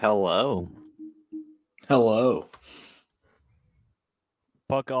Hello. Hello.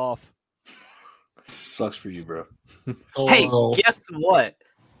 Fuck off. Sucks for you, bro. Hey, guess what?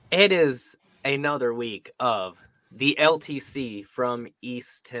 It is another week of the LTC from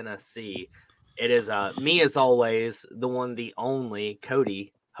East Tennessee. It is me, as always, the one, the only,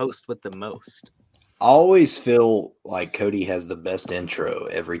 Cody, host with the most. I always feel like Cody has the best intro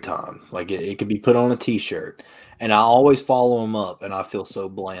every time. Like it could be put on a t-shirt. And I always follow him up, and I feel so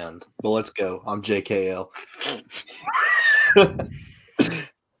bland. But let's go. I'm JKL.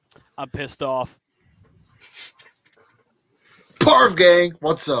 I'm pissed off. Parv gang,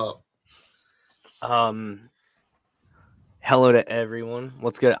 what's up? Hello to everyone.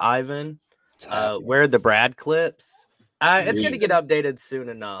 What's good, Ivan? Where are the Brad clips? It's going to get updated soon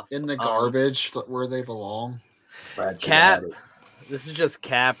enough. In the garbage where they belong. Cap. This is just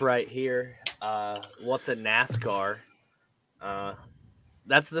Cap right here. What's a NASCAR?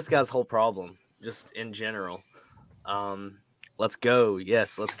 That's this guy's whole problem, just in general. Let's go.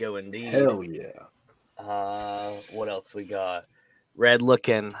 Yes, let's go indeed. Hell yeah. What else we got? Red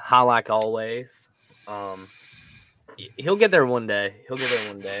looking high like always. He'll get there one day.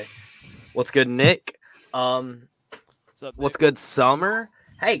 What's good, Nick? What's good, Summer?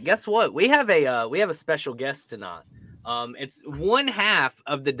 Hey, guess what? We have a special guest tonight. It's one half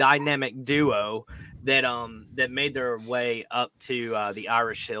of the dynamic duo that made their way up to the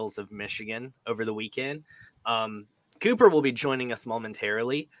Irish Hills of Michigan over the weekend. Cooper will be joining us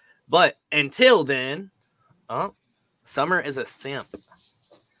momentarily, but until then, Summer is a simp.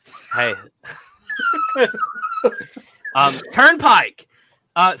 Hey, Turnpike.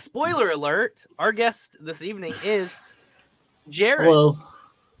 Spoiler alert: our guest this evening is Jared. Hello.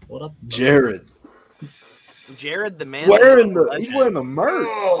 What up, Jared? Jared, the man. He's wearing the merch.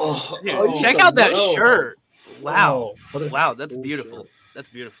 Dude, check out that shirt. Wow. Oh, Wow, that's cool beautiful. shirt. That's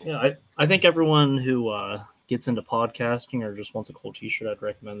beautiful. Yeah, I think everyone who gets into podcasting or just wants a cool t-shirt, I'd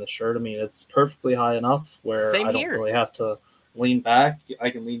recommend this shirt. I mean, it's perfectly high enough where Same I don't here. really have to lean back. I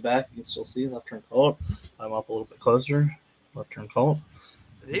can lean back. You can still see left turn call. I'm up a little bit closer. Left turn call.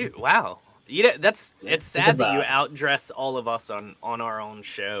 Dude, wow. It's sad that you that. outdress all of us on our own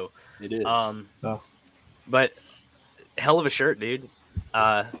show. It is. But hell of a shirt, dude.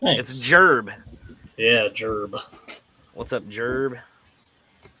 Thanks. It's Jerb. Yeah, Jerb. What's up, Jerb?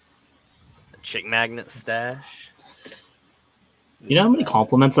 Chick magnet stash. You know how many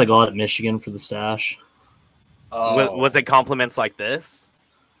compliments I got at Michigan for the stash? Was it compliments like this?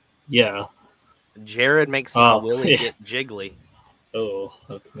 Yeah. Jared makes his Willie get jiggly. Oh,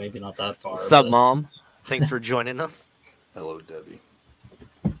 okay, maybe not that far. Sup, but Mom? Thanks for joining us. Hello, Debbie.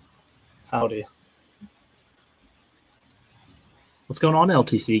 Howdy. What's going on,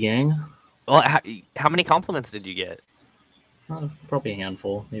 LTC gang? Well, how many compliments did you get? Probably a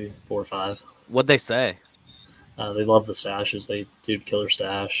handful, maybe 4 or 5. What'd they say? They love the stashes. They, dude, killer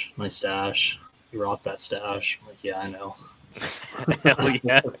stash, nice stash. You rock that stash. I'm like, yeah, I know. Hell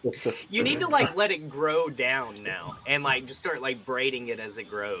yeah. You need to let it grow down now and just start braiding it as it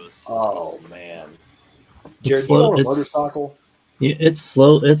grows. Oh man. It's Jared, you on a slow. motorcycle? Yeah, it's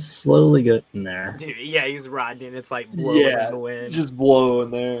slow. It's slowly getting there. Dude, yeah, he's riding and it's blowing in the wind. Just blowing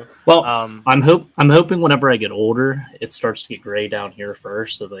there. Well, I'm hoping whenever I get older, it starts to get gray down here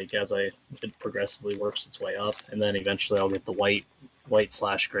first. So as it progressively works its way up, and then eventually I'll get the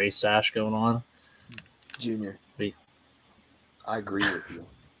white/gray stash going on. Junior. I agree with you.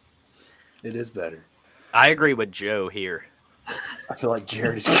 It is better. I agree with Joe here. I feel like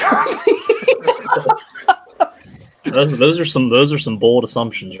Jared is coming. Those are some bold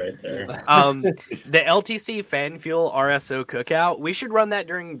assumptions right there. The LTC Fan Fuel RSO cookout. We should run that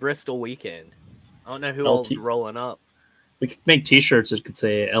during Bristol weekend. I don't know who else is rolling up. We could make T-shirts that could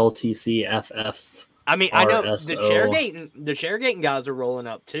say LTCFF. I mean, I know the Sharegating guys are rolling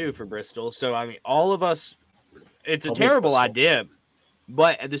up too for Bristol. So I mean, all of us. It's a terrible idea,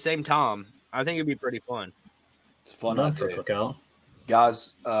 but at the same time, I think it'd be pretty fun. It's a fun idea. Cookout.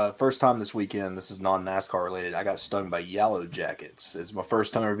 Guys, first time this weekend, this is non-NASCAR related, I got stung by yellow jackets. It's my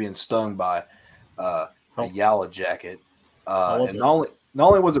first time ever being stung by a yellow jacket. And not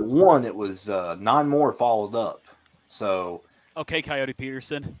only was it one, it was 9 more followed up. So Okay, Coyote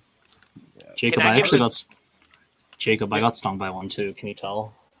Peterson. Yeah. Jacob, I got stung by one too. Can you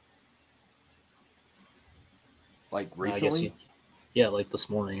tell? Recently? Yeah, this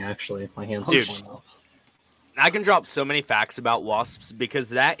morning actually. My hands Dude. are up. I can drop so many facts about wasps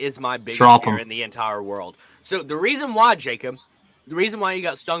because that is my biggest fear in the entire world. So the reason why, Jacob, you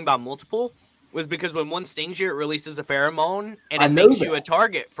got stung by multiple was because when one stings you, it releases a pheromone and it makes you a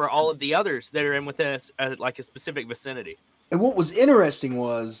target for all of the others that are in within a specific vicinity. And what was interesting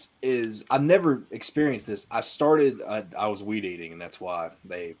is I've never experienced this. I was weed eating, and that's why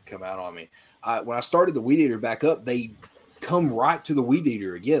they come out on me. When I started the weed eater back up, they come right to the weed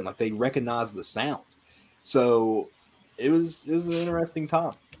eater again, like they recognize the sound. So it was an interesting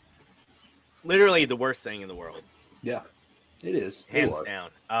time. Literally the worst thing in the world. Yeah, it is. Hands down.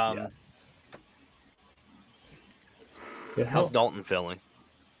 How's Dalton feeling?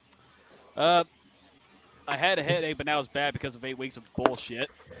 I had a headache, but now it's bad because of 8 weeks of bullshit.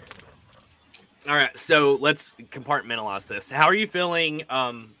 All right, so let's compartmentalize this. How are you feeling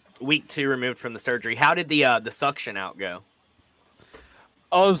week 2 removed from the surgery? How did the suction out go?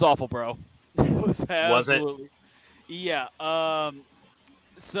 Oh, it was awful, bro. It was absolutely. Was it? Yeah.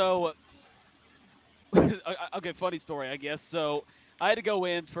 So, okay, funny story, I guess. So, I had to go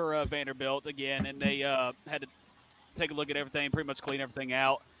in for Vanderbilt again, and they had to take a look at everything, pretty much clean everything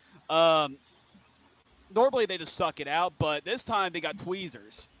out. Normally they just suck it out, but this time they got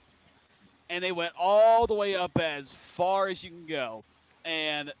tweezers. And they went all the way up as far as you can go.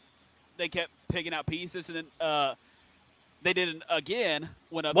 And they kept picking out pieces, and then they did it again.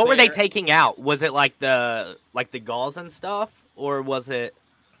 Went up. What were they taking out? Was it like the gauze and stuff, or was it?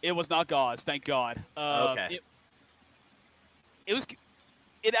 It was not gauze, thank God. Okay.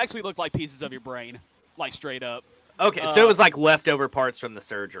 It actually looked like pieces of your brain, like straight up. Okay, so it was like leftover parts from the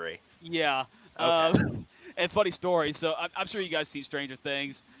surgery. Yeah. Okay. And funny story. So I'm sure you guys see Stranger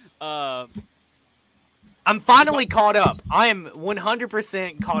Things. I'm finally caught up. I am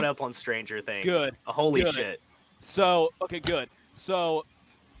 100% caught up on Stranger Things. Good. Holy Good. shit. So, okay, good. So,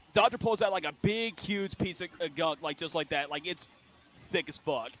 doctor pulls out like a big, huge piece of gunk, like just like that. Like it's thick as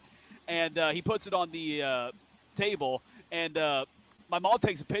fuck. And he puts it on the table, and my mom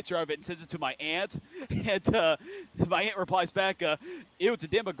takes a picture of it and sends it to my aunt. And my aunt replies back, ew, it's a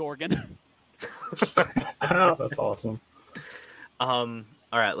Demogorgon. Oh, that's awesome. All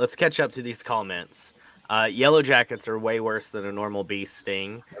right, let's catch up to these comments. Yellow Jackets are way worse than a normal bee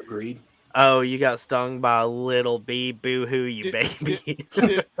sting. Agreed. Oh, you got stung by a little bee. Boo-hoo, you baby.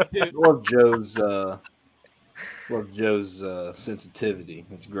 Dude. Love Joe's sensitivity.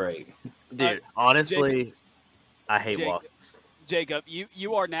 It's great. Dude, honestly, Jacob, I hate wasps. Jacob,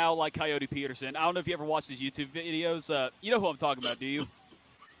 you are now like Coyote Peterson. I don't know if you ever watched his YouTube videos. You know who I'm talking about, do you?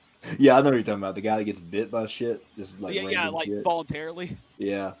 Yeah, I know what you're talking about. The guy that gets bit by shit, just like Yeah, like shit. voluntarily.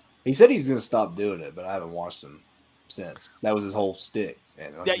 Yeah, he said he was gonna stop doing it, but I haven't watched him since. That was his whole stick.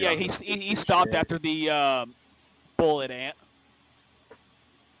 Man. Yeah. He stopped after the bullet ant.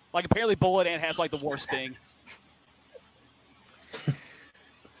 Like apparently, bullet ant has like the worst sting.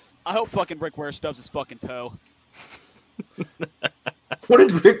 I hope fucking Rick Ware stubs his fucking toe. What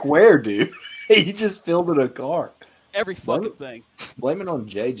did Rick Ware do? He just filled in a car. Every fucking thing. Blame it on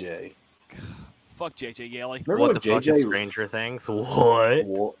JJ. Fuck JJ Yeley. Remember What when the fuck is Stranger Things?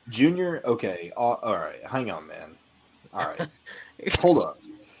 What? Junior? Okay. All right. Hang on, man. All right. Hold up.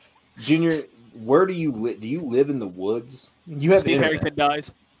 Junior, where do you live? Do you live in the woods? You have Steve internet. Harrington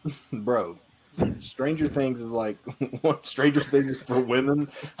dies. Bro. Stranger Things is like what Stranger Things is for women.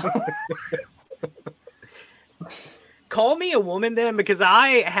 Call me a woman then, because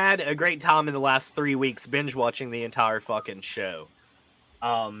I had a great time in the last 3 weeks binge watching the entire fucking show.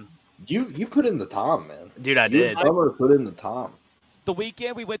 You put in the time, man. Dude, I did. Summer put in the time. The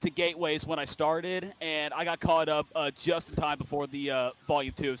weekend we went to Gateways when I started, and I got caught up just in time before the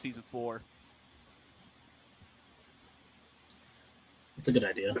Volume 2 of Season 4. It's a good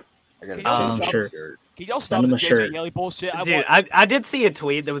idea. Sure. Can y'all stop the JJ Yeley bullshit? Dude, I did see a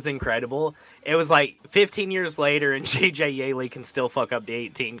tweet that was incredible. It was like 15 years later, and JJ Yeley can still fuck up the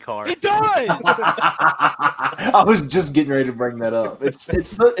 18 car. He does! I was just getting ready to bring that up.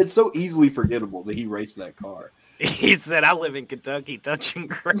 It's so easily forgettable that he raced that car. He said, I live in Kentucky touching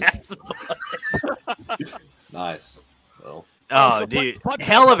grass. Nice. Well, oh, dude.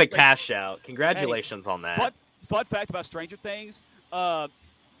 Hell of a cash out. Congratulations on that. Fun fact about Stranger Things,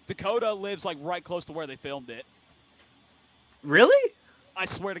 Dakota lives like right close to where they filmed it. Really? I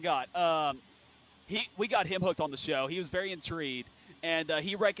swear to God. We got him hooked on the show. He was very intrigued, and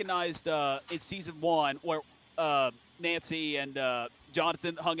he recognized in Season 1 where Nancy and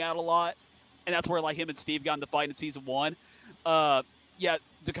Jonathan hung out a lot, and that's where like him and Steve got in the fight in Season 1. Yeah,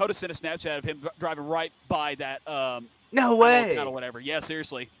 Dakota sent a Snapchat of him driving right by that. No way. Or whatever. Yeah,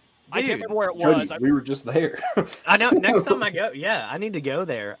 seriously. Dude, I can't remember where it was. Jody, we were just there. I know. Next time I go, yeah, I need to go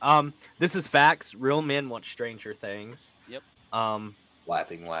there. This is facts. Real men watch Stranger Things. Yep.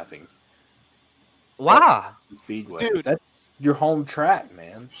 Laughing. Wow. Speedway. Dude. That's your home track,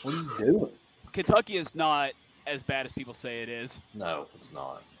 man. What are you doing? Kentucky is not as bad as people say it is. No, it's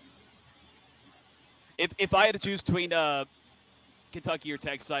not. If I had to choose between Kentucky or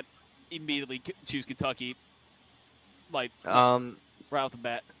Texas, I'd immediately choose Kentucky. Like, right off the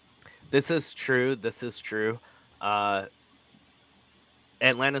bat. This is true.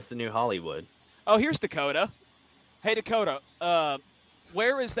 Atlanta's the new Hollywood. Oh, here's Dakota. Hey, Dakota.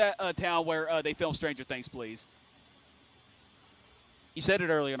 Where is that town where they film Stranger Things, please? You said it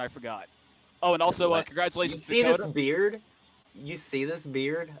earlier and I forgot. Oh, and also congratulations, you see Dakota. This beard? You see this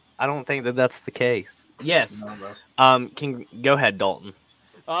beard? I don't think that's the case. Yes. No, Go ahead, Dalton.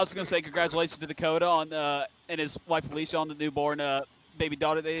 I was going to say congratulations to Dakota on and his wife Alicia on the newborn baby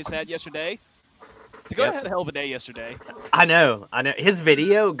daughter they just had yesterday. Dakota had a hell of a day yesterday. I know. His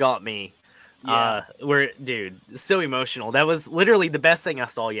video got me. Yeah. Dude, so emotional. That was literally the best thing I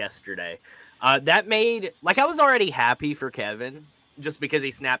saw yesterday. That made, I was already happy for Kevin just because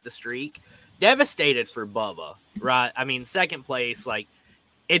he snapped the streak. Devastated for Bubba, right? I mean, second place,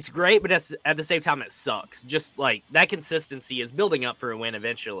 it's great, but at the same time, it sucks. Just that consistency is building up for a win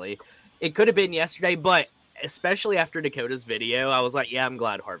eventually. It could have been yesterday, but especially after Dakota's video, I was like, yeah, I'm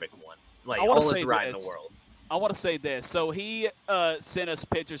glad Harvick won. All is right in the world. I want to say this. So he sent us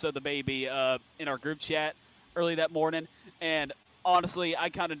pictures of the baby in our group chat early that morning, and honestly, I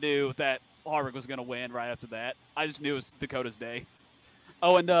kind of knew that Harvick was going to win right after that. I just knew it was Dakota's day.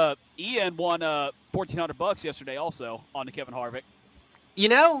 Oh, and Ian won $1,400 yesterday also on the Kevin Harvick. You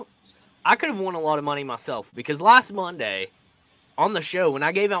know, I could have won a lot of money myself because last Monday on the show, when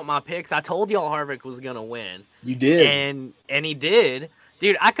I gave out my picks, I told y'all Harvick was going to win. You did. And he did.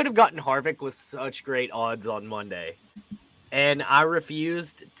 Dude, I could have gotten Harvick with such great odds on Monday. And I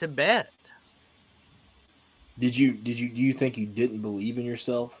refused to bet. Do you think you didn't believe in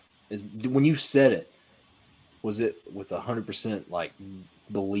yourself? When you said it, was it with 100%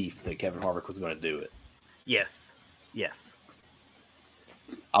 belief that Kevin Harvick was going to do it? Yes.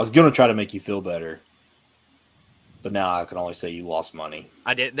 I was going to try to make you feel better, but now I can only say you lost money.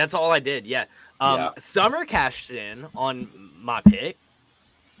 I did. That's all I did. Yeah. Summer cashed in on my pick.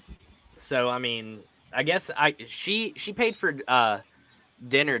 So, I mean, I guess she paid for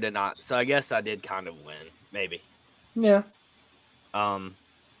dinner tonight, so I guess I did kind of win, maybe. Yeah.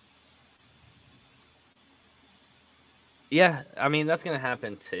 Yeah, I mean, that's going to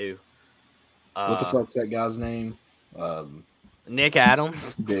happen too. What the fuck's that guy's name? Nick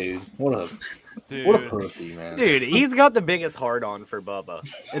Adams. Dude, what a pussy, man. Dude, he's got the biggest heart on for Bubba.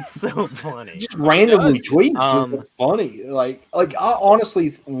 It's so funny. Just randomly tweets. It's funny. I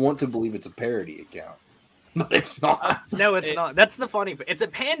honestly want to believe it's a parody account, but it's not. No, it's not. That's the funny. It's a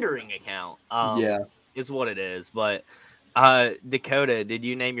pandering account. Yeah, is what it is. But Dakota, did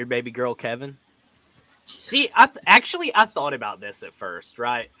you name your baby girl Kevin? See, I thought about this at first,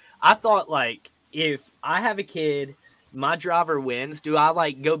 right? I thought if I have a kid, my driver wins. Do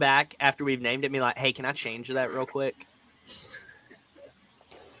I go back after we've named it and be like, hey, can I change that real quick?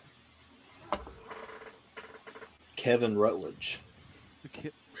 Kevin Rutledge.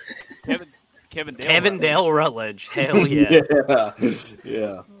 Kevin Dale Rutledge. Hell yeah.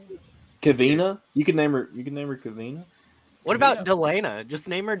 Yeah. Kavina? You can name her Kavina. What about Delana? Just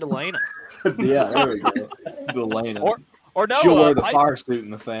name her Delana. Yeah, there we go. Delana. Or no, she'll wear the fire suit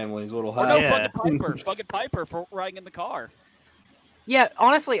in the family is what'll happen. Fucking Piper for riding in the car. Yeah,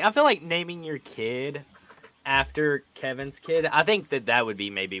 honestly, I feel like naming your kid after Kevin's kid, I think that would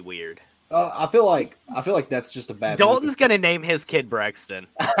be maybe weird. I feel like that's just a bad. Dalton's gonna name his kid Braxton.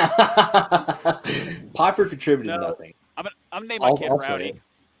 Piper contributed nothing. I'm naming my kid Rowdy.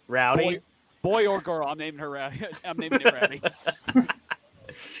 Rowdy. Boy or girl, I'm naming her Rowdy. I'm naming it Rowdy.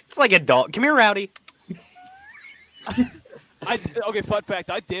 It's like a dog. Come here, Rowdy. Okay, fun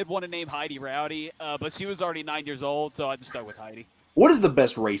fact. I did want to name Heidi Rowdy, but she was already 9 years old, so I just stuck with Heidi. What is the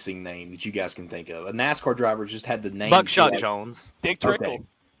best racing name that you guys can think of? A NASCAR driver just had the name. Buckshot Jones. Dick Trickle. Okay.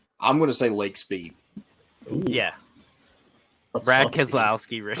 I'm going to say Lake Speed. Ooh. Yeah. Let's Brad Speed.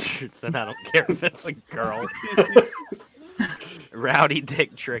 Keselowski Richardson. I don't care if it's a girl. Rowdy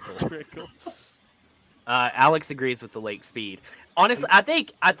Dick Trickle. Alex agrees with the Lake Speed. Honestly, I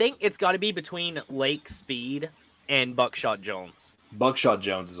think it's got to be between Lake Speed and Buckshot Jones. Buckshot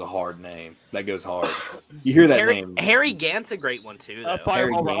Jones is a hard name. That goes hard. You hear that name. Harry Gant's a great one too, though.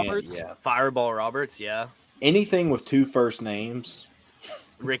 Fireball Roberts. Yeah. Fireball Roberts, yeah. Anything with two first names.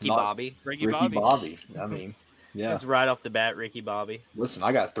 Ricky Bobby. Ricky Bobby. I mean, yeah. Just right off the bat, Ricky Bobby. Listen,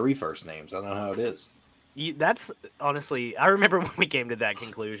 I got 3 first names. I don't know how it is. That's honestly, I remember when we came to that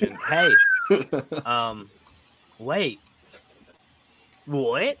conclusion. Hey, wait,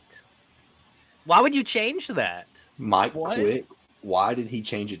 what? Why would you change that? Mike quit. Why did he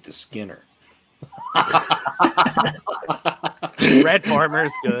change it to Skinner? Red Farmer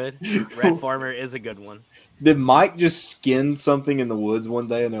is good. Red Farmer is a good one. Did Mike just skin something in the woods one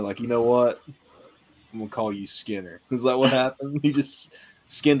day and they're like, you know what? I'm going to call you Skinner. Is that what happened? He just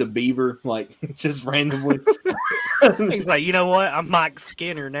skinned a beaver, like, just randomly. He's like, you know what? I'm Mike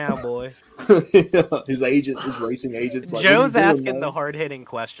Skinner now, boy. His racing agent's like, Joe's asking the hard-hitting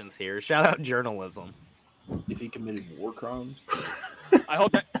questions here. Shout out journalism. If he committed war crimes? I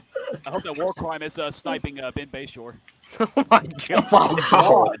hope that war crime is sniping Ben Bayshore. Oh my god!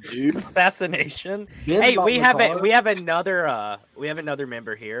 Oh god, dude! Assassination. Hey, we have another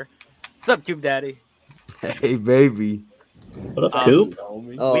member here. What's up, Coop Daddy? Hey, baby. What up, Coop?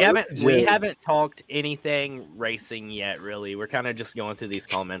 We haven't talked anything racing yet, really. We're kind of just going through these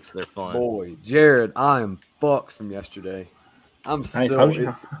comments. They're fun. Boy, Jared, I am fucked from yesterday. I'm still. Nice.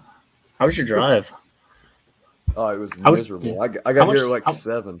 How was your drive? Oh, it was miserable. I got here at like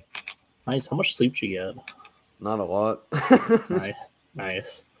 7. Nice. How much sleep did you get? Not a lot.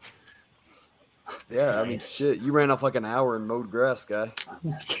 Nice. Yeah, I mean, shit. You ran off like an hour and mowed grass, guy.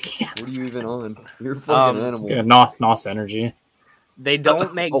 What are you even on? You're a fucking animal. Yeah, NOS energy. They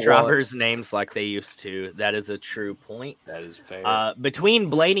don't make drivers' names like they used to. That is a true point. That is fair. Between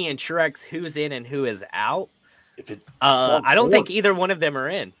Blaney and Truex, who's in and who is out? I don't think either one of them are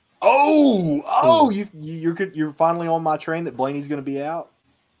in. You're finally on my train that Blaney's going to be out?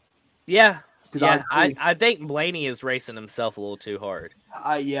 Yeah. I think Blaney is racing himself a little too hard.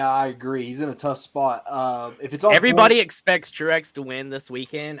 I agree. He's in a tough spot. If it's on Everybody expects Truex to win this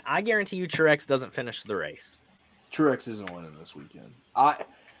weekend. I guarantee you Truex doesn't finish the race. Truex isn't winning this weekend.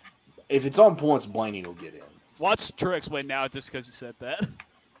 If it's on points, Blaney will get in. Watch Truex win now just because you said that.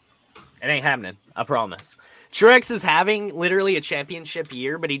 It ain't happening. I promise. Truex is having literally a championship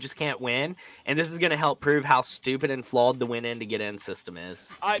year, but he just can't win. And this is going to help prove how stupid and flawed the win in to get in system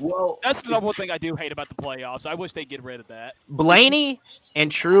is. That's the number one thing I do hate about the playoffs. I wish they'd get rid of that. Blaney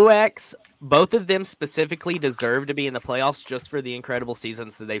and Truex, both of them specifically deserve to be in the playoffs just for the incredible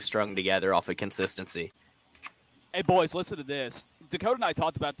seasons that they've strung together off of consistency. Hey, boys, listen to this. Dakota and I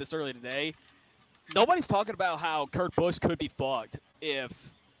talked about this earlier today. Nobody's talking about how Kurt Busch could be fucked if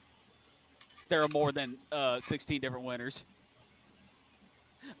there are more than 16 different winners.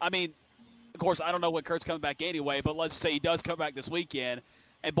 I mean, of course, I don't know when Kurt's coming back anyway, but let's say he does come back this weekend,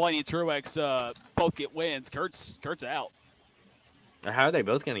 and Blaney and Truex both get wins. Kurt's out. How are they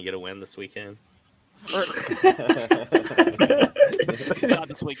both going to get a win this weekend? Not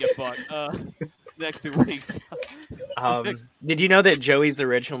this weekend, fuck. Next 2 weeks. Did you know that Joey's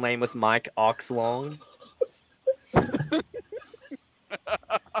original name was Mike Oxlong?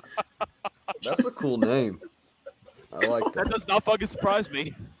 That's a cool name. I like that. That does not fucking surprise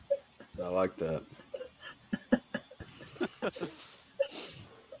me. I like that.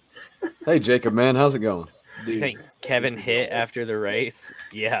 Hey, Jacob, man, how's it going? Do you think Kevin hit after the race?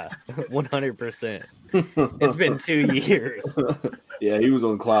 Yeah, 100%. It's been 2 years. Yeah, he was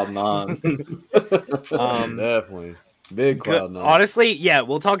on cloud 9. Definitely. Big cloud 9. Honestly, yeah,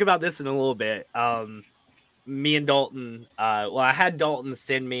 we'll talk about this in a little bit. Me and Dalton, I had Dalton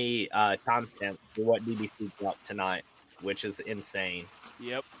send me timestamp for what DBC dropped tonight, which is insane.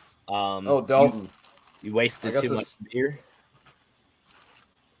 Yep. Dalton. You wasted too much beer?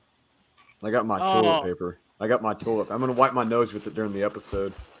 I got my toilet paper. I'm going to wipe my nose with it during the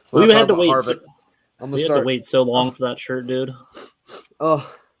episode. We had to wait. We had to wait so long for that shirt, dude.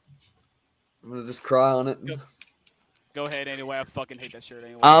 Oh, I'm going to just cry on it. Go ahead anyway. I fucking hate that shirt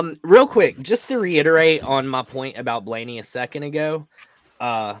anyway. Real quick, just to reiterate on my point about Blaney a second ago,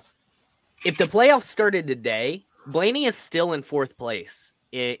 if the playoffs started today, Blaney is still in 4th place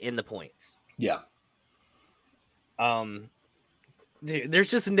in the points. Yeah. Dude, there's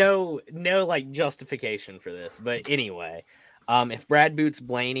just no like justification for this. But anyway, if Brad boots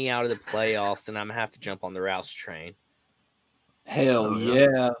Blaney out of the playoffs, then I'm gonna have to jump on the Rouse train. Hell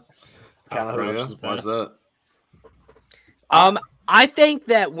yeah! Why's that? I think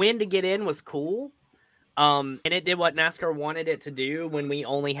that win to get in was cool. And it did what NASCAR wanted it to do when we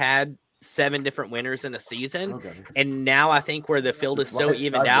only had 7 different winners in a season. Okay. And now I think where the field is so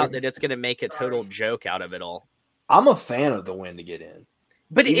evened out that it's going to make a total joke out of it all. I'm a fan of the win to get in.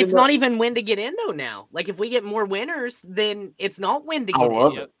 But it's not even win to get in, though, now. Like, if we get more winners, then it's not win to get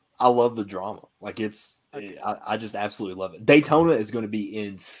in. I love the drama. Like, I just absolutely love it. Daytona is going to be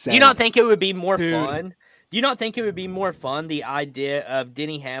insane. Do you not think it would be more fun? Do you not think it would be more fun, the idea of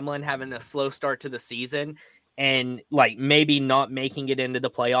Denny Hamlin having a slow start to the season and, like, maybe not making it into the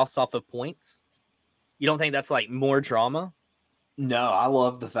playoffs off of points? You don't think that's, like, more drama? No, I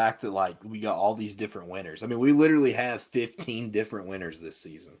love the fact that, like, we got all these different winners. I mean, we literally have 15 different winners this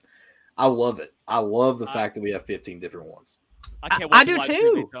season. I love it. I love the fact that we have 15 different ones. I can't wait. I do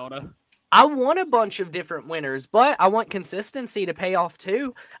too. I want a bunch of different winners, but I want consistency to pay off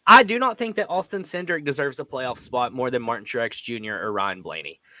too. I do not think that Austin Cindric deserves a playoff spot more than Martin Truex Jr. or Ryan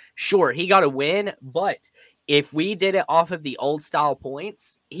Blaney. Sure, he got a win, but if we did it off of the old style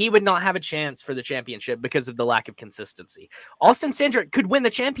points, he would not have a chance for the championship because of the lack of consistency. Austin Cindric could win the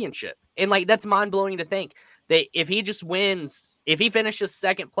championship. And like, that's mind blowing to think that if he just wins, if he finishes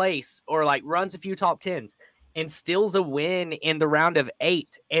second place or like runs a few top tens and steals a win in the round of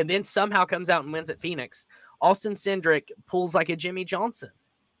 8 and then somehow comes out and wins at Phoenix, Austin Cindric pulls like a Jimmy Johnson.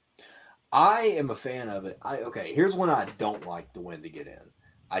 I am a fan of it. Okay, here's when I don't like the win to get in.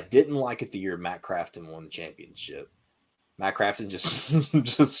 I didn't like it the year Matt Crafton won the championship. Matt Crafton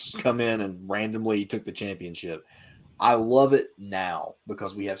just come in and randomly took the championship. I love it now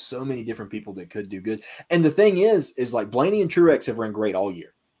because we have so many different people that could do good. And the thing is like Blaney and Truex have run great all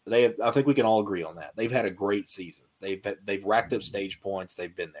year. I think we can all agree on that. They've had a great season. They've racked up stage points.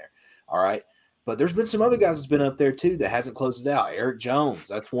 They've been there. All right. But there's been some other guys that's been up there too that hasn't closed it out. Eric Jones,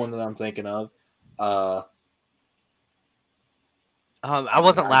 that's one that I'm thinking of. I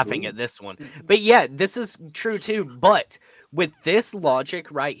wasn't laughing at this one, but yeah, this is true too. But with this logic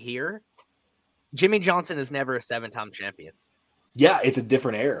right here, Jimmy Johnson is never a 7-time champion. Yeah, it's a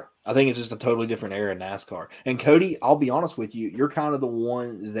different era. I think it's just a totally different era in NASCAR. And Cody, I'll be honest with you, you're kind of the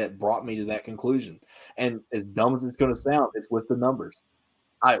one that brought me to that conclusion. And as dumb as it's going to sound, it's with the numbers.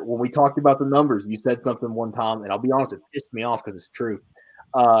 When we talked about the numbers, you said something one time, and I'll be honest, it pissed me off because it's true.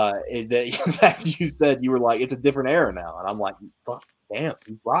 In fact, you said, you were like, it's a different era now. And I'm like, fuck, damn,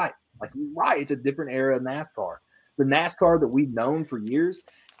 he's right. Like, he's right. It's a different era of NASCAR. The NASCAR that we've known for years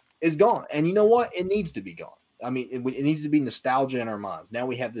is gone. And you know what? It needs to be gone. I mean, it needs to be nostalgia in our minds. Now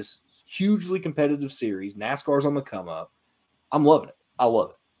we have this hugely competitive series. NASCAR's on the come up. I'm loving it. I love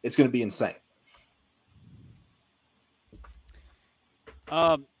it. It's going to be insane.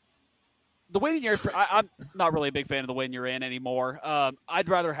 The win in year, I'm not really a big fan of the win you're in anymore. I'd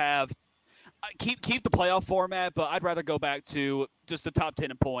rather have keep the playoff format, but I'd rather go back to just the top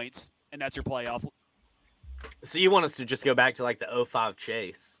 10 in points, and that's your playoff. So you want us to just go back to like the 05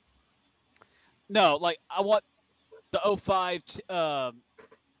 chase? No, like I want the 05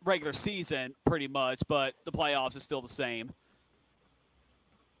 regular season pretty much, but the playoffs is still the same.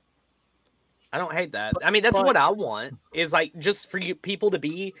 I don't hate that. I mean, that's what I want, is like just for you people to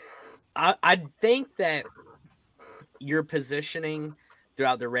be. I think that your positioning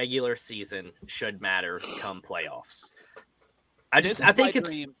throughout the regular season should matter come playoffs.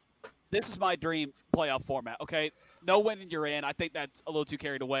 This is my dream playoff format. Okay, no winning you're in. I think that's a little too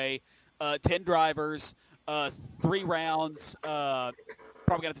carried away. 10 drivers, 3 rounds. Probably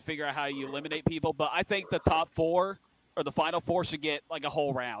got to figure out how you eliminate people, but I think the top 4 or the final 4 should get like a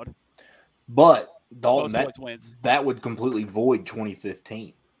whole round. But Dalton, that would completely void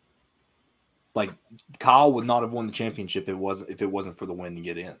 2015. Like Kyle would not have won the championship if it wasn't for the win to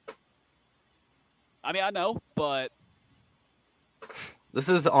get in. I mean, I know, but this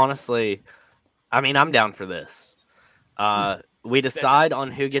is honestly, I mean, I'm down for this. We decide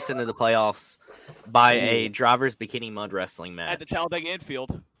on who gets into the playoffs by a driver's bikini mud wrestling match at the Talladega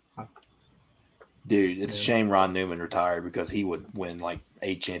infield. Dude, it's a shame Ron Newman retired because he would win like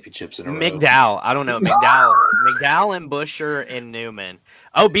 8 championships in a row. McDowell. I don't know. McDowell and Buescher and Newman.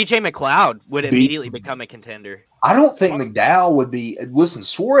 Oh, BJ McLeod would immediately become a contender. I don't think McDowell would be. Listen,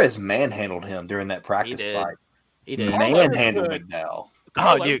 Suarez manhandled him during that practice fight. He did. Manhandled McDowell.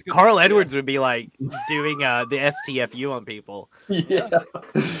 Oh, dude. Carl Edwards would be like doing the STFU on people. Yeah.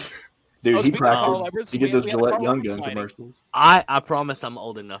 Dude, he practiced. He did those Gillette Young Gun commercials. I promise I'm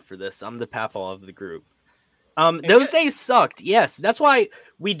old enough for this. I'm the papaw of the group. Those days sucked. Yes, that's why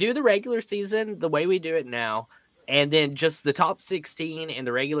we do the regular season the way we do it now, and then just the top 16 and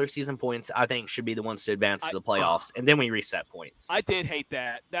the regular season points, I think, should be the ones to advance to the playoffs, and then we reset points. I did hate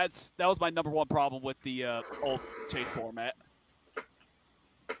that. That was my number one problem with the old chase format.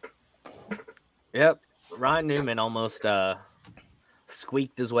 Yep, Ryan Newman almost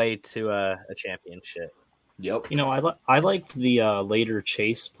squeaked his way to a championship. Yep. You know, I liked the later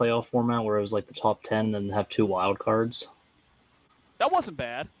chase playoff format where it was like the top 10 and then have 2 wild cards. That wasn't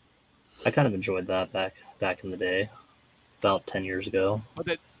bad. I kind of enjoyed that back in the day, about 10 years ago. But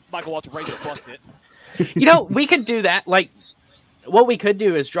then Michael Waltrip Racing fucked it. You know, we could do that. Like, what we could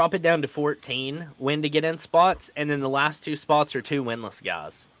do is drop it down to 14 win to get in spots, and then the last 2 spots are 2 winless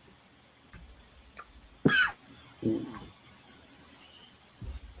guys. Ooh.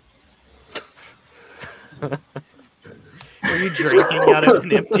 Are you drinking out of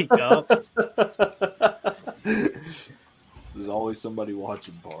an empty cup? There's always somebody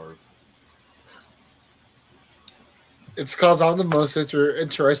watching, Barb. It's because I'm the most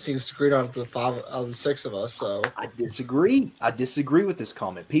interesting screen out of the six of us. So I disagree. I disagree with this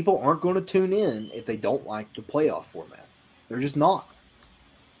comment. People aren't going to tune in if they don't like the playoff format. They're just not.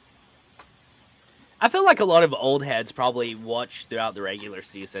 I feel like a lot of old heads probably watch throughout the regular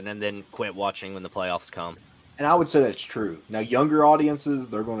season and then quit watching when the playoffs come. And I would say that's true. Now, younger audiences,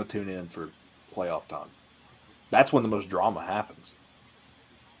 they're going to tune in for playoff time. That's when the most drama happens.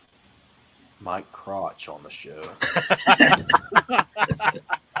 Mike Crotch on the show.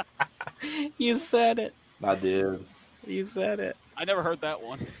 You said it. I did. You said it. I never heard that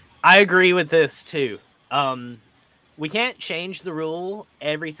one. I agree with this too. We can't change the rule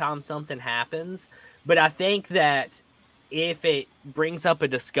every time something happens, but I think that if it brings up a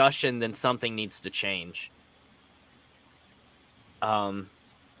discussion, then something needs to change. It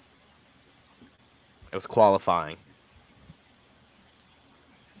was qualifying.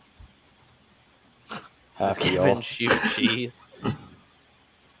 Does Kevin shoot cheese?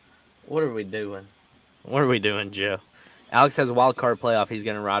 What are we doing? What are we doing, Joe? Alex has a wild card playoff he's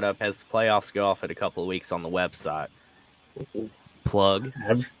going to ride up as the playoffs go off in a couple of weeks on the website. Plug.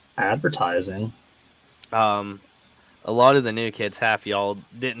 Advertising. A lot of the new kids, half y'all,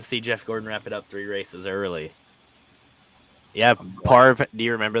 didn't see Jeff Gordon wrap it up 3 races early. Yeah, Parv, do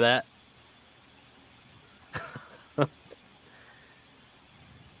you remember that?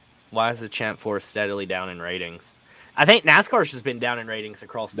 Why is the Champ 4 steadily down in ratings? I think NASCAR's just been down in ratings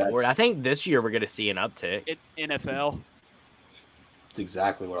across the board. I think this year we're going to see an uptick. NFL. That's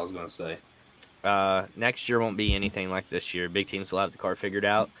exactly what I was going to say. Next year won't be anything like this year. Big teams will have the car figured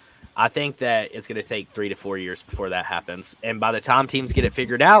out. I think that it's going to take 3 to 4 years before that happens. And by the time teams get it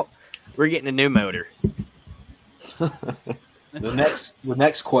figured out, we're getting a new motor. The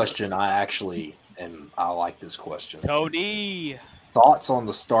next question, I like this question. Tony. Thoughts on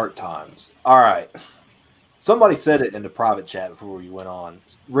the start times. All right. Somebody said it in the private chat before we went on.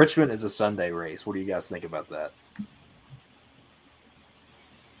 Richmond is a Sunday race. What do you guys think about that?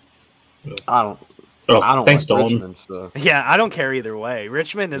 I don't thanks, like Dalton. Richmond, so. Yeah, I don't care either way.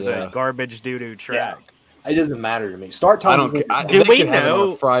 Richmond is a garbage doo-doo track. Yeah. It doesn't matter to me. Start times. Do we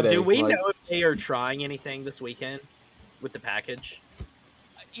know if they are trying anything this weekend with the package?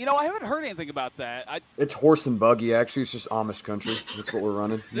 I haven't heard anything about that. It's horse and buggy, actually. It's just Amish country. That's what we're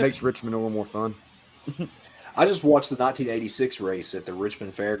running. It makes Richmond a little more fun. I just watched the 1986 race at the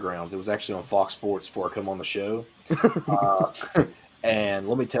Richmond Fairgrounds. It was actually on Fox Sports before I come on the show. And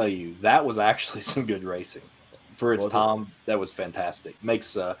let me tell you, that was actually some good racing. For its time, that was fantastic.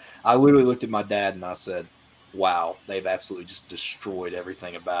 I literally looked at my dad and I said, wow, they've absolutely just destroyed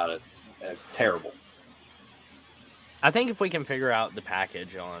everything about it. Terrible. I think if we can figure out the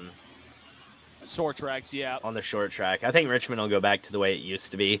package on short tracks, on the short track, I think Richmond will go back to the way it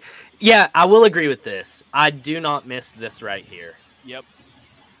used to be. Yeah, I will agree with this. I do not miss this right here. Yep.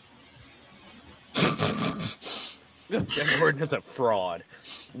 Jeff Gordon is a fraud.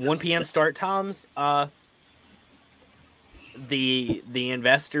 1 p.m. start times. The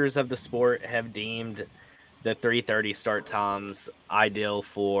investors of the sport have deemed the 3:30 start times ideal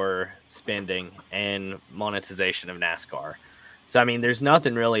for spending and monetization of NASCAR. So, I mean, there's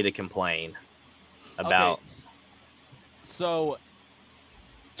nothing really to complain about. Okay. So,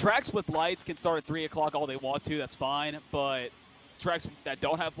 tracks with lights can start at 3 o'clock all they want to. That's fine. But tracks that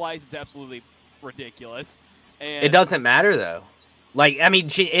don't have lights, it's absolutely ridiculous. And it doesn't matter, though.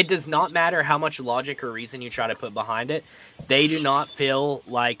 It does not matter how much logic or reason you try to put behind it. They do not feel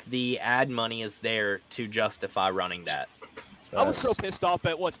like the ad money is there to justify running that. I was so pissed off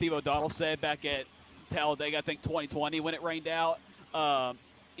at what Steve O'Donnell said back at Talladega, I think 2020, when it rained out.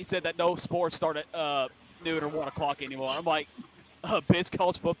 He said that no sports start at noon or 1 o'clock anymore. I'm like, bitch,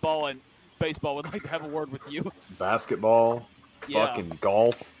 college football and baseball would like to have a word with you. Basketball, fucking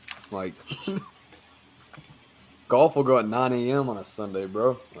golf. Golf will go at 9 a.m. on a Sunday,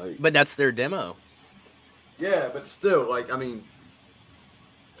 bro. But that's their demo. Yeah, but still,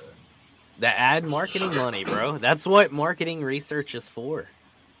 the ad marketing money, bro. That's what marketing research is for.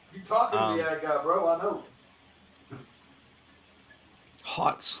 You talking to the ad guy, bro? I know.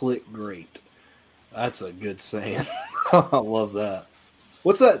 Hot, slick, great. That's a good saying. I love that.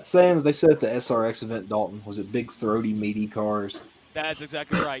 What's that saying that they said at the SRX event, Dalton? Was it big, throaty, meaty cars? That's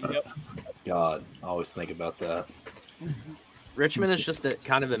exactly right. Yep. God, I always think about that. Richmond is just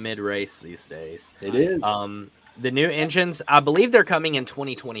kind of a mid-race these days. It is. The new engines, I believe they're coming in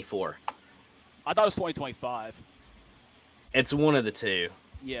 2024. I thought it was 2025. It's one of the two.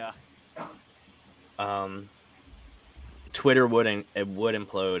 Yeah. Twitter would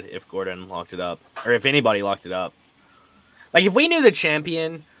implode if Gordon locked it up, or if anybody locked it up. If we knew the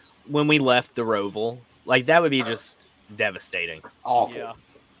champion when we left the Roval, that would be just devastating. Awful. Yeah.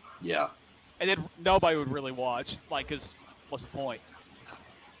 Yeah. And then nobody would really watch, like, because what's the point?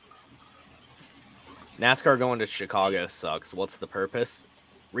 NASCAR going to Chicago sucks. What's the purpose?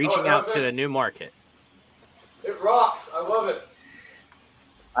 Reaching out to a new market. It rocks. I love it.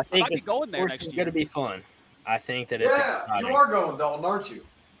 I think might be going there next is year. going to be fun. I think that it's exciting. You are going, Dalton, aren't you?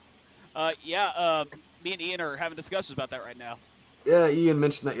 Me and Ian are having discussions about that right now. Yeah, Ian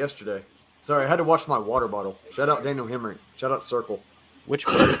mentioned that yesterday. Sorry, I had to watch my water bottle. Shout out Daniel Hemmering. Shout out Circle. Which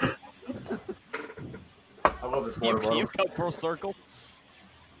one? I love this water bottle. You've come full circle.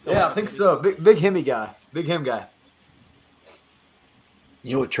 Yeah, I think so. Big Hemi guy. Big Hem guy.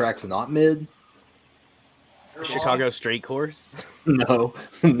 You know what track's not mid? Chicago Street Course? No.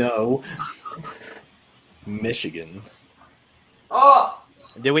 Michigan. Oh!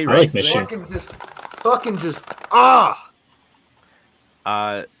 Did we I like race Michigan. there? Fucking just. Ah!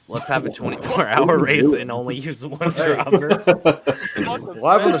 Let's have a 24-hour race and only use one driver. Well,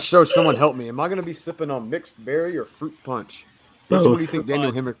 I want to show someone help me. Am I going to be sipping on mixed berry or fruit punch? Which one do you Both. think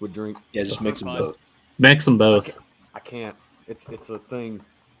Daniel Hemmerick would drink? Yeah, just mix them both. Mix them both. I can't. It's a thing.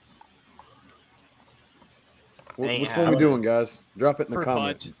 Ain't Which one we happening. doing, guys? Drop it in the Fruit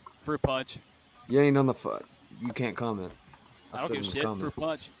comments. punch. Fruit punch. You ain't on the You can't comment. I don't said give a in the shit. comment. Fruit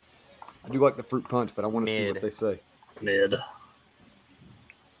punch. I do like the fruit punch, but I want to see Mid. what they say. Mid.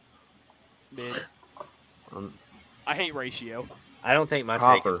 Mid. Um, I hate ratio. I don't think my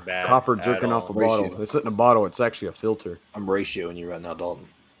take is Copper. bad. Copper at jerking all. off a bottle. Ratio. It's not in a bottle. It's actually a filter. I'm ratioing you right now, Dalton.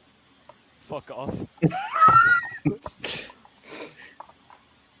 Fuck off.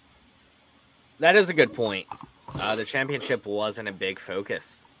 That is a good point. The championship wasn't a big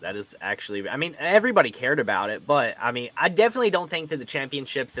focus. That is actually, I mean, everybody cared about it, but I mean, I definitely don't think that the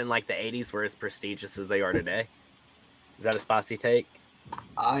championships in like the 80s were as prestigious as they are today. Is that a spicy take? Fruit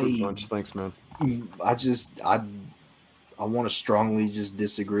I punch. Thanks, man. want to strongly just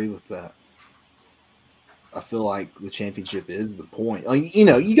disagree with that. I feel like the championship is the point. Like, you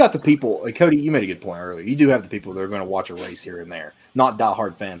know, you got the people, like Cody, you made a good point earlier. You do have the people that are going to watch a race here and there, not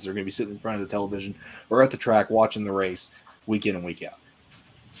diehard fans. They're going to be sitting in front of the television or at the track watching the race week in and week out.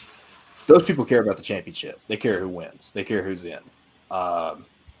 Those people care about the championship. They care who wins. They care who's in. The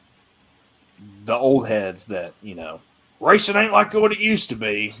old heads that, you know, racing ain't like what it used to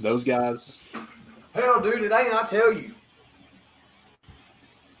be. Those guys. Hell, dude, it ain't. I tell you.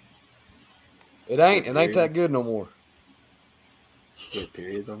 It ain't. It ain't that good no more. Good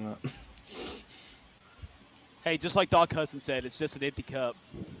period on that. Hey, just like Doc Hudson said, it's just an empty cup.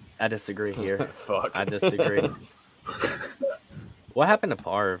 I disagree here. Fuck. I disagree. What happened to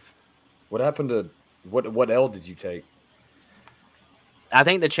Parv? What happened to what L did you take? I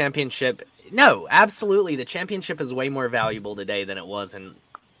think the championship. No, absolutely. The championship is way more valuable today than it was in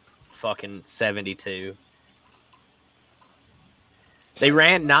fucking 72. They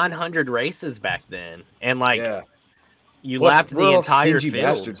ran 900 races back then, and like you Plus, lapped we're the all entire stingy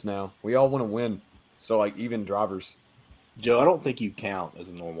field. bastards now. We all want to win. So like even drivers. Joe, I don't think you count as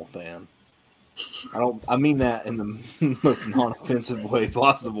a normal fan. I mean that in the most non-offensive way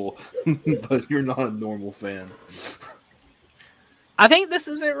possible, but you're not a normal fan. I think this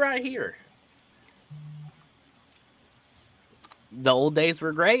is it right here. The old days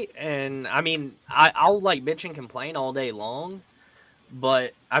were great, and I mean, I'll like bitch and complain all day long,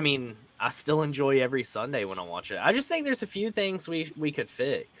 but I mean, I still enjoy every Sunday when I watch it. I just think there's a few things we could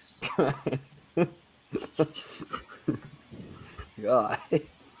fix. God.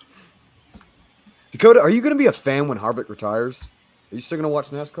 Dakota, are you going to be a fan when Harvick retires? Are you still going to watch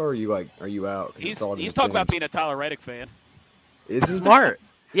NASCAR, or are you out? 'Cause He's it's all gonna talking about change? being a Tyler Reddick fan. Is he? Smart.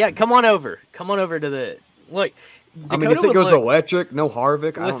 Yeah, come on over. Come on over to the look. I mean, if it goes electric, no Harvick,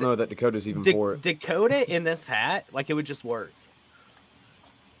 I don't Listen, know that Dakota's even for it. Dakota in this hat, like it would just work.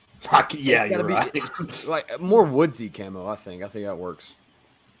 Yeah, It's you're gotta be right. like more woodsy camo. I think that works.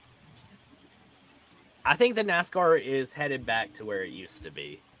 I think the NASCAR is headed back to where it used to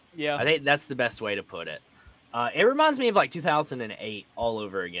be. Yeah. I think that's the best way to put it. It reminds me of like 2008 all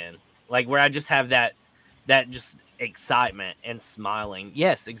over again, like where I just have that just excitement and smiling.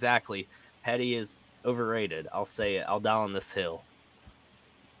 Yes, exactly. Petty is overrated. I'll say it. I'll die on this hill.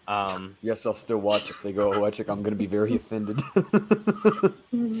 Yes, I'll still watch if they go electric. I'm going to be very offended.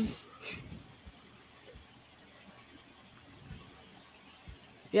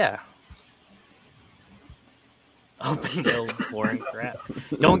 Yeah. Open mill boring crap.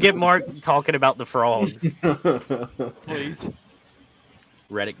 Don't get Mark talking about the frogs. Please.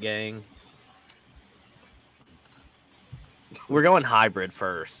 Reddit gang. We're going hybrid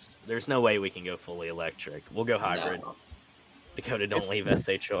first. There's no way we can go fully electric. We'll go hybrid. No. Dakota, don't leave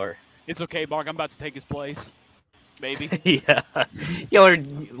SHR. It's okay, Mark. I'm about to take his place. Maybe. Yeah. Y'all are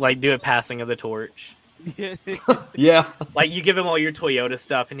like do a passing of the torch. Yeah. Like you give him all your Toyota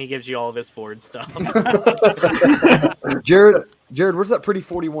stuff and he gives you all of his Ford stuff. Jared, where's that pretty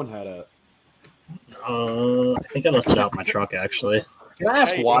 41 hat at? I think I left it out in my truck actually. Can I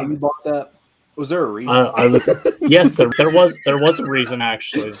ask why you bought that? Was there a reason? Yes, there was a reason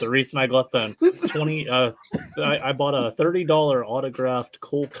actually. The reason I got the 20 I bought a $30 autographed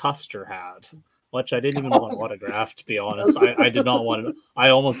Cole Custer hat, which I didn't even want autographed, to be honest. I did not want it. I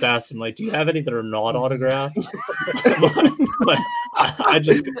almost asked him, like, do you have any that are not autographed? but I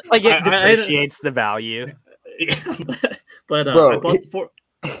just like it depreciates the value. But Bro,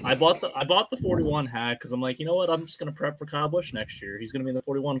 I bought the 41 hat because I'm like, you know what? I'm just gonna prep for Kyle Busch next year. He's gonna be in the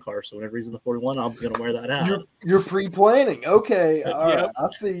 41 car, so whenever he's in the 41, I'm gonna wear that hat. You're pre-planning. Okay, all right. I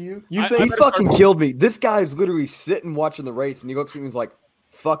see you. He fucking killed me. This guy is literally sitting watching the race, and he looks at me and he's like,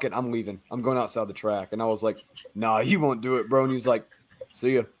 "Fuck it, I'm leaving. I'm going outside the track." And I was like, "Nah, you won't do it, bro." And he's like,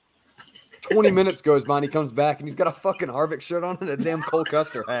 "See ya." 20 minutes goes by, and he comes back, and he's got a fucking Harvick shirt on and a damn Cole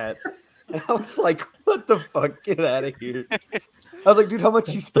Custer hat. And I was like, "What the fuck? Get out of here!" I was like, "Dude, how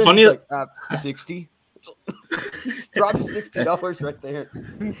much you spent?" He's like, 60. Drop $60 right there.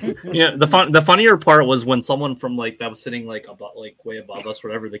 Yeah, the funnier part was when someone from like that was sitting like way above us,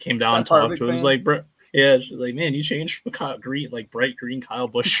 whatever, they came down and talked to him. It was like, bro, yeah, she's like, man, you changed from bright green Kyle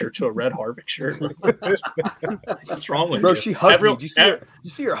Busch shirt to a red Harvick shirt. What's wrong with bro? you? She hugged me. Did you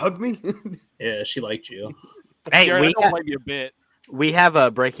see her hug me? Yeah, she liked you. Hey, Jared, I don't blame you a bit. We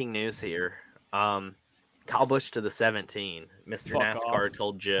have breaking news here. Kyle Busch to the 17. Mr. Fuck NASCAR off.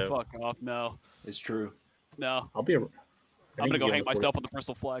 told Joe. Fuck off. No. It's true. No. I'm going to go hang myself on the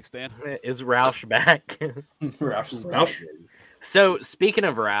personal flag stand. Is Roush back? Roush is back. So, speaking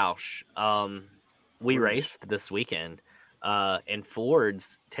of Roush, we raced this weekend in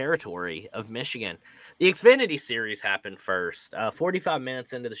Ford's territory of Michigan. The Xfinity Series happened first. 45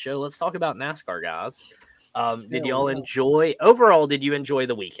 minutes into the show, let's talk about NASCAR, guys. Did y'all enjoy? Overall, did you enjoy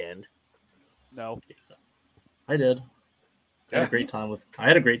the weekend? No. I did. I had a great time with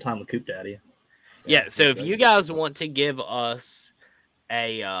Coop Daddy. Yeah, so if you guys want to give us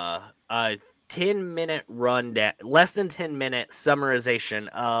a 10-minute rundown, less than 10-minute summarization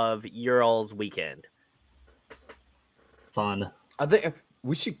of your all's weekend. Fun. I think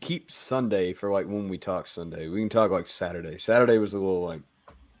we should keep Sunday for like when we talk Sunday. We can talk like Saturday. Saturday was a little like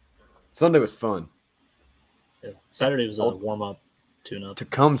Sunday was fun. Yeah. Saturday was a warm up, tune up.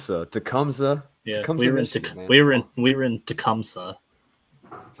 Tecumseh. Yeah, Tecumseh, Michigan, we were in Tecumseh.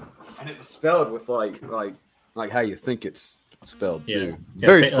 And it was spelled with like how you think it's spelled too. It's Yeah,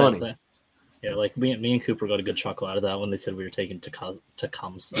 very funny. Yeah, like me and Cooper got a good chuckle out of that when they said we were taking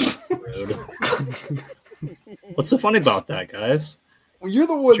Tecumseh Road. What's so funny about that, guys? Well, you're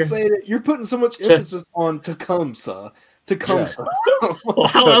the one saying it. You're putting so much emphasis on Tecumseh. Tecumseh. Yeah. Well,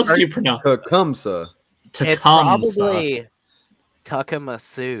 how else do you pronounce Tecumseh? It's probably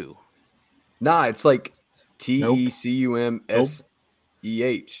Tecumseh. Nah, it's like Tecumseh. It's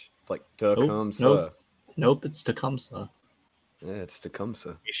like Tecumseh. Nope, it's Tecumseh. Yeah, it's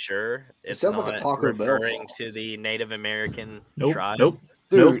Tecumseh. You sure? It's sounds not like a Taco Bell referring sauce. to the Native American Nope. tribe. Nope.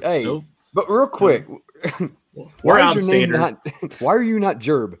 Dude, nope, hey, nope. but real quick, We're why is your name outstanders. why are you not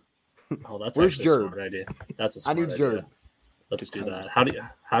Jerb? Oh, that's Where's actually a Jerb? smart idea. That's a I smart need idea. Jerb. Let's do that. How do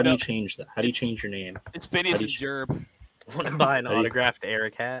you change that? How do you change your name? It's Phineas and Jerb. Want to buy an autographed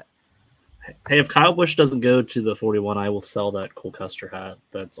Eric hat? Hey, if Kyle Busch doesn't go to the 41, I will sell that Cole Custer hat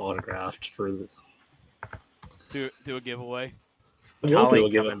that's autographed for the. Do a giveaway. Collie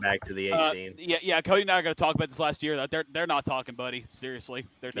coming back to the 18. Yeah. Cody and I are going to talk about this last year. They're not talking, buddy. Seriously,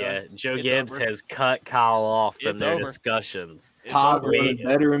 they're done. Yeah, Joe It's Gibbs over. has cut Kyle off from It's their over. discussions. Todd's over. getting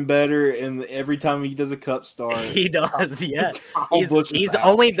better and better, and every time he does a cup start, He does, yeah. Kyle Busch is He's out.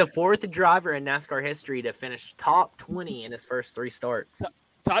 only the fourth driver in NASCAR history to finish top 20 in his first 3 starts.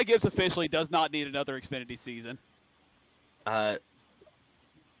 Ty Gibbs officially does not need another Xfinity season.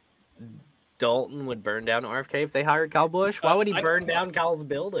 Dalton would burn down RFK if they hired Kyle Busch. Why would he burn down Kyle's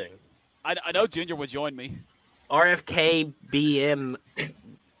building? I know Junior would join me. RFKBM.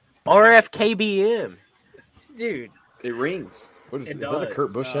 Dude. it rings. What is It that? A does.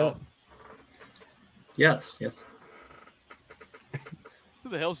 Kurt Busch hat? Yes. Who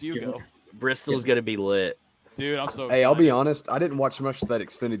the hell's Hugo? Bristol's going to be lit. Dude, I'm so Hey, I'll be excited. honest. I didn't watch much of that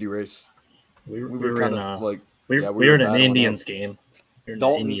Xfinity race. We We were were in kind of like we yeah, were in an battling Indians out. game. We were in an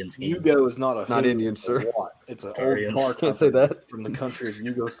Dalton, Indians game. Yugo is not a Not who, Indian, it's sir. a what? It's an Guardians. old car Can't say company that. from the country of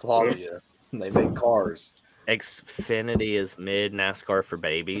Yugoslavia. They make cars. Xfinity is mid NASCAR for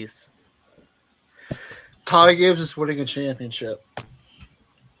babies. Ty Gibbs is winning a championship.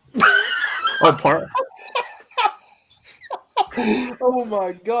 Oh, part. Oh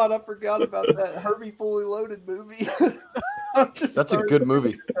my god, I forgot about that Herbie Fully Loaded movie. That's a good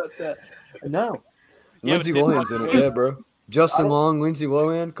movie. That. No. Yeah, Lindsay but Lohan's in it, yeah, bro. Justin Long, Lindsay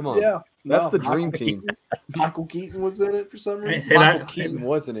Lohan, come on. Yeah. That's no, the dream team. Michael Keaton was in it for some reason. Hey, Michael Keaton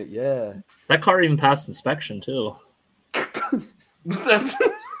was in it, yeah. That car even passed inspection too.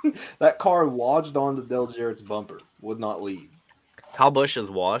 That car lodged onto Del Jarrett's bumper, would not leave. Kyle Busch is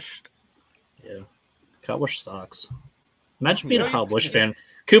washed. Yeah, Kyle Busch sucks. Imagine being a Kyle Busch fan.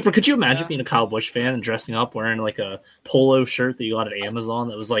 Cooper, could you imagine being a Kyle Busch fan and dressing up wearing like a polo shirt that you got at Amazon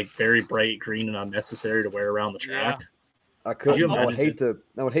that was like very bright green and unnecessary to wear around the track? I couldn't. I would imagine?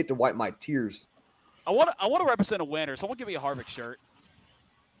 hate to wipe my tears. I want to represent a winner. Someone give me a Harvick shirt.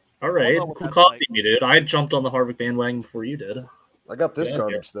 All right, know what cool that's copy, like. me, dude. I jumped on the Harvick bandwagon before you did. I got this Yeah,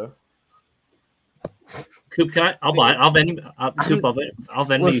 garbage though. Coop, can I? I'll buy it. I'll vend you. Coop, I'll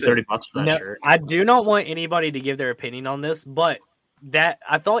vend you Listen, $30 for that shirt. I do not want anybody to give their opinion on this, but that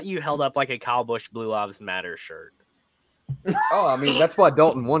I thought you held up like a Kyle Busch Blue Lives Matter shirt. Oh, I mean that's why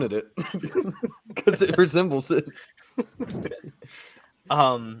Dalton wanted it because it resembles it.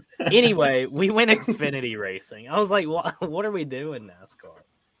 Anyway, we went Xfinity racing. I was like, what are we doing, NASCAR?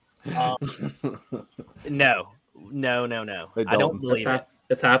 No. Hey, I don't believe it.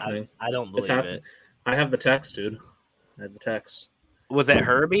 It's happening. I don't It's believe happening. it. I have the text, dude. I have the text. Was it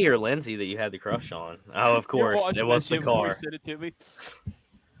Herbie or Lindsay that you had the crush on? Oh, of You're course. watching It was that the shit before you car. sent it to me.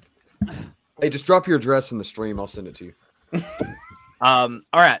 Hey, just drop your address in the stream. I'll send it to you. All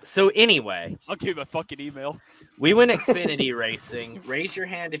right. So anyway, I'll give you a fucking email. we went Xfinity racing. Raise your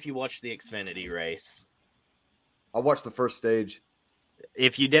hand if you watched the Xfinity race. I watched the first stage.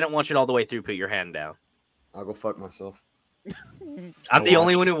 If you didn't watch it all the way through, put your hand down. I'll go fuck myself. I'm the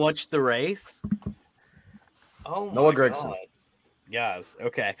only one who watched the race. Oh my Noah Gragson. God. Yes.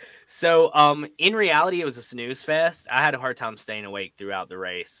 Okay. So, in reality, it was a snooze fest. I had a hard time staying awake throughout the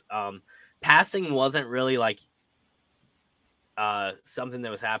race. Passing wasn't really like something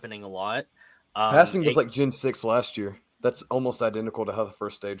that was happening a lot. Passing was like Gen 6 last year. That's almost identical to how the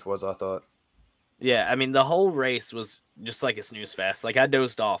first stage was, I thought. Yeah, I mean, the whole race was just like a snooze fest. Like I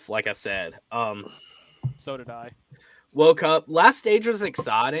dozed off, like I said. So did I. Woke up. Last stage was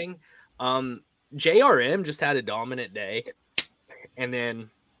exciting. JRM just had a dominant day. And then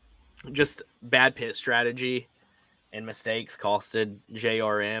just bad pit strategy and mistakes costed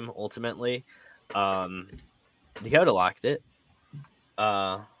JRM ultimately. Dakota liked it.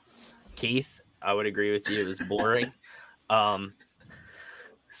 Keith, I would agree with you. It was boring.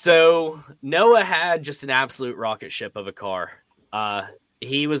 So Noah had just an absolute rocket ship of a car.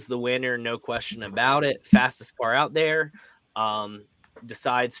 He was the winner, no question about it. Fastest car out there.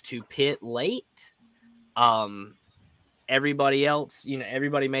 Decides to pit late. Everybody else,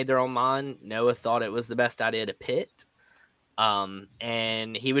 everybody made their own mind. Noah thought it was the best idea to pit.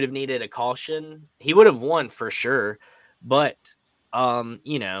 And he would have needed a caution. He would have won for sure. But,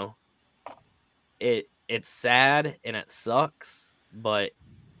 it's sad and it sucks. But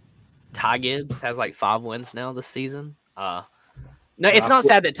Ty Gibbs has like 5 wins now this season. No, it's not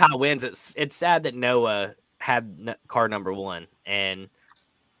sad that Ty wins. It's sad that Noah had car number 1. And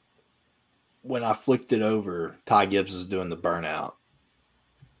when I flicked it over, Ty Gibbs was doing the burnout.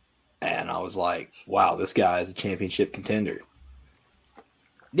 And I was like, wow, this guy is a championship contender.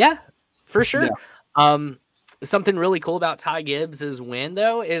 Yeah, for sure. Yeah. Something really cool about Ty Gibbs' win,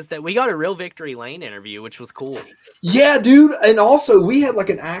 though, is that we got a real victory lane interview, which was cool. Yeah, dude. And also, we had like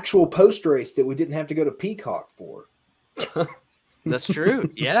an actual post race that we didn't have to go to Peacock for. That's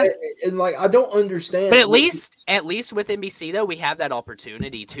true. Yeah. And like, I don't understand. But at least with NBC, though, we have that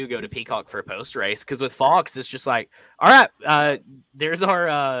opportunity to go to Peacock for a post race. Because with Fox, it's just like, all right, there's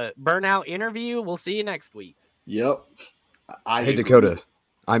our burnout interview. We'll see you next week. Yep. Hey, Dakota,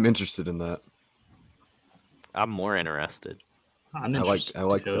 I'm interested in that. I'm more interested. I'm interested. I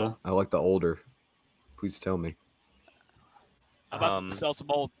like the older. Please tell me. I'm about to sell some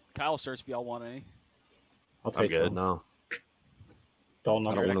old Kyle shirts if y'all want any. I'll take some. No. Dalton,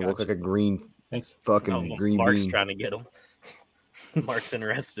 I don't want to look like a green fucking green Mark's bean. trying to get them. Mark's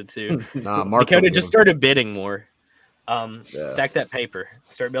interested too. Nah, Mark Dakota just started bidding more. Yeah. Stack that paper.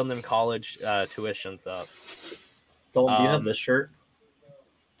 Start building them college tuitions up. Dalton, do you have this shirt?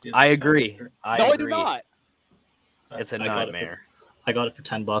 I agree. No, I do not. It's a nightmare. I got it for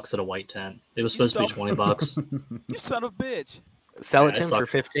 $10 at a white tent. It was supposed to be $20. You son of a bitch. Sell it Yeah, to him for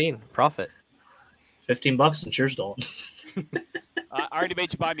 15. Profit. $15 and cheers, Dalton. I already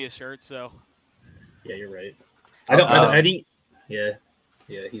made you buy me a shirt, so. Yeah, you're right. I didn't. Yeah.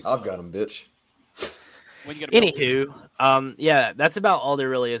 He's. I've got him, bitch. When you get Anywho, yeah, that's about all there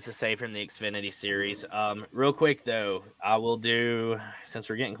really is to say from the Xfinity series. Real quick though, I will do, since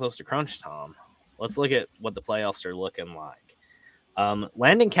we're getting close to crunch time, let's look at what the playoffs are looking like.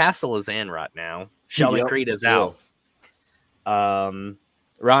 Landon Castle is in right now. Sheldon Creed is out.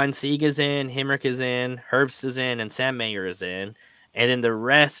 Ryan Sieg is in, Hemrick is in, Herbst is in, and Sam Mayer is in. And then the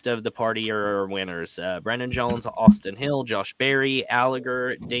rest of the party are winners. Brendan Jones, Austin Hill, Josh Berry,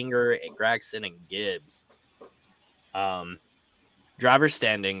 Allgaier, Dinger, and Gragson and Gibbs. Driver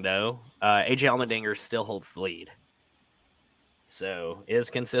standing, though, AJ Allmendinger still holds the lead. So his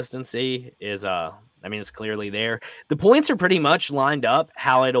consistency is, it's clearly there. The points are pretty much lined up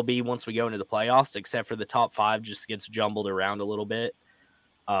how it'll be once we go into the playoffs, except for the top 5 just gets jumbled around a little bit.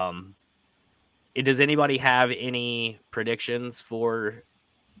 Does anybody have any predictions for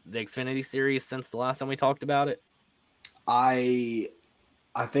the Xfinity series since the last time we talked about it? I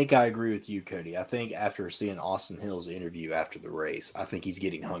think I agree with you, Cody. I think after seeing Austin Hill's interview after the race, I think he's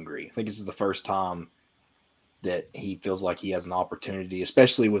getting hungry. I think this is the first time that he feels like he has an opportunity,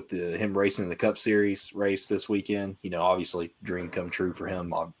 especially with him racing in the Cup Series race this weekend. Obviously, dream come true for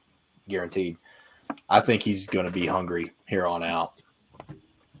him, guaranteed. I think he's going to be hungry here on out.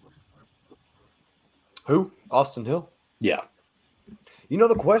 Who? Austin Hill? Yeah.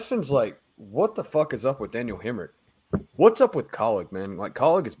 The question's like, what the fuck is up with Daniel Hemrick? What's up with Colleague, man? Like,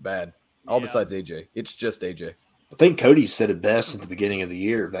 Colleague is bad. All besides AJ. It's just AJ. I think Cody said it best at the beginning of the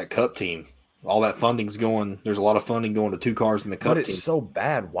year, that Cup team. All that funding's going – there's a lot of funding going to 2 cars in the Cup team. But it's so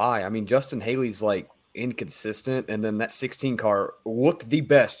bad. Why? I mean, Justin Haley's, like, inconsistent, and then that 16 car looked the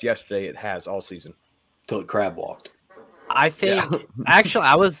best yesterday it has all season. Until it crab walked. I think actually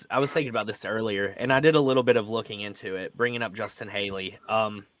I was thinking about this earlier, and I did a little bit of looking into it, bringing up Justin Haley.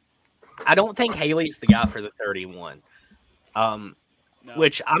 I don't think Haley's the guy for the 31, no.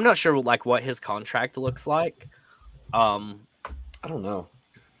 Which I'm not sure like what his contract looks like. I don't know.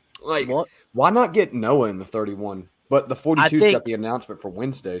 Like, why not get Noah in the 31? But the 42's got the announcement for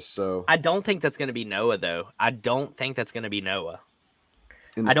Wednesday, so I don't think that's going to be Noah though. I don't think that's going to be Noah.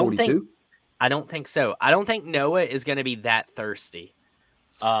 In the 42? I don't think so. I don't think Noah is going to be that thirsty.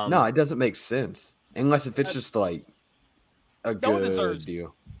 No, it doesn't make sense. Unless if it's just like a good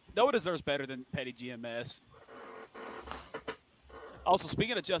deal. Noah deserves better than Petty GMS. Also,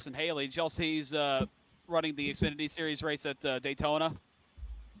 speaking of Justin Haley, did y'all see he's running the Xfinity Series race at Daytona?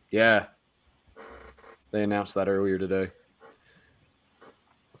 Yeah. They announced that earlier today.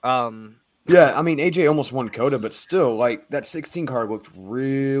 Yeah, I mean, AJ almost won COTA, but still, like, that 16 car looked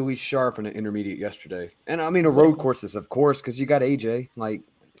really sharp in an intermediate yesterday. And, I mean, a road courses, of course, because you got AJ, like,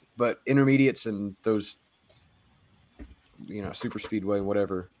 but intermediates and those, super speedway,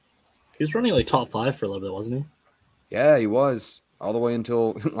 whatever. He was running, like, top 5 for a little bit, wasn't he? Yeah, he was. All the way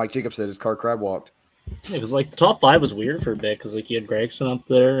until, like Jacob said, his car crab walked. Yeah, because, like, the top 5 was weird for a bit because, like, he had Gregson up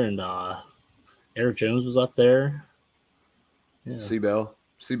there and Eric Jones was up there. Yeah.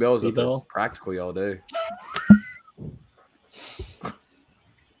 Seabell was up there practically all day.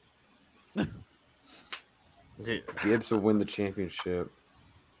 Dude. Gibbs will win the championship.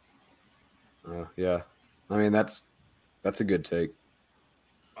 Yeah. I mean, that's a good take.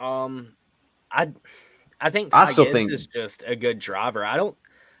 I think Ty Gibbs is just a good driver. I don't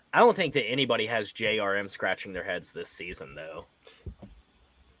think that anybody has JRM scratching their heads this season, though.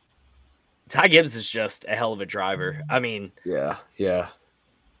 Ty Gibbs is just a hell of a driver. I mean, yeah.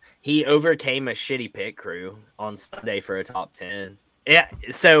 He overcame a shitty pit crew on Sunday for a top 10. Yeah,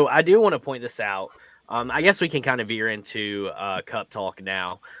 so I do want to point this out. I guess we can kind of veer into Cup talk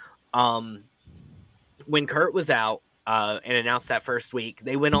now. When Kurt was out and announced that first week,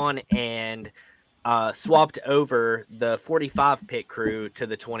 they went on and swapped over the 45 pit crew to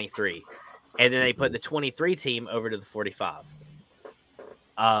the 23. And then they put the 23 team over to the 45.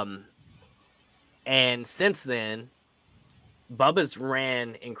 And since then, Bubba's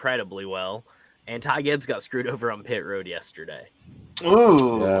ran incredibly well, and Ty Gibbs got screwed over on pit road yesterday.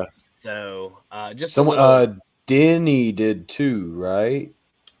 Ooh. Yeah. So, just someone, Denny did too, right?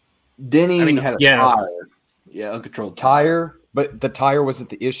 Denny had a tire. Yeah, uncontrolled tire, but the tire wasn't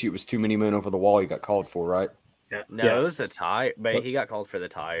the issue. It was too many men over the wall he got called for, right? Yeah. No, yes. It was a tire, but he got called for the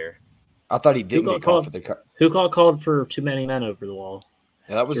tire. I thought he didn't get called for the car. Who got called for too many men over the wall?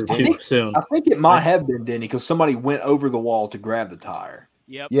 Yeah, that was too soon. I think it might have been Denny because somebody went over the wall to grab the tire.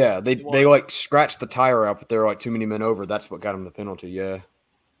 Yep. Yeah, they like scratched the tire out, but they were like too many men over. That's what got him the penalty. Yeah.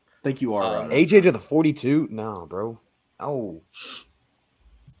 I think you are right. AJ to the 42? No, bro. Oh.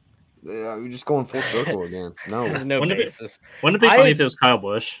 Yeah, you're just going full circle again. No. No basis. Wouldn't it be funny if it was Kyle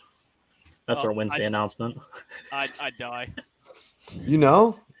Busch? That's our Wednesday announcement. I'd die. You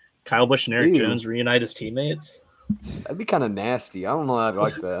know? Kyle Busch and Eric Ew. Jones reunite as teammates. That'd be kind of nasty. I don't know. I'd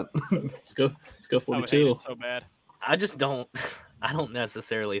like that. Let's go I would hate 42. it so bad. I just don't. I don't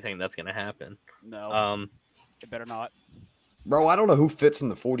necessarily think that's gonna happen. No, it better not. Bro, I don't know who fits in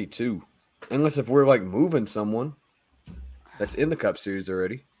the 42. Unless if we're like moving someone that's in the Cup Series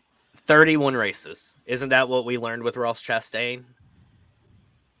already. 31 races. Isn't that what we learned with Ross Chastain?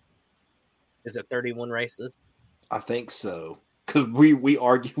 Is it 31 races? I think so. Because we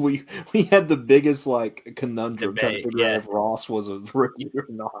argue we had the biggest like conundrum trying to Debate, figure yeah. out if Ross was a rookie or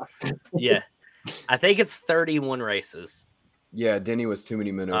not. Yeah. I think it's 31 races. Yeah, Denny was too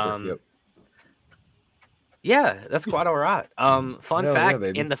many men over. Yep. Yeah, that's quite all right. Fun Hell yeah, fact,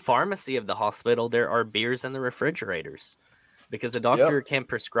 baby. in the pharmacy of the hospital, there are beers in the refrigerators because the doctor can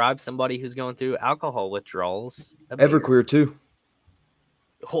prescribe somebody who's going through alcohol withdrawals. a beer. Everclear too.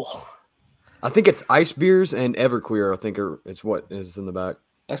 Oh, I think it's ice beers and Everclear. I think it's what is in the back.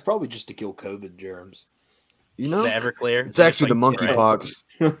 That's probably just to kill COVID germs. You know, the Everclear. it's actually the monkeypox.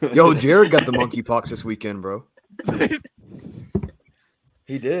 Yo, Jared got the monkeypox this weekend, bro.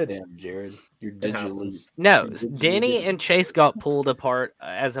 He did. Damn, Jared, you're It digitally. happens. No, Digitally Denny different. and Chase got pulled apart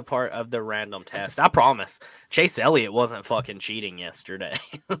as a part of the random test. I promise. Chase Elliott wasn't fucking cheating yesterday.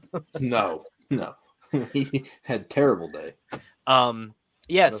 No. He had a terrible day.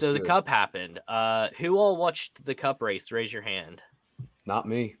 Yeah, That's so the good. Cup happened. Who all watched the Cup race? Raise your hand. Not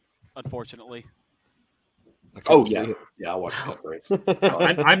me. Unfortunately, I couldn't Oh see yeah, it. yeah. I watched the Cup race.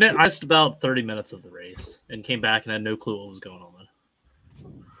 I missed about 30 minutes of the race and came back and had no clue what was going on.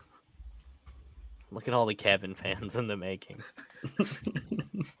 Look at all the Kevin fans in the making.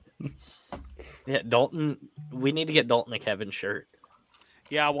 Yeah, Dalton. We need to get Dalton a Kevin shirt.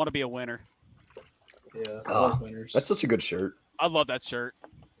 yeah, I want to be a winner. Yeah, Oh, That's such a good shirt. I love that shirt.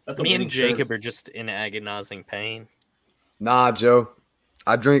 That's a Me and winning shirt. Jacob are just in agonizing pain. Nah, Joe.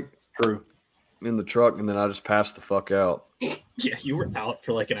 I drink True. in the truck and then I just pass the fuck out. Yeah, you were out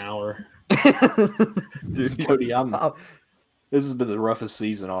for like an hour. Dude, Cody, this has been the roughest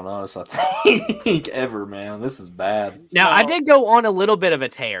season on us, I think, ever, man. This is bad. Now, No. I did go on a little bit of a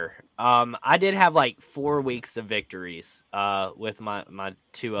tear. I did have like 4 weeks of victories with my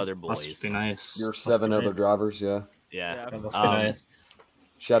 2 other boys. Must be nice. Your Must 7 be other nice. drivers, yeah. Yeah. That must be nice.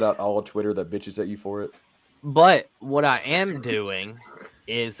 Shout out all of Twitter that bitches at you for it. But what I am doing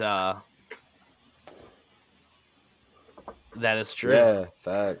is that is true. Yeah,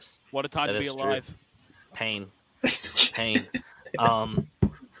 facts. What a time That to be is true. alive. Pain.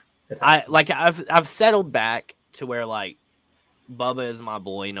 I've settled back to where like Bubba is my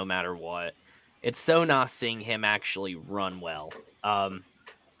boy no matter what. It's so nice seeing him actually run well. I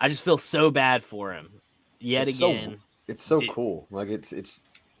just feel so bad for him yet It's so- again. It's so Dude. cool. Like it's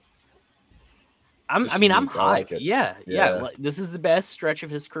I'm just I'm unique. I hyped. like it. Yeah. Yeah. Like, this is the best stretch of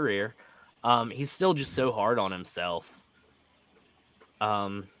his career. He's still just so hard on himself.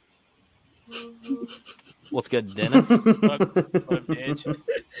 What's good, Dennis? What a bitch.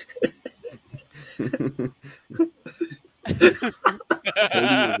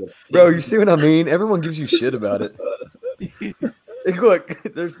 Bro, you see what I mean? Everyone gives you shit about it. Hey, look,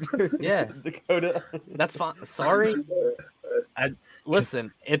 there's Yeah. Dakota. That's fine. Sorry.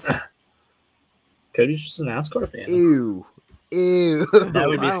 Listen, it's Cody's just a NASCAR fan. Ew. That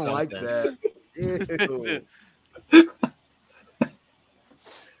would be I don't like something. that. Ew.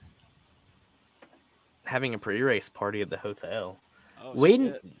 having a pre-race party at the hotel. Oh, we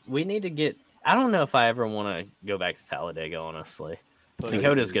shit. need to get. I don't know if I ever want to go back to Talladega. Honestly,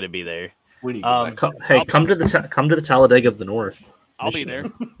 Dakota's gonna be there. We need to go back. Come to the Talladega of the North. I'll be there.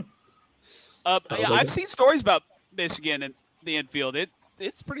 Yeah, Talladega. I've seen stories about Michigan and the infield.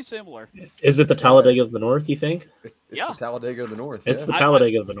 It's pretty similar. Is it the Talladega of the North? You think It's Yeah. the Talladega of the North. it's the yeah.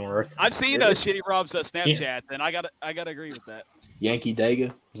 Talladega of the North? I've seen Really? Shitty Rob's Snapchat, and I gotta agree with that. Yankee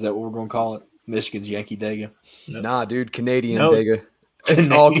Dega? Is that what we're going to call it? Michigan's Yankee Dega? Nah, dude, Canadian No. Dega.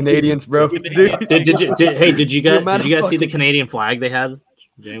 It's all Canadians, bro. Dude. Did you The amount guys of see the fucking- Canadian flag they had?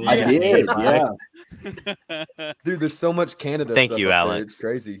 Did anyone I see the did, Canadian flag? yeah. Dude, there's so much Canada. Thank stuff you, up there. Alex. It's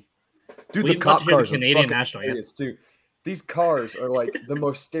crazy. Dude, We the cop want to hear the cars are Canadian fucking national anthem. hilarious, too. These cars are like the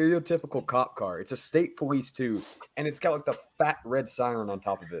most stereotypical cop car. It's a state police too, and it's got like the fat red siren on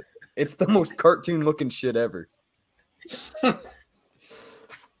top of it. It's the most cartoon looking shit ever.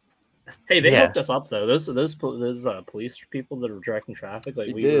 Hey, they Yeah. hooked us up though. Those police people that were directing traffic, like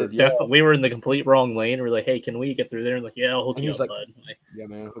They we did, were yeah. we were in the complete wrong lane. We're like, hey, can we get through there? And like, yeah, I'll hook And you he's up, like- bud. Like, Yeah,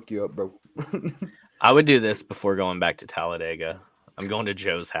 man, I'll hook you up, bro. I would do this before going back to Talladega. I'm going to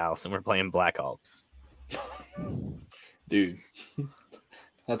Joe's house and we're playing Black Ops. Dude.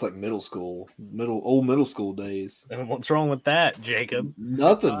 That's like middle school days. And what's wrong with that, Jacob?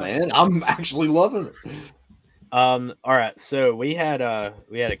 Nothing, man. I'm actually loving it. All right, so we had a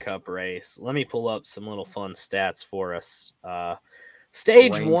cup race. Let me pull up some little fun stats for us.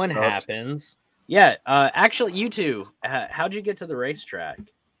 Stage Rain one sucked. happens. Yeah, actually, you two, how'd you get to the racetrack?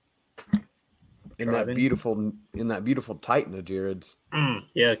 In that beautiful Titan of Jared's.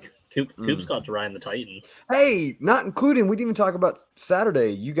 Yeah, Coop's got to ride in the Titan. Hey, not including. We didn't even talk about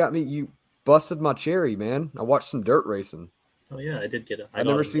Saturday. You busted my cherry, man. I watched some dirt racing. Oh yeah, I did get it. I've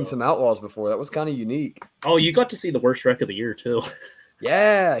never seen some Outlaws before. That was kind of unique. Oh, you got to see the worst wreck of the year too.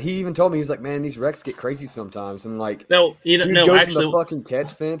 Yeah, he even told me, he's like, man, these wrecks get crazy sometimes. And like, no, goes in the fucking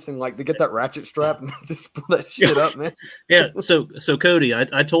catch fence and like they get that ratchet strap and just pull that shit up, man. Yeah, so Cody,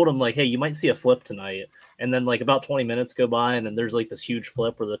 I told him like, hey, you might see a flip tonight. And then like about 20 minutes go by, and then there's like this huge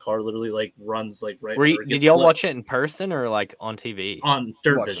flip where the car literally like runs like right. Did y'all watch it in person or like on TV? On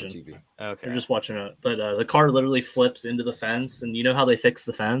Dirt Vision. On TV. Okay, you're just watching it, but the car literally flips into the fence, and you know how they fix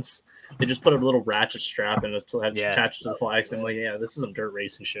the fence? They just put a little ratchet strap and it's attached to the flags. I'm like, yeah, this is some dirt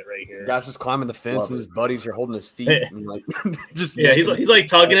racing shit right here. Guy's just climbing the fence, and his buddies are holding his feet. And like, he's like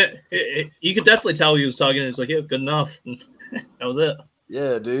tugging it. You could definitely tell he was tugging it. He's like, yeah, good enough. That was it.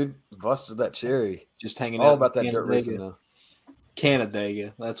 Yeah, dude, busted that cherry. Just hanging all out about that dirt racing though.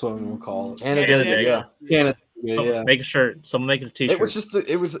 Canadaga, that's what I'm gonna call it. Canadaga. Yeah. Make a shirt. Someone make it a t-shirt. It was just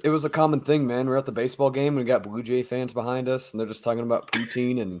it was a common thing, man. We're at the baseball game and we got Blue Jay fans behind us, and they're just talking about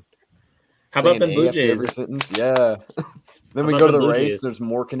poutine and how about the Blue Jays? Every sentence, yeah. Then we go to the race. There's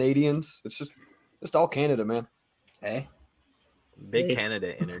more Canadians. It's just all Canada, man. Hey, big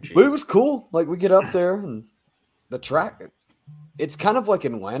Canada energy. But it was cool. Like we get up there and the track. It's kind of like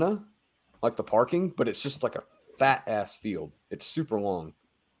Atlanta, like the parking, but it's just like a fat ass field. It's super long,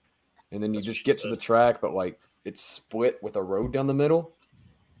 and then you just get to the track, but like it's split with a road down the middle.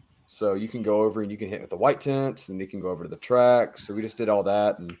 So you can go over and you can hit with the white tents, and you can go over to the track. So we just did all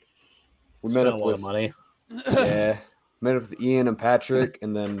that, and we met up with money. Yeah, met up with Ian and Patrick,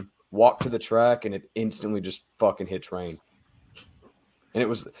 and then walked to the track, and it instantly just fucking hits rain. And it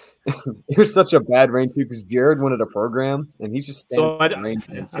was such a bad rain too, because Jared wanted a program, and he's just I'm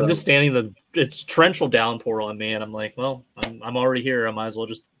just standing it's torrential downpour on me, and I'm like, well, I'm already here. I might as well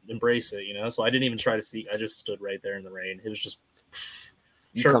just embrace it, you know. So I didn't even try to see. I just stood right there in the rain. It was just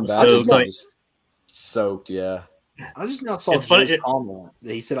soaked. Yeah. I just now saw Jay's comment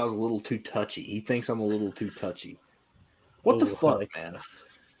that he said I was a little too touchy. He thinks I'm a little too touchy. What the fuck, man?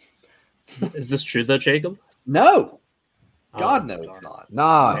 Is this true though, Jacob? No. God, no, it's not.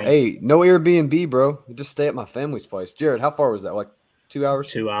 Nah, hey, no Airbnb, bro. You just stay at my family's place. Jared, how far was that? Like 2 hours?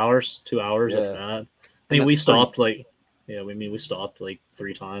 2 hours. 2 hours, if that. I mean, we stopped we stopped like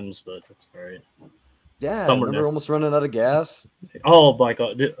 3 times, but that's all right. Yeah, we're almost running out of gas. Oh my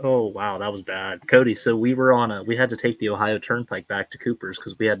god! Oh wow, that was bad, Cody. So we had to take the Ohio Turnpike back to Cooper's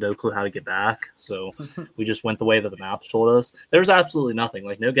because we had no clue how to get back. So we just went the way that the maps told us. There was absolutely nothing,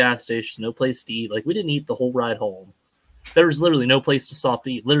 like no gas stations, no place to eat. Like we didn't eat the whole ride home. There was literally no place to stop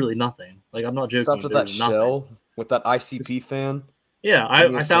to eat. Literally nothing. Like I'm not joking. Stopped at that Shell with that ICP fan. Yeah,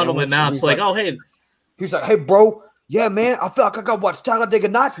 I found on my maps like, oh hey, he's like, hey bro. Yeah, man, I feel like I got to watch Talladega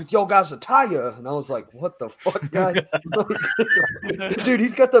Nights with your guys' attire. And I was like, what the fuck, guy? Dude,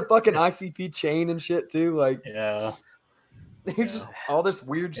 he's got the fucking ICP chain and shit, too. Like, yeah. He's just all this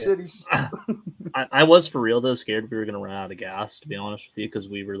weird shit. He's just... I was for real, though, scared we were going to run out of gas, to be honest with you, because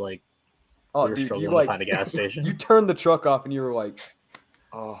we were like, we were struggling to find a gas station. You turned the truck off and you were like,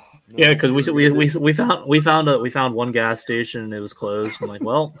 oh. No. Yeah, because we found one gas station and it was closed. I'm like,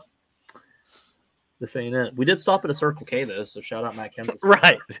 well. This ain't it. We did stop at a Circle K though, so shout out Matt Kenseth.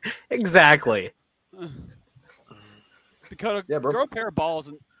 Right, exactly. Dakota, grow a pair of balls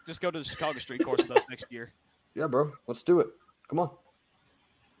and just go to the Chicago Street Course with us next year. Yeah, bro, let's do it. Come on.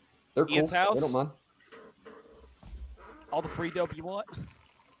 They're Ian's cool. house. They don't mind. All the free dope you want.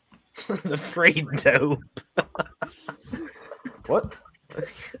 The free dope. What?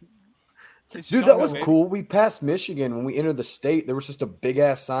 Dude, that was cool. We passed Michigan when we entered the state. There was just a big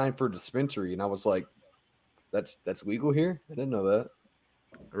ass sign for a dispensary, and I was like, "That's legal here." I didn't know that.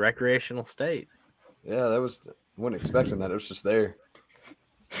 Recreational state. Yeah, I wasn't expecting that. It was just there.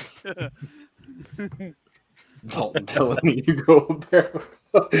 Dalton telling me you go up there.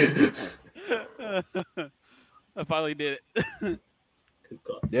 I finally did it.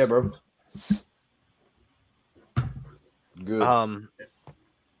 Yeah, bro. Good.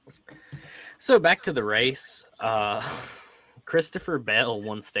 So back to the race. Christopher Bell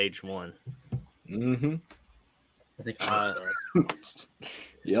won stage 1. Mm-hmm. I think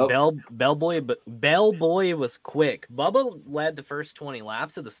Yep. Bellboy was quick. Bubba led the first 20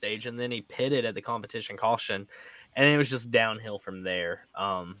 laps of the stage, and then he pitted at the competition caution, and it was just downhill from there.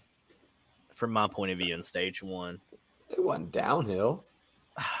 From my point of view in stage 1, it wasn't downhill.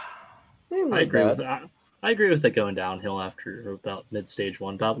 I agree with that. I agree with it going downhill after about mid stage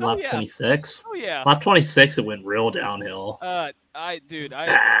 1, about lap 26. Oh yeah, lap 26 it went real downhill. Bad.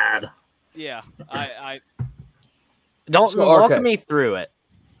 Yeah, Dalton, walk me through it.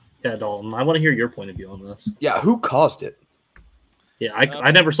 Yeah, Dalton, I want to hear your point of view on this. Yeah, who caused it? Yeah, I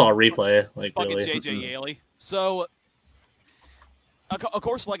never saw a replay. Like fucking really. JJ Yaley. So, of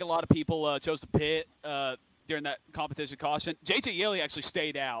course, like a lot of people chose to pit during that competition caution. JJ Yaley actually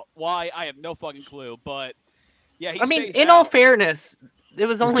stayed out. Why? I have no fucking clue. But yeah, in all fairness, it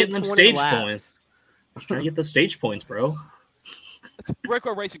was only 20 stage laps. Points. Just trying to get the stage points, bro. It's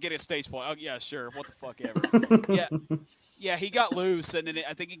Rico Racing getting a stage point. Oh yeah, sure. What the fuck ever. Yeah, he got loose, and then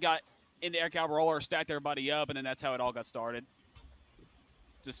I think he got in the air cow roller, stacked everybody up, and then that's how it all got started.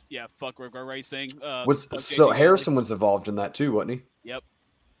 Just fuck Rico Racing. Harrison was involved in that too, wasn't he? Yep.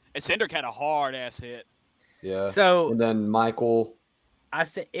 And Cindric had a hard ass hit. Yeah. So and then Michael.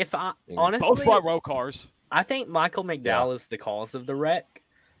 Honestly, both front row cars. I think Michael McDowell is the cause of the wreck.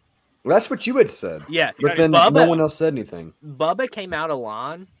 Well, that's what you had said. Yeah, but then no one else said anything. Bubba came out of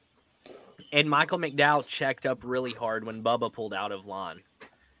line, and Michael McDowell checked up really hard when Bubba pulled out of line.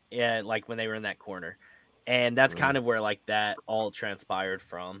 Yeah, like when they were in that corner. And that's kind of where like that all transpired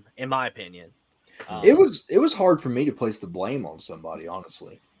from, in my opinion. It was hard for me to place the blame on somebody,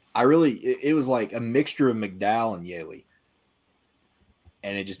 honestly. It was like a mixture of McDowell and Yaley.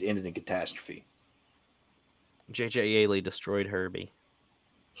 And it just ended in catastrophe. JJ Yaley destroyed Herbie.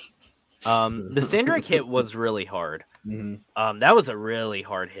 The Cindric hit was really hard. Mm-hmm. That was a really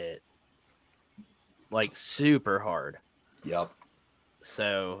hard hit. Like super hard. Yep.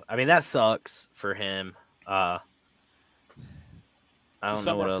 So, I mean, that sucks for him. I don't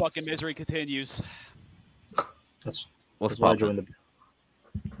know what else. Fucking misery continues. What's popping?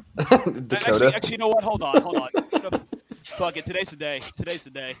 Dakota. Actually, you know what? Hold on. Fuck it. Today's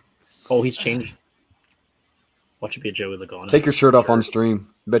the day. Oh, he's changed. Watch it be a Joey Logano. Take your shirt off on stream.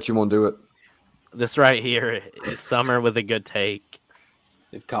 Bet you won't do it. This right here is Summer with a good take.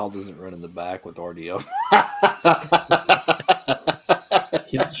 If Kyle doesn't run in the back with RDO.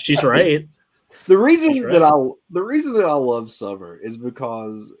 She's right. The reason that I love Summer is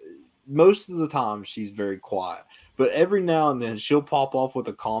because most of the time she's very quiet, but every now and then she'll pop off with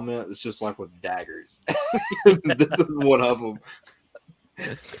a comment that's just like with daggers. This is one of them.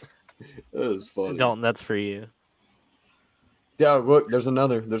 That was funny. Dalton, that's for you. Yeah, look, there's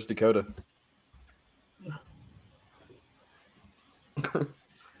another. There's Dakota.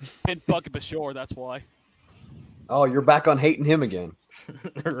 Been fucking Bashore, that's why. Oh, you're back on hating him again.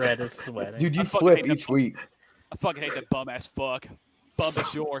 Red is sweating. Dude, you flip each week. I fucking hate that bum ass fuck. Bum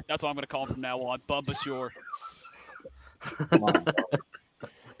Bashore. That's what I'm gonna call him from now on. Bum Bashore.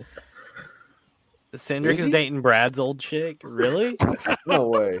 Cindric is dating Brad's old chick. Really? No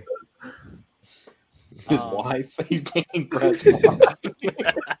way. His wife. He's dating Brad's wife.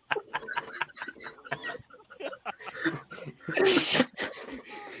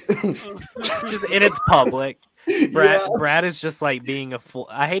 And it's public. Brad is just like being a fool.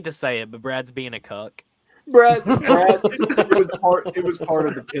 I hate to say it, but Brad's being a cuck. Brad, it was part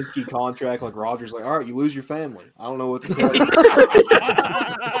of the Penske contract. Like Roger's like, all right, you lose your family. I don't know what to tell you.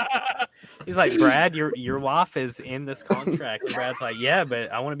 He's like, Brad, your wife is in this contract. And Brad's like, yeah,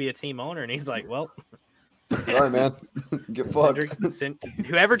 but I want to be a team owner. And he's like, well, sorry, man. Get fucked.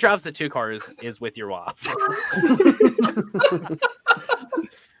 Whoever drives the 2 car is with your wife.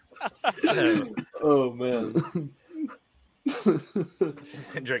 So, oh man.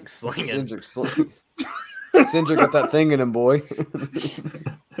 Cindric slinging. Cindric got that thing in him, boy.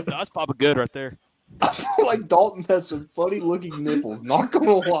 That's probably good right there. I feel like Dalton has some funny looking nipples. Not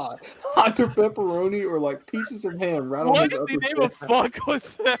gonna lie, either pepperoni or like pieces of ham right on his upper What the name of fuck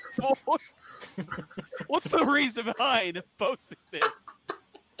was that for? What's the reason behind posting this?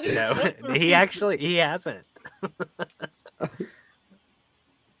 No, he hasn't.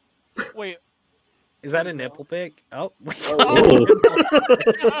 Wait. Is that a nipple pic? Oh.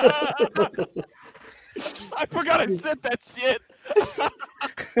 I forgot I said that shit.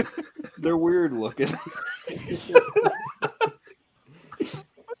 They're weird looking. What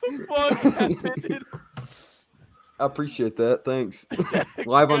the fuck happened? I appreciate that. Thanks.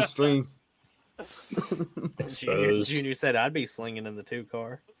 Live on stream. Junior said I'd be slinging in the 2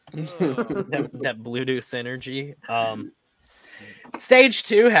 car. That Bluetooth energy. Stage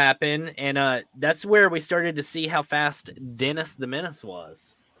 2 happened, and that's where we started to see how fast Dennis the Menace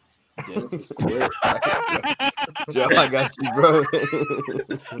was. Dennis was quick. Joe, I got you, bro.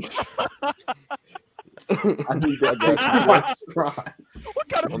 I got you. What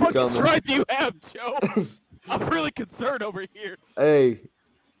kind of fucking stride do you have, Joe? I'm really concerned over here. Hey,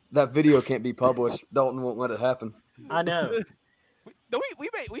 that video can't be published. Dalton won't let it happen. I know. No,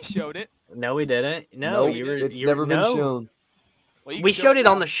 we showed it. No, we didn't. No, it's never been shown. Well, we showed it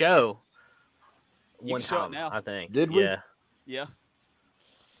on the show. One time, now. I think. Did we? Yeah.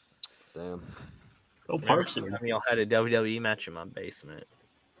 Damn. Oh, Parson. Y'all had a WWE match in my basement.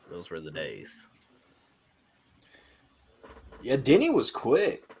 Those were the days. Yeah, Denny was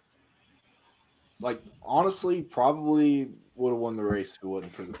quick. Like, honestly, probably would have won the race if it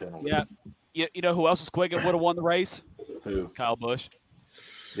wasn't for the penalty. Yeah. You know who else was quick and would have won the race? Who? Kyle Busch.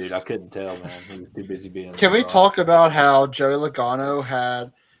 Dude, I couldn't tell, man. He was too busy being. Can we talk about how Joey Logano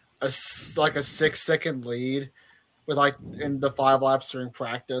had a 6-second lead with in the 5 laps during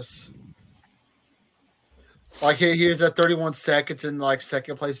practice? Like he was at 31 seconds and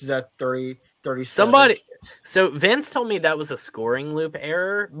second place is at 30. So Vince told me that was a scoring loop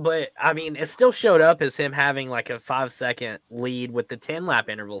error, but I mean, it still showed up as him having a 5-second lead with the 10-lap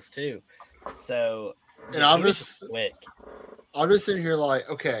intervals too. So, and I'm just sitting here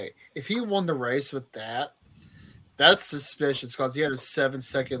okay, if he won the race with that, that's suspicious because he had a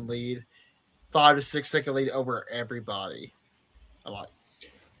 7-second lead, 5 to 6 second lead over everybody. Well,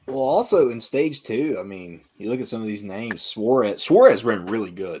 also in stage 2, I mean, you look at some of these names. Suarez ran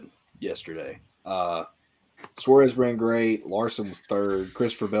really good yesterday. Suarez ran great. Larson was 3rd.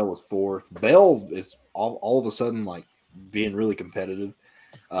 Christopher Bell was 4th. Bell is all of a sudden being really competitive.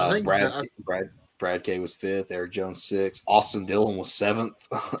 Brad K was 5th. Eric Jones 6th. Austin Dillon was 7th.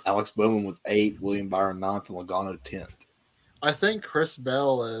 Alex Bowman was 8th. William Byron 9th. And Logano 10th. I think Chris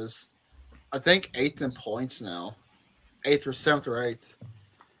Bell is, 8th in points now. 8th or 7th or 8th.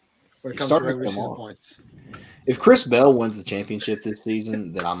 When it comes to regular season points. If Chris Bell wins the championship this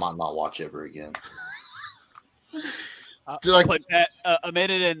season, then I might not watch ever again. Put that a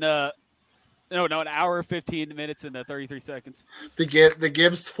minute and an hour 15 minutes and 33 seconds. The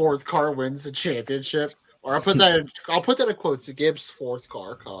Gibbs 4th car wins the championship, or I'll put that in quotes. The Gibbs 4th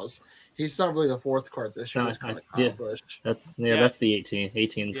car, cause he's not really the 4th car this year. That's the 18.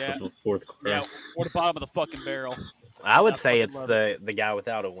 18's the 4th car. Yeah, we're the bottom of the fucking barrel. I would say it's the guy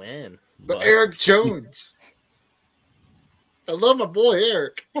without a win. But Eric Jones. I love my boy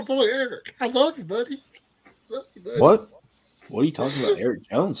Eric. I love you, buddy. What? What are you talking about Eric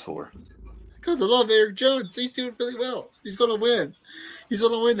Jones for? Because I love Eric Jones. He's doing really well. He's going to win. He's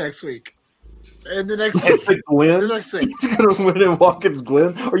going to win next week. And the next week. The next week. He's going to win in Watkins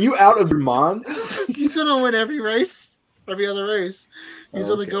Glen. Are you out of your mind? He's going to win every race. Every other race. He's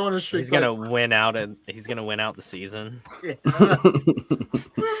only going a streak. He's going to win out, and he's going to win out the season. Yeah.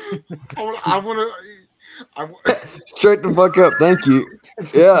 I want to. Straight the fuck up, thank you.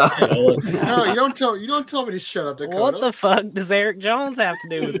 Yeah. No, you don't tell me to shut up, Dakota. What the fuck does Eric Jones have to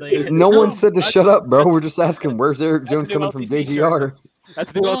do with this? No one said to shut up, bro. We're just asking where's Eric Jones coming from JGR.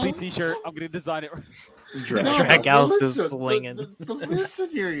 That's the new LTC shirt. I'm gonna design it. Trackhouse is slinging. Listen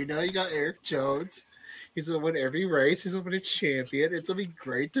here, you got Eric Jones. He's gonna win every race. He's gonna win a champion. It's gonna be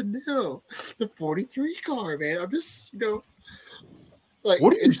great to know the 43 car, man. I'm just,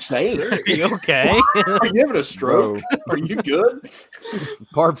 what are you saying? Are you okay? Are you having a stroke? Are you good?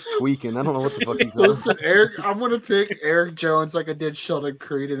 Barb's tweaking. I don't know what the fuck he's doing. Listen, Eric, I'm going to pick Eric Jones like I did Sheldon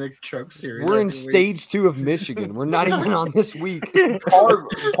Creed in the truck series. We're in stage 2 of Michigan. We're not even on this week.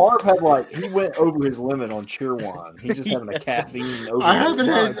 Parv had he went over his limit on cheer wine. He's just having a caffeine over. I haven't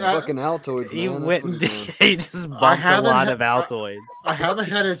had fucking Altoids. He just bumped a lot of Altoids. I haven't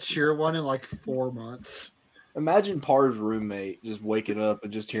had a cheer one in 4 months. Imagine Parv's roommate just waking up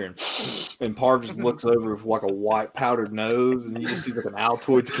and just hearing, and Parv just looks over with a white powdered nose, and you just see an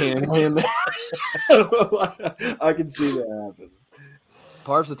Altoids can in there. I can see that happen.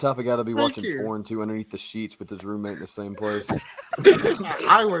 Parv's the type of guy to be watching porn too underneath the sheets with his roommate in the same place.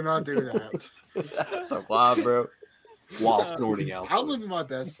 I would not do that. That's a lie, bro. While snorting Altoids. I'm living my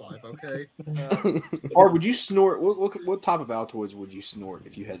best life, okay? Or would you snort? What type of Altoids would you snort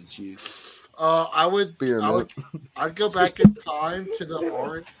if you had to choose? I'd go back in time to the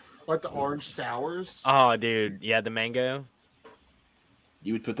orange, the orange sours. Oh, dude, yeah, the mango.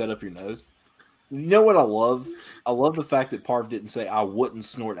 You would put that up your nose? You know what I love? I love the fact that Parv didn't say I wouldn't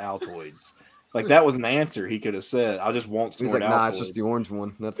snort Altoids. That was an answer he could have said. I just won't snort Altoids. Nah, it's just the orange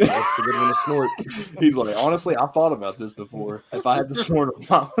one. That's the good one to snort. He's like, honestly, I thought about this before. If I had to snort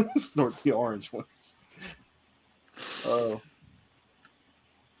them, I would snort the orange ones. Oh.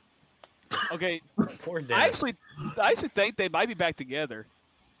 Okay. Poor Dennis. I actually think they might be back together.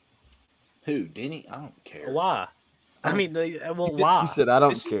 Who? Denny? I don't care. Why? I mean, well, He why? said, "I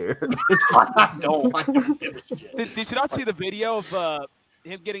don't care." I don't like to give a shit. Did you not see the video of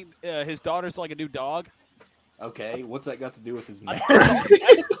him getting his daughter's like a new dog? Okay, what's that got to do with his marriage?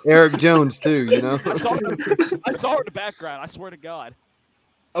 Eric Jones too, you know. I saw her in the background. I swear to God.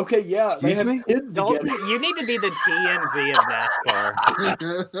 Okay, yeah, they Excuse have me? kids Don't, together. you need to be the TMZ of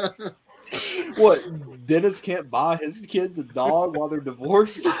NASCAR. What? Dennis can't buy his kids a dog while they're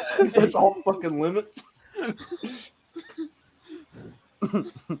divorced? That's all fucking limits.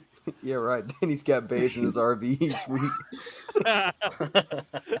 Yeah, right. Denny's got babes in his RV each week.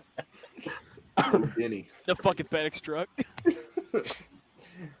 Denny. The fucking FedEx truck.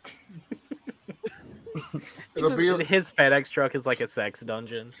 His FedEx truck is like a sex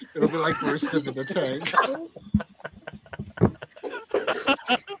dungeon. It'll be like we're sipping the tank.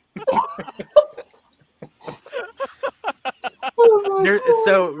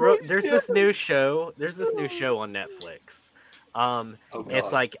 There's this new show. There's this new show on Netflix.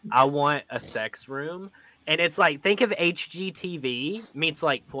 It's like I Want a Sex Room, and it's like think of HGTV meets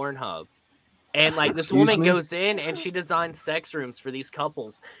like Pornhub. And like this woman goes in and she designs sex rooms for these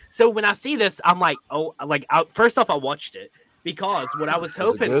couples. So when I see this, I'm like, oh, like first off, I watched it because what I was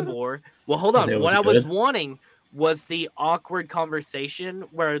hoping for. Well, hold on. What I was wanting was the awkward conversation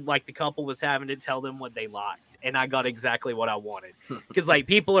where like the couple was having to tell them what they liked, and I got exactly what I wanted. Because like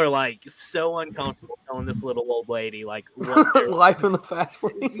people are like so uncomfortable telling this little old lady like what Life in the fast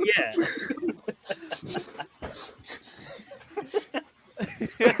lane. Yeah.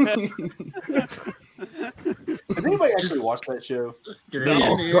 Has anybody actually watched that show?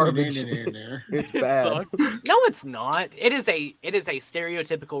 Garbage. It's bad. No, it's not. It is a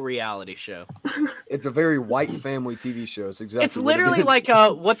stereotypical reality show. It's a very white family TV show. It's exactly. It's literally like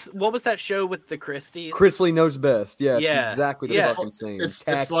what was that show with the Christies? Chrisley Knows Best. Yeah, it's Yeah. exactly the Yeah. fucking same. It's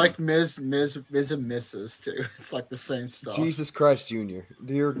Tacky. like Ms. and Mrs. too. It's like the same stuff. Jesus Christ, Jr.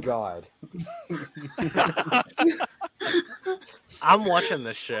 Dear God. I'm watching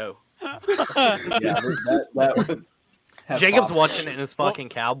this show. Yeah, that would have Jacob's popped. watching it in his fucking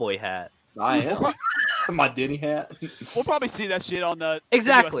cowboy hat. I am. My Denny hat. We'll probably see that shit on the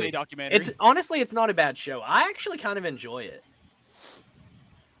Exactly. USA documentary. It's honestly, it's not a bad show. I actually kind of enjoy it.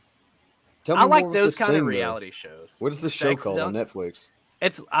 Tell me I like more those about this kind of thing, though. reality shows. What is the show Sex called on Dump? Netflix?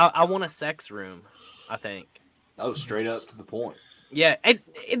 It's I Want a Sex Room, I think. Oh, straight up to the point. Yeah,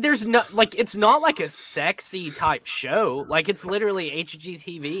 there's not like it's not like a sexy type show. Like it's literally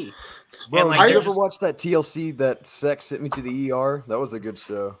HGTV. Bro, And, like, I they're ever just- watched that TLC that Sex Sent Me to the ER? That was a good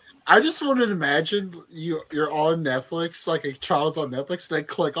show. I just wanted to imagine you're on Netflix, like a child's on Netflix, and they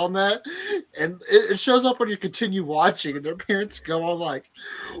click on that, and it shows up when you continue watching, and their parents go on like,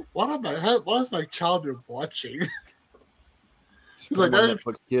 what is my child been watching? Just like put 'em on that-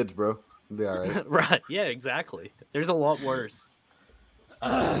 Netflix Kids, bro. It'll be all right. Right? Yeah, exactly. There's a lot worse.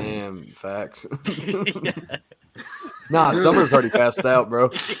 Damn, facts. Yeah. Nah, Summer's already passed out, bro.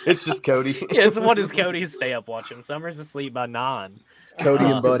 It's just Cody. Yeah, so what does Cody stay up watching? Summer's asleep by 9. Cody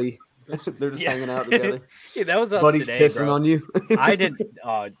and Buddy. They're just hanging out together. Yeah, that was us Buddy's today, pissing bro. on you. I did. Dude,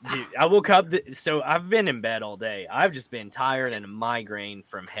 I woke up. So I've been in bed all day. I've just been tired and a migraine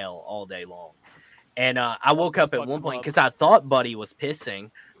from hell all day long. And I woke up at one point because I thought Buddy was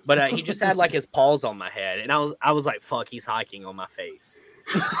pissing, but he just had like his paws on my head, and I was like, "Fuck, he's hiking on my face."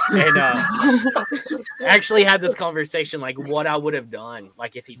 And actually had this conversation like what I would have done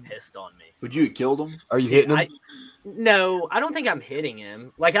like if he pissed on me. Would you have killed him? Are you hitting him? No, I don't think I'm hitting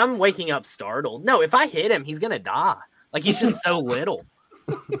him. Like I'm waking up startled. No, if I hit him, he's gonna die. Like he's just so little.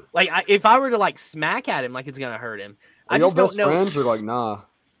 Like if I were to like smack at him, like it's gonna hurt him. Are I y'all just don't best know. friends or like, nah,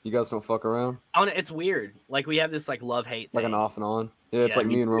 you guys don't fuck around? It's weird. Like we have this like love-hate thing. Like an off and on? Yeah, it's like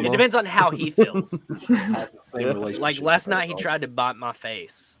me and It Romo. depends on how he feels. Same Like relationship. last night he tried to bite my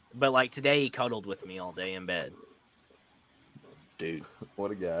face, but like today he cuddled with me all day in bed. Dude,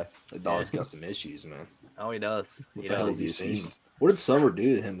 What a guy. the dog's got some issues, man. Oh, he does. What He the hell does. has he seen? What did Summer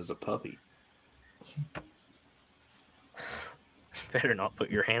do to him as a puppy? Better not put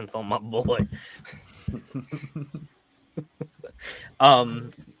your hands on my boy.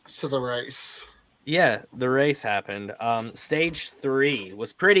 So the race. Yeah, the race happened. Stage 3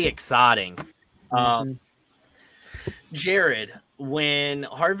 was pretty exciting. Jared, when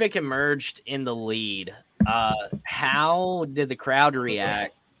Harvick emerged in the lead, how did the crowd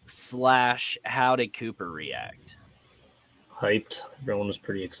react? / how did Cooper react? Hyped. Everyone was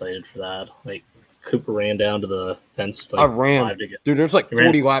pretty excited for that. Like Cooper ran down to the fence. Like, I ran. 5 to get. Dude, there's like You ran?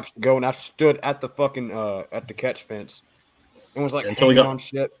 40 laps to go, and I stood at the fucking at the catch fence and was like Until we hanging got- on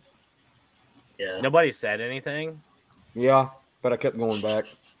shit. Yeah. Nobody said anything. Yeah, but I kept going back.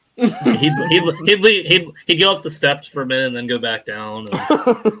 He'd go up the steps for a minute and then go back down.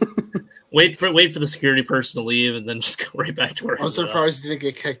 And wait for the security person to leave and then just go right back to where I'm surprised he didn't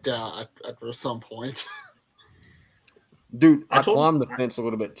get kicked out at some point. Dude, I climbed the fence a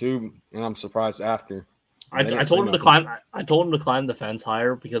little bit too, and I'm surprised after. I told him to climb. I told him to climb the fence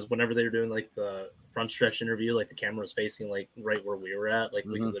higher because whenever they were doing like the front stretch interview, like the camera was facing like right where we were at. Like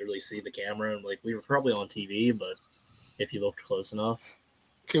we could literally see the camera, and like we were probably on TV, but if you looked close enough.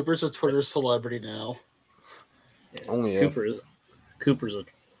 Cooper's a Twitter celebrity now. Yeah, Only Cooper's a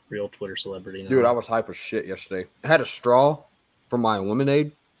real Twitter celebrity now. Dude, I was hype as shit yesterday. I had a straw for my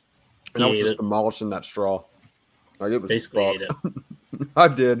lemonade, and I was just demolishing that straw. Like it was basically ate it. I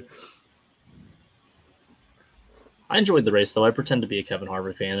did. I enjoyed the race, though. I pretend to be a Kevin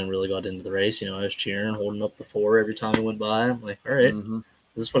Harvick fan and really got into the race. You know, I was cheering, holding up the 4 every time I went by. I'm like, all right,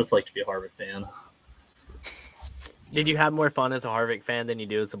 this is what it's like to be a Harvick fan. Did you have more fun as a Harvick fan than you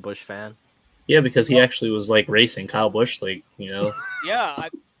do as a Busch fan? Yeah, because he actually was like racing Kyle Busch, like, you know. Yeah,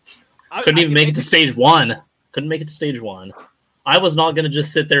 I couldn't even make it to stage 1. Couldn't make it to stage 1. I was not gonna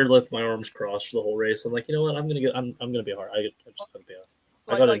just sit there with my arms crossed for the whole race. I'm like, you know what? I'm gonna be hard. I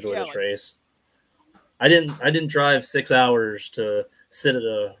gotta enjoy this race. I didn't drive 6 hours to sit at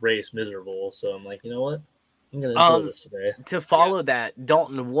a race miserable. So I'm like, you know what? I'm gonna enjoy this today. To follow that,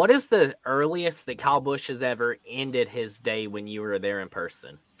 Dalton, what is the earliest that Kyle Busch has ever ended his day when you were there in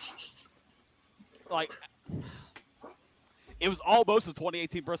person? Like, it was almost the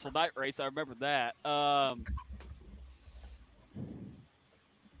 2018 Bristol night race. I remember that.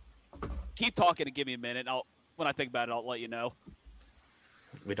 Keep talking and give me a minute. When I think about it, I'll let you know.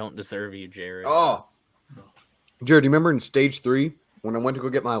 We don't deserve you, Jared. Oh, Jared, do you remember in stage 3 when I went to go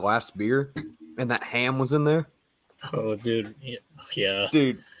get my last beer and that ham was in there? Oh, dude. Yeah.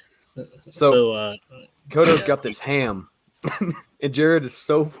 Dude. So Kodo's got this ham, and Jared is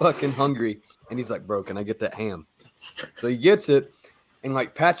so fucking hungry, and he's like, bro, can I get that ham? So he gets it, and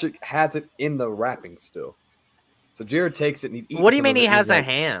like Patrick has it in the wrapping still. So Jared takes it, and he's eating. What do you mean he has a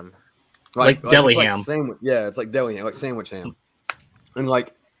ham? Like deli ham. Sandwich, yeah, it's like deli ham, like sandwich ham. And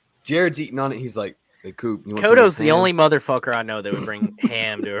like Jared's eating on it, he's like, hey, Coop, you want Kodo's the ham? only motherfucker I know that would bring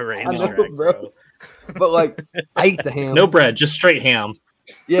ham to a racetrack, bro. But like, I eat the ham. No bread, just straight ham.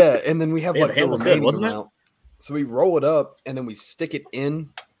 Yeah, and then we have like the ham was good, wasn't it? So we roll it up, and then we stick it in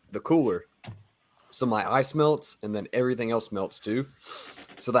the cooler. So my ice melts, and then everything else melts too.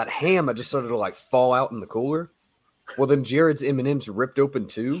 So that ham, I just started to like fall out in the cooler. Well, then Jared's M&Ms ripped open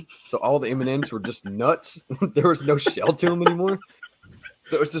too. So all the M&Ms were just nuts. There was no shell to them anymore.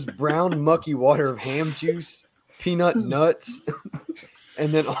 So it's just brown, mucky water of ham juice, peanut nuts,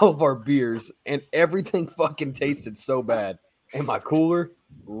 and then all of our beers. And everything fucking tasted so bad. And my cooler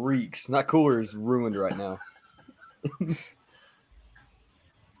reeks. My cooler is ruined right now.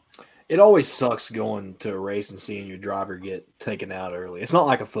 It always sucks going to a race and seeing your driver get taken out early. It's not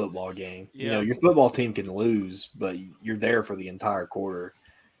like a football game. Yeah. You know, your football team can lose, but you're there for the entire quarter.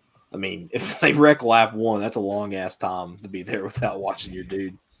 I mean, if they wreck lap 1, that's a long-ass time to be there without watching your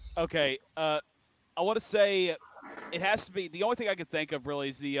dude. Okay. I want to say it has to be – the only thing I can think of really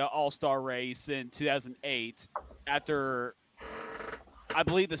is the All-Star race in 2008 after – I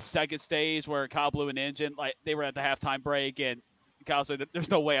believe the second stage where Kyle blew an engine. Like, they were at the halftime break, and Kyle said,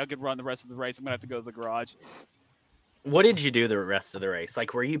 there's no way I could run the rest of the race. I'm going to have to go to the garage. What did you do the rest of the race?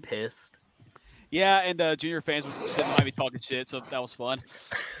 Like, were you pissed? Yeah, and junior fans were sitting behind me talking shit, so that was fun.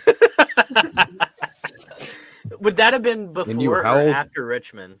 Would that have been before or after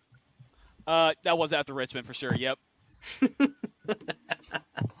Richmond? That was after Richmond for sure, yep. You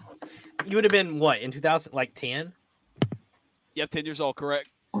would have been, what, in 2000, like 10? Yep, 10 years old, correct.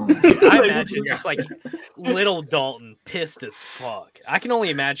 I imagine just like little Dalton pissed as fuck. I can only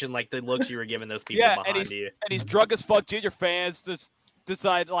imagine like the looks you were giving those people behind you. And he's drunk as fuck. Junior fans just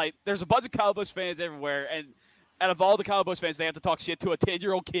decide like there's a bunch of Kyle Busch fans everywhere, and out of all the Kyle Busch fans, they have to talk shit to a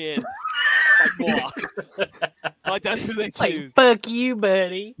 10-year-old kid. Like that's who they choose. Like, fuck you,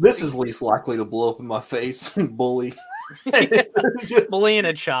 buddy. This is least likely to blow up in my face and bully. Bullying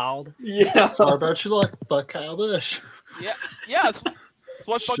a child. Yeah. Sorry about your luck, but Kyle Busch. Yeah. That's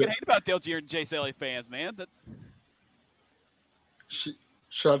what I fucking hate about Dale Jr. and Jay Saley fans, man.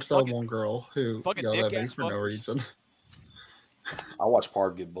 Shout out to that one girl who yelled at me for no reason. I watched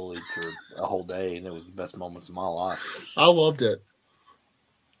Parv get bullied for a whole day, and it was the best moments of my life. I loved it.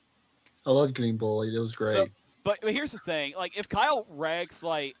 I loved getting bullied. It was great. So, but here's the thing. Like, if Kyle wrecks,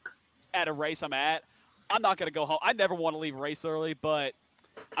 like, at a race I'm at, I'm not going to go home. I never want to leave a race early, but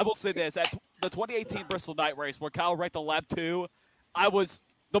I will say this. At the 2018 Bristol night race where Kyle wrecked on lap 2, I was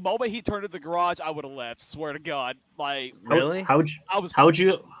The moment he turned to the garage, I would have left. Swear to God. Like, really? How would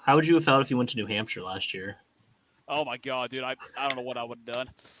you have felt if you went to New Hampshire last year? Oh my God, dude! I don't know what I would have done.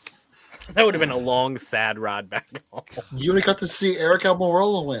 That would have been a long, sad ride back home. You only got to see Eric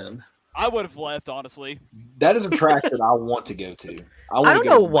Almirola win. I would have left, honestly. That is a track that I want to go to. I don't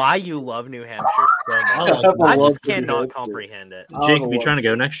know why you love New Hampshire so much. I just cannot comprehend it. Jake, be trying to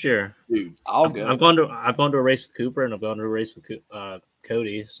go next year. Dude, I'll go. I've gone to a race with Cooper, and I've gone to a race with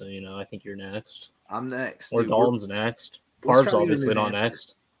Cody. So I think you're next. I'm next. Or Dalton's next. Parv's obviously not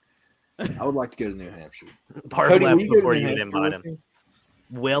next. I would like to go to New Hampshire. Parv left before you would invite him.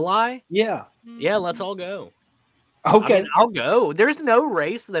 Will I? Yeah. Yeah, let's all go. Okay. I mean, I'll go. There's no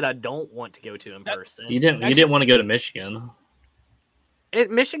race that I don't want to go to in person. You didn't want to go to Michigan.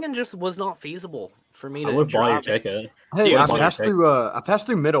 Michigan just was not feasible for me to. I would buy your ticket. Hey, Dude, I passed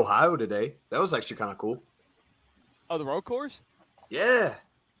through Mid Ohio today. That was actually kind of cool. Oh, the road course? Yeah,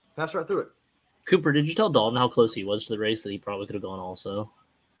 passed right through it. Cooper, did you tell Dalton how close he was to the race that he probably could have gone also?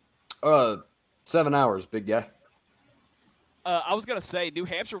 7 hours, big guy. I was gonna say New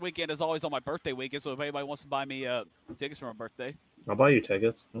Hampshire weekend is always on my birthday weekend, so if anybody wants to buy me tickets for my birthday, I'll buy you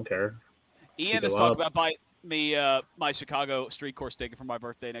tickets. I don't care. Ian is talking about buying me my Chicago street course ticket for my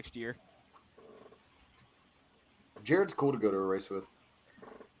birthday next year. Jared's cool to go to a race with.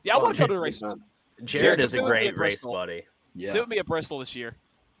 Yeah, I want to go to the race. Jared is a great race buddy. Yeah. Sit with me at Bristol this year.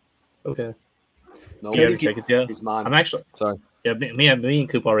 Okay. No, you have your tickets yet? He's mine. I'm actually sorry. Yeah, me and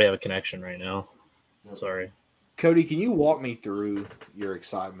Coop already have a connection right now. Sorry. Cody, can you walk me through your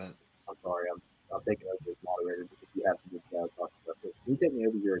excitement? I'm sorry, I'm taking over as moderator because you have to get talk about this. Can you take me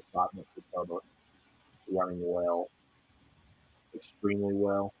over your excitement for Bubba running well, extremely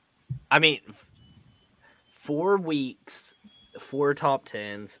well? I mean, 4 weeks, 4 top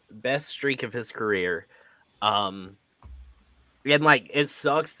 10s, best streak of his career. And it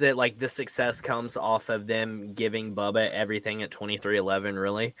sucks that the success comes off of them giving Bubba everything at 23:11,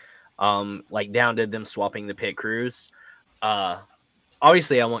 really. Down to them swapping the pit crews.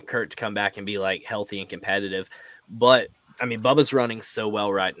 Obviously I want Kurt to come back and be healthy and competitive, but I mean, Bubba's running so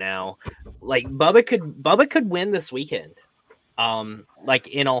well right now. Bubba could win this weekend.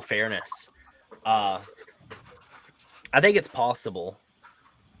 In all fairness, I think it's possible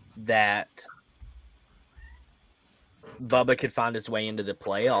that Bubba could find his way into the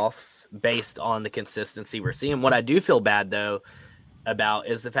playoffs based on the consistency we're seeing. What I do feel bad though about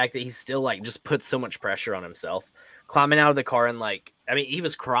is the fact that he's still just puts so much pressure on himself, climbing out of the car and he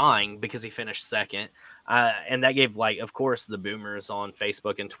was crying because he finished second, and that gave of course the boomers on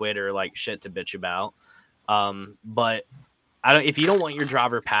Facebook and Twitter shit to bitch about. But if you don't want your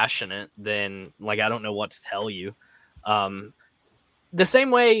driver passionate, then I don't know what to tell you. The same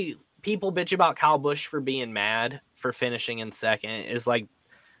way people bitch about Kyle Busch for being mad for finishing in second is the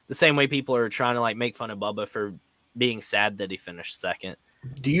same way people are trying to make fun of Bubba for being sad that he finished second.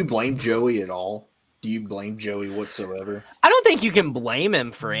 Do you blame Joey at all? Do you blame Joey whatsoever? I don't think you can blame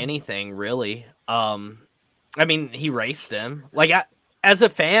him for anything, really. I mean, he raced him. As a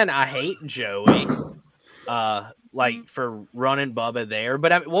fan, I hate Joey, for running Bubba there.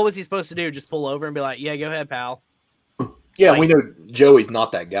 But what was he supposed to do? Just pull over and be like, "Yeah, go ahead, pal." Yeah, we know Joey's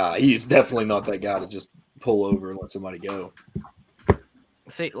not that guy. He's definitely not that guy to just pull over and let somebody go.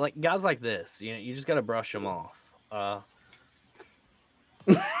 See, guys like this, you just got to brush them off. I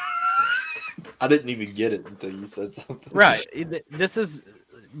didn't even get it until you said something. Right.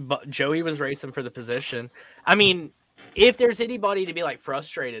 Joey was racing for the position. I mean, if there's anybody to be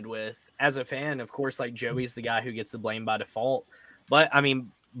frustrated with as a fan, of course, Joey's the guy who gets the blame by default. But I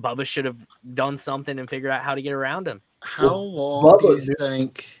mean, Bubba should have done something and figured out how to get around him. How long do you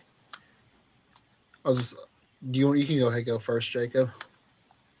think? You can go ahead, go first, Jacob.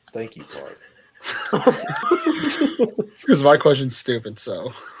 Thank you, Clark. Because my question's stupid,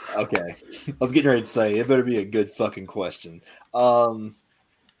 so. Okay. I was getting ready to say, it better be a good fucking question.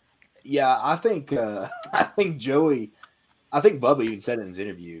 Yeah, I think Bubba even said in his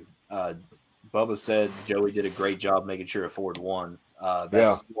interview, Bubba said Joey did a great job making sure Ford won.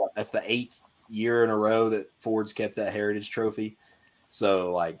 That's the 8th year in a row that Ford's kept that Heritage Trophy.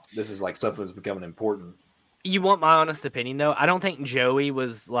 So, this is something that's becoming important. You want my honest opinion, though? I don't think Joey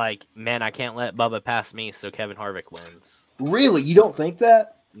was man, I can't let Bubba pass me, so Kevin Harvick wins. Really? You don't think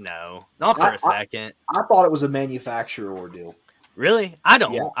that? No, not for a second. I thought it was a manufacturer ordeal. Really? I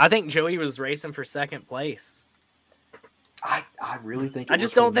don't. Yeah. I think Joey was racing for second place. I really think I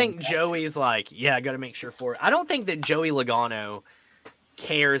just don't think Joey's I got to make sure for it. I don't think that Joey Logano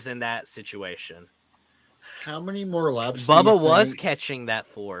cares in that situation. How many more laps? Bubba was catching that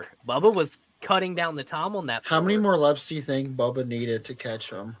 4. Bubba was cutting down the time on that. How many more laps do you think Bubba needed to catch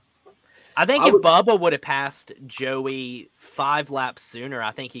him? I think if Bubba would have passed Joey 5 laps sooner,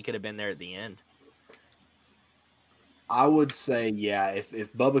 I think he could have been there at the end. I would say, yeah, if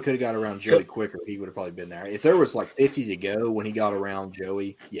Bubba could have got around Joey quicker, he would have probably been there. If there was like 50 to go when he got around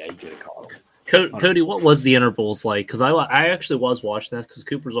Joey, yeah, he could have caught him. Cody, what was the intervals like? Because I actually was watching that because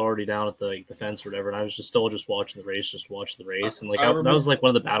Cooper's already down at the fence or whatever, and I was still watching the race, and like that was like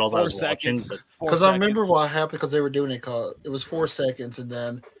one of the battles I was watching. Because I remember what happened because they were doing it. It was 4 seconds, and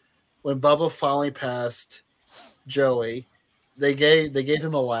then when Bubba finally passed Joey, they gave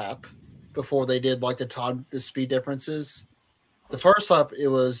him a lap before they did like the speed differences. The first lap it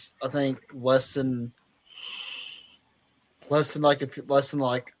was I think less than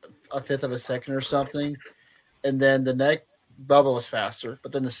a fifth of a second or something, and then the next Bubba was faster,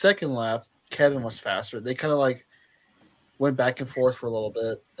 but then the second lap Kevin was faster. They kind of like went back and forth for a little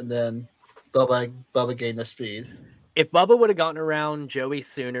bit, and then Bubba gained the speed. If Bubba would have gotten around Joey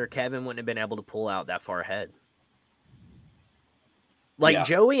sooner, Kevin wouldn't have been able to pull out that far ahead. Like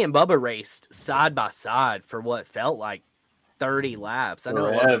Joey and Bubba raced side by side for what felt like 30 laps. I know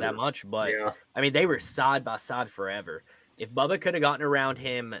it wasn't that much, but I mean they were side by side forever. If Bubba could have gotten around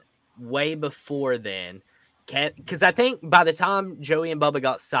him way before then, because I think by the time Joey and Bubba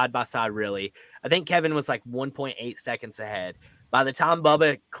got side by side, really, I think Kevin was like 1.8 seconds ahead. By the time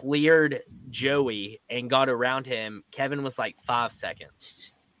Bubba cleared Joey and got around him, Kevin was like 5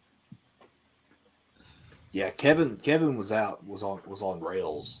 seconds. Yeah, Kevin was on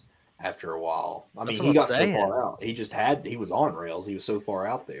rails after a while. I mean, he got so far out. He was on rails. He was so far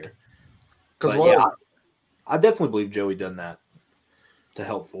out there. I definitely believe Joey done that to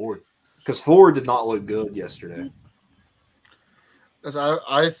help Ford because Ford did not look good yesterday.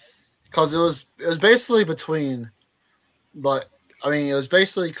 Because it was basically between, but I mean it was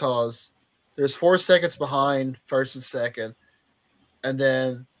basically because there's 4 seconds behind first and second, and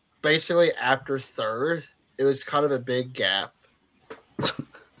then basically after third it was kind of a big gap.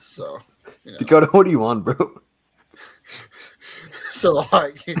 So Dakota, what are you on, bro? So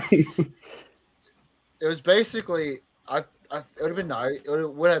like. It was basically, it would have been nice. It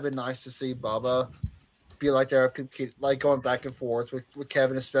would have been nice to see Bubba be like there, like going back and forth with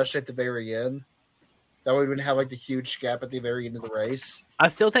Kevin, especially at the very end. That way we wouldn't have like the huge gap at the very end of the race. I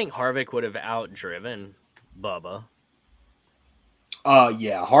still think Harvick would have outdriven Bubba.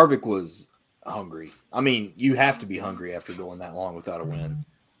 Yeah, Harvick was hungry. I mean, you have to be hungry after going that long without a win.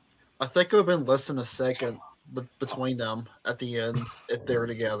 I think it would have been less than a second between them at the end if they were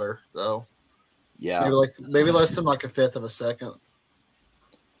together, though. Yeah, maybe less than like a fifth of a second.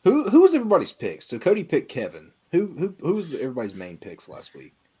 Who was everybody's picks? So Cody picked Kevin. Who was everybody's main picks last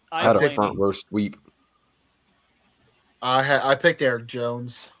week? I had a front row sweep. I picked Eric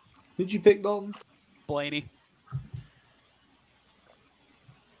Jones. Who'd you pick, Dalton? Blaney.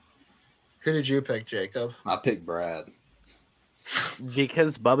 Who did you pick, Jacob? I picked Brad.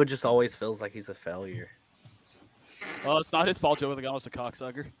 Because Bubba just always feels like he's a failure. Oh, it's not his fault. Joey Logano was a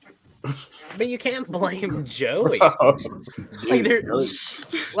cocksucker. But you can't blame Joey. Like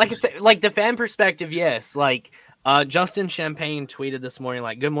I said, like the fan perspective, yes. Like Justin Champagne tweeted this morning,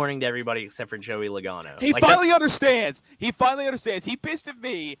 like, "Good morning to everybody except for Joey Logano." He finally understands. He pissed at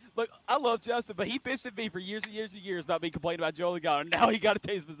me. Look, I love Justin, but he pissed at me for years and years and years about me complaining about Joey Logano. Now he got a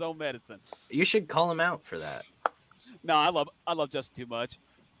taste of his own medicine. You should call him out for that. No, I love Justin too much.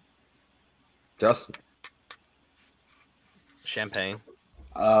 Justin. Champagne.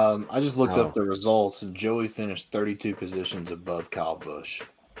 I just looked up the results, and Joey finished 32 positions above Kyle Busch.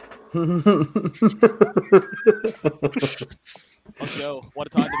 Let's go. What a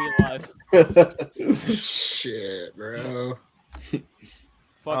time to be alive. Shit, bro.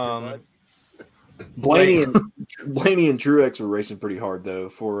 Fuck Blaney and Truex were racing pretty hard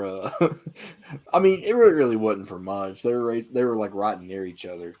though. I mean, it really wasn't for much. They were like right near each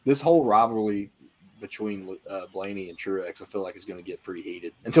other. This whole rivalry between Blaney and Truex, I feel like is going to get pretty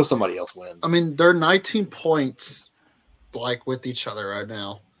heated until somebody else wins. I mean, they're 19 points like with each other right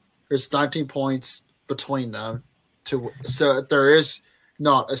now. There's 19 points between them. So there is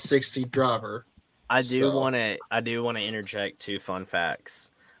not a 60 driver. I do want to interject 2 fun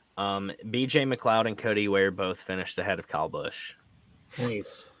facts. BJ McLeod and Cody Ware both finished ahead of Kyle Busch.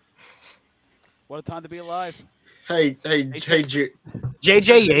 Nice. What a time to be alive. Hey, JJ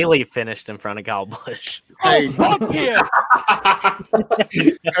Yaley finished in front of Kyle Busch. Hey, fuck yeah.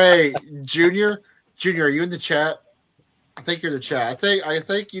 Hey, Junior, are you in the chat? I think you're in the chat. I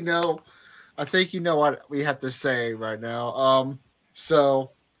think you know what we have to say right now.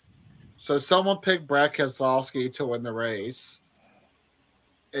 So someone picked Brad Keselowski to win the race.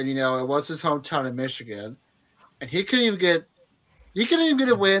 and it was his hometown in Michigan, and he couldn't even get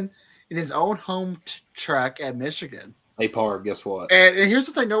a win in his own home track at Michigan. Hey, Parv, guess what? And here's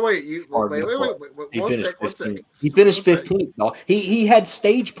the thing. No, wait. Wait. He finished 15th. No, he had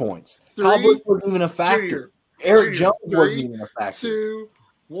stage points. Kyle Busch wasn't even a factor. Eric Jones wasn't even a factor. 2,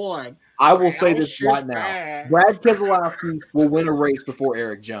 1. I will say this right now. Brad Keselowski will win a race before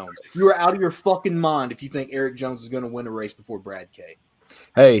Eric Jones. You are out of your fucking mind if you think Eric Jones is going to win a race before Brad K.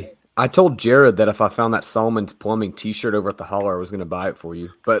 Hey, I told Jared that if I found that Solomon's Plumbing T-shirt over at the holler, I was going to buy it for you,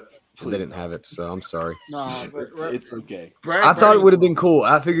 but they didn't have it, so I'm sorry. No, it's okay. I thought it would have been cool.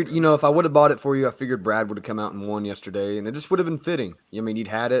 I figured, if I would have bought it for you, I figured Brad would have come out and won yesterday, and it just would have been fitting. I mean, he'd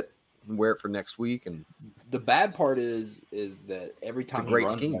had it and wear it for next week. And the bad part is that every time he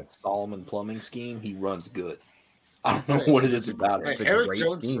runs that Solomon Plumbing scheme, he runs good. I don't know what it is about it. It's a great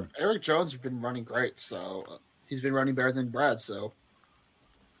scheme. Eric Jones has been running great, so he's been running better than Brad. So,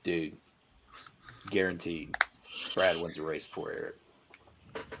 dude, guaranteed, Brad wins a race before Eric.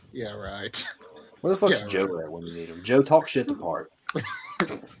 Yeah, right. Where the fuck's Joe at when you need him? Joe, talk shit to Park.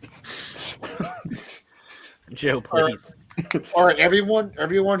 Joe, please. All right, everyone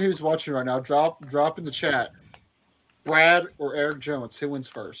who's watching right now, drop in the chat. Brad or Eric Jones, who wins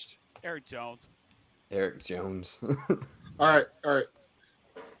first? Eric Jones. Eric Jones. All right.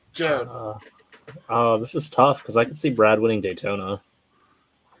 Jared. This is tough because I could see Brad winning Daytona.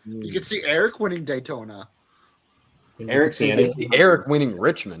 You could see Eric winning Daytona. Eric winning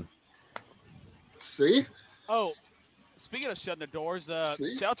Richmond. See? Oh, speaking of shutting the doors,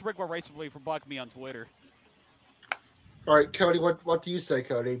 shout out to Rick Racing for blocking me on Twitter. All right, Cody, what do you say,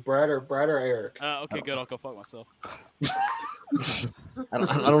 Cody? Brad or Eric? Okay, good. I'll go fuck myself. I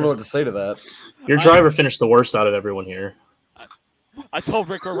don't know what to say to that. Your driver finished the worst out of everyone here. I told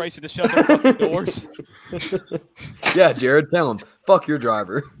Rick Racing to shut their fucking doors. Yeah, Jared, tell him. Fuck your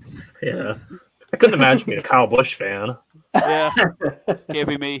driver. Yeah. I couldn't imagine being a Kyle Busch fan. Yeah. Can't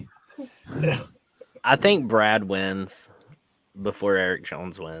be me. I think Brad wins before Eric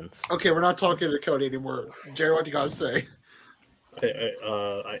Jones wins. Okay, we're not talking to Cody anymore. Jared, what do you guys say?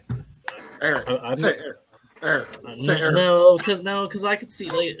 Eric. Eric. Say Eric. No, because I could see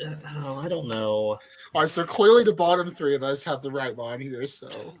I don't know. All right, so clearly the bottom three of us have the right line here.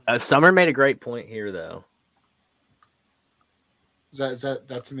 So Summer made a great point here, though. Is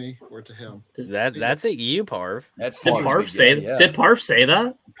that to me or to him? That's at you, Parv. Did Parv say that? Parv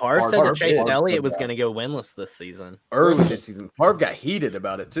said that Chase Elliott was going to go winless this season. Early this season. Parv got heated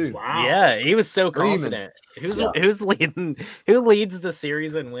about it too. Wow. Yeah, he was so confident. Who's leading? Who leads the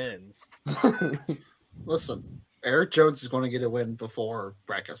series and wins? Listen, Eric Jones is going to get a win before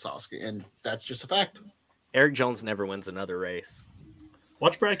Brad Keselowski, and that's just a fact. Eric Jones never wins another race.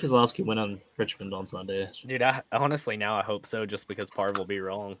 Watch Brad Keselowski win on Richmond on Sunday. Dude, I honestly now I hope so, just because Parv will be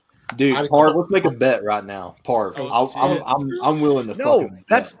wrong. Dude, Parv, let's make a bet right now. Parv, I'm willing to. No,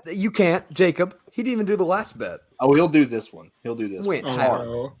 you can't, Jacob. He didn't even do the last bet. Oh, he'll do this one. Win.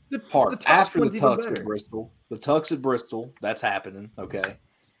 Parv. After the Tux at Bristol. The Tux at Bristol. That's happening. Okay.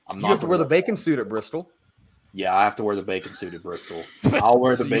 You have to wear the bacon suit at Bristol. Yeah, I have to wear the bacon suit at Bristol. I'll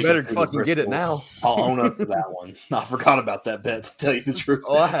wear the bacon suit at Bristol. You better fucking get it now. I'll own up to that one. I forgot about that bet, to tell you the truth.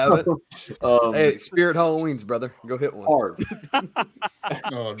 Oh, I have it. Hey, Spirit Halloweens, brother. Go hit one. Parv.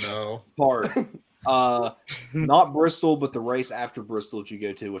 Oh, no. Parv. Not Bristol, but the race after Bristol that you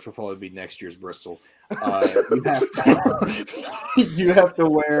go to, which will probably be next year's Bristol. You have to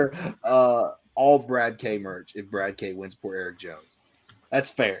wear all Brad K merch if Brad K wins for Eric Jones. That's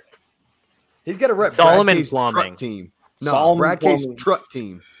fair. He's got to rep Solomon Plumbing team. No, Brad K's truck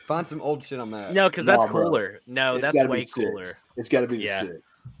team. Find some old shit on that. No, because that's cooler. No, that's way cooler. It's got to be the 6.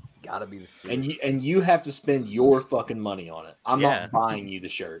 Got to be the 6. And you have to spend your fucking money on it. I'm not buying you the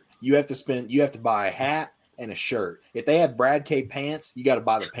shirt. You have to buy a hat and a shirt. If they have Brad K pants, you got to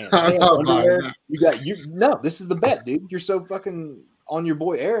buy the pants. If they have underwear, this is the bet, dude. You're so fucking on your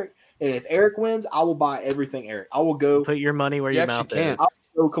boy Eric. And if Eric wins, I will buy everything Eric. I will go put your money where your mouth is.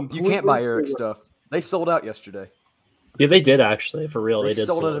 You can't buy Eric stuff. They sold out yesterday. Yeah, they did actually. For real, they did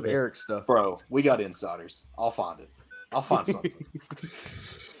sold out of Eric stuff. Bro, we got insiders. I'll find it. I'll find something.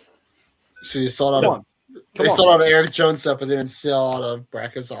 So you sold out. They sold out of Eric Jones stuff, but they didn't sell out of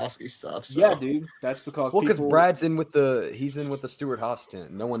Brad Keselowski stuff. So. Yeah, dude. That's because Brad's in with the Stuart Haas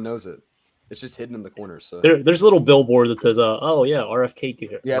tent. No one knows it. It's just hidden in the corners. So there's a little billboard that says, "Oh yeah, RFK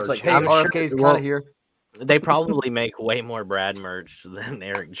here." Yeah, it's like, hey, RFK's kind of here. They probably make way more Brad merch than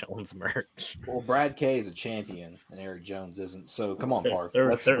Eric Jones merch. Well, Brad K is a champion, and Eric Jones isn't. So come on, Park.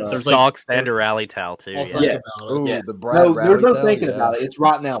 There's socks and a rally towel too. The Brad there's no thinking about it. It's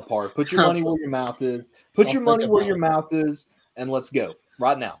right now, Park. Put your money where your mouth is. Put your money where your mouth is, and let's go.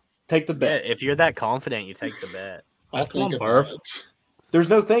 right now. Take the bet. Yeah, if you're that confident, you take the bet. I'll Come on, think Barf. about it. There's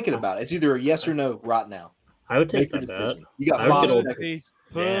no thinking about it. It's either a yes or no right now. I would take Make that your bet. decision. You got I would 5 get old- seconds.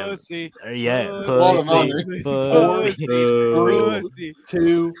 Pussy. Yeah, Pussy. A lot of money. pussy. Pussy.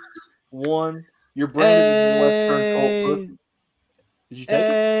 2, 1. You're Brandon with your left turn cold pussy. Did you take it?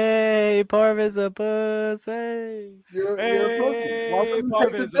 Hey, Parv is a pussy. You're a pussy. Why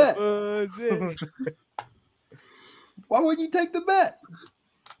wouldn't you take the bet? Why wouldn't you take the bet?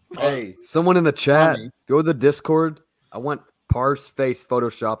 Hey, someone in the chat, Money. go to the Discord. I want Parv's face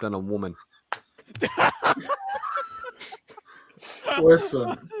photoshopped on a woman.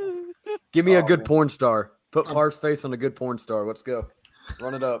 Listen, Give me a Oh, good man. porn star. Put Parv's face on a good porn star. Let's go.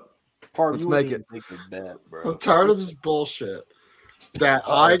 Run it up. Parv, Let's you make wouldn't even take the bet, bro. I'm tired of this bullshit. That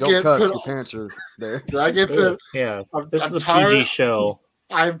I Don't get cuss. put. Your parents are there. That I get put. Yeah, I'm, this I'm is a tired. PG show.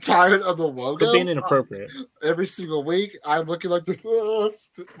 I'm tired of the logo. Quit being inappropriate. Every single week, I'm looking like the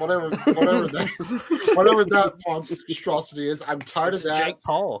whatever that monstrosity is. I'm tired It's of that. Jake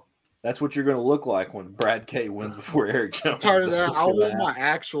Paul. That's what you're going to look like when Brad K wins before Eric Jones. I'm tired of that. That's I what's want gonna my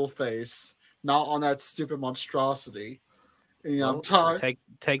actual face, not on that stupid monstrosity. And, Well, I'm tired.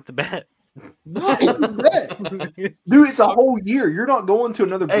 Take the bet. happen. Take the bet. Dude, it's a whole year. You're not going to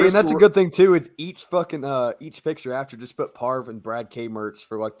another Hey, and that's a Bristol- good thing too. Is each picture after just put Parv and Brad K merch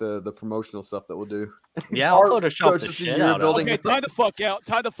for like the promotional stuff that we'll do. Yeah, I'll So Photoshop it's the just a shit year out of building it. Okay, time the fuck out.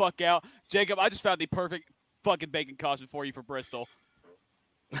 Time the fuck out. Jacob, I just found the perfect fucking bacon costume for you for Bristol.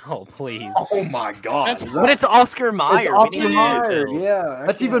 Oh, please. Oh my god. But it's Oscar Mayer. We need Oscar Mayer. Smithfield. Yeah.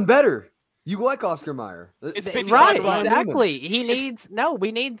 That's even better. You like Oscar Mayer. It's They- 55 Right, bucks. exactly.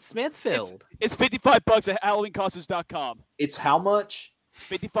 We need Smithfield. It's $55 at HalloweenCostumes.com. It's how much?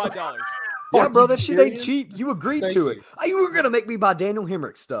 $55. Yeah, Are bro, you that shit ain't serious? cheap. You agreed Thank to you. it. You were gonna make me buy Daniel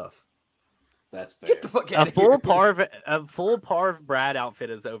Hemrick stuff. That's fair. Get the fuck A out of full here. Parv Brad outfit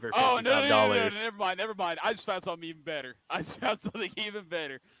is over $55. Oh, no, never mind. I just found something even better.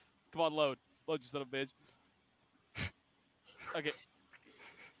 Come on, load. Load, you son of a bitch. Okay.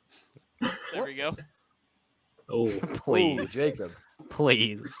 There we go. Oh, Please. Jacob.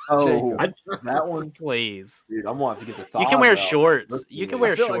 Please. Oh, I- that one, Please. dude. I'm gonna have to get the thighs You can wear out. shorts. Let's You do can it.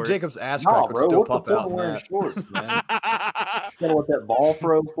 wear I feel like shorts. Jacob's ass Nah, crack would bro. still What the pop point out. of in wearing that. shorts, man? You gotta let that ball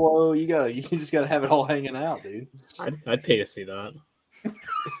throw flow. You just gotta have it all hanging out, dude. I'd pay to see that.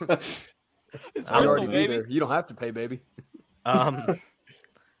 It's I'd Bristol, already be baby. there. You don't have to pay, baby.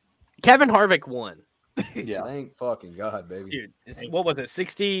 Kevin Harvick won. Yeah. Thank fucking God, baby. Dude, what was it?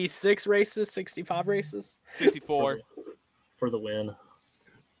 66 races? 65 races? 64. For the win.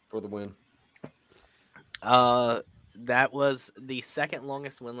 For the win. That was the second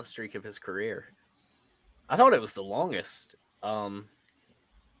longest winless streak of his career. I thought it was the longest.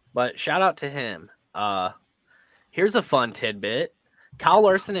 But shout out to him. Here's a fun tidbit. Kyle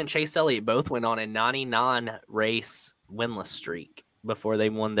Larson and Chase Elliott both went on a 99 race winless streak before they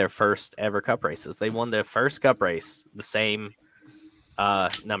won their first ever Cup races. They won their first Cup race the same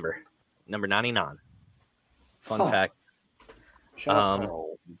number 99. Fun fact. Shout out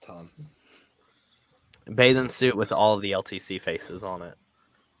Carl a ton. Bathing suit with all of the LTC faces on it.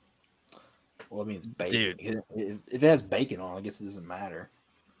 Well, I mean, it's bacon. Dude. If it has bacon on, I guess it doesn't matter.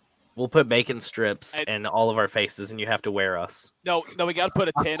 We'll put bacon strips And- in all of our faces, and you have to wear us. No, we got to put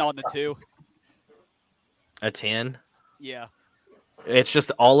a 10 on the 2. A 10. Yeah. It's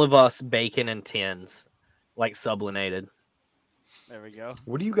just all of us bacon and 10s, like sublinated. There we go.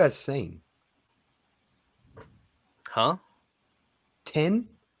 What are you guys saying? Huh? 10?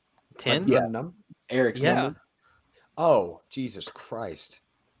 10? Yeah. Number? Eric's Yeah. number. Oh, Jesus Christ.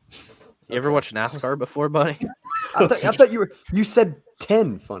 You ever watch NASCAR before, buddy? I thought you said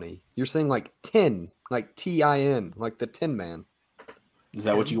 10 funny. You're saying like 10, like TIN, like the Tin Man. Is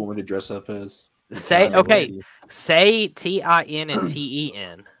that what you want me to dress up as? Say I'm okay. ready. Say TIN and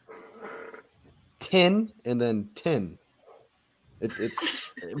TEN. 10 and then 10.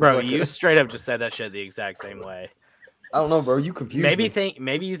 It's Bro, like you a- straight up just said that shit the exact same way. I don't know, bro. You confused Maybe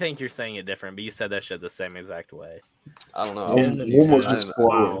me. you think you're saying it different, but you said that shit the same exact way. I don't know. One was I just don't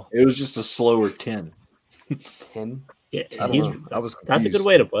know. slower. Wow. It was just a slower 10. 10? Yeah, I don't he's, know. I was that's a good confused.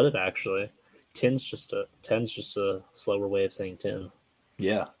 way to put it, actually. 10's just a slower way of saying 10.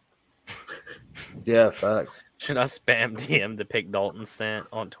 Yeah. Yeah, fact. Should I spam DM the pic Dalton sent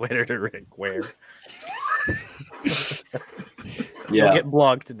on Twitter to Rick Ware? You'll Yeah. get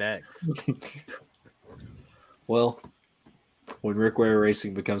blocked next. Well, when Rick Ware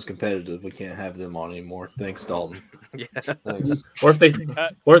Racing becomes competitive, we can't have them on anymore. Thanks, Dalton. Yeah. Thanks. Or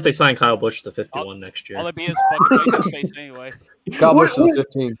if they sign Kyle Busch to the 51 next year. All it be is fucking bacon space anyway. Kyle Busch to What- the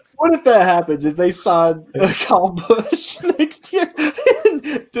 15. What if that happens? If they sign Kyle Busch next year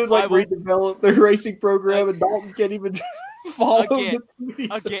to like redevelop their racing program, and Dalton can't even follow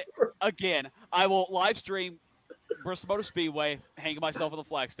again. I will live stream Bristol Motor Speedway, hanging myself on the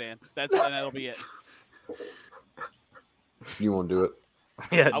flag stand. And that'll be it. You won't do it.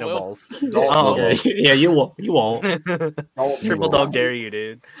 Yeah, I no will. balls. Yeah, you won't. You won't. Triple dog dare you,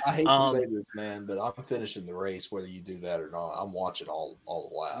 dude. I hate to say this, man, but I'm finishing the race whether you do that or not. I'm watching all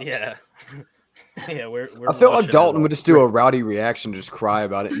the laps. Yeah. Yeah, we're I felt like Dalton would just do a rowdy reaction, just cry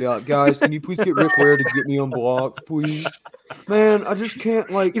about it. Be like, guys, can you please get Rick Ware to get me unblocked, please? Man, I just can't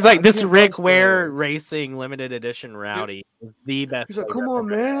He's like, this Rick Ware Racing limited edition rowdy is the best. He's like, come on,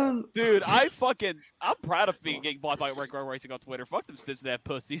 man. Dude, I'm proud of getting blocked by Rick Ware Racing on Twitter. Fuck them Cincinnati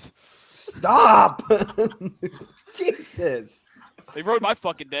pussies. Stop. Jesus. They ruined my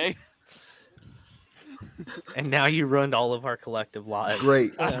fucking day. And now you ruined all of our collective lives.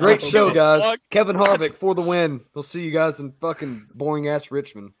 Great show, guys. Kevin Harvick for the win. We'll see you guys in fucking boring ass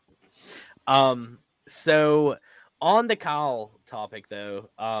Richmond. So on the Kyle topic though,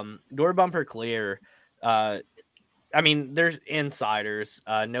 door bumper clear. I mean, there's insiders,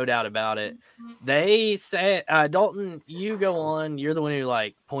 no doubt about it. They said, Dalton, you go on. You're the one who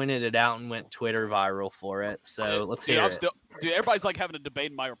like pointed it out and went Twitter viral for it. So let's hear it. Dude, everybody's like having a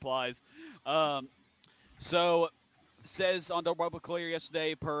debate in my replies. So says on the Door Bumper Clear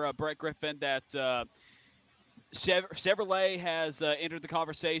yesterday per Brett Griffin that Chevrolet has entered the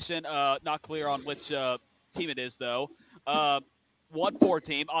conversation. Not clear on which team it is though. 1-4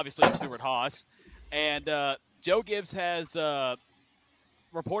 team, obviously it's Stuart Haas, and Joe Gibbs has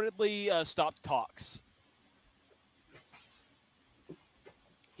reportedly stopped talks.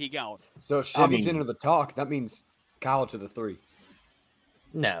 He gone. So if Chevy's into the talk, that means Kyle to the 3.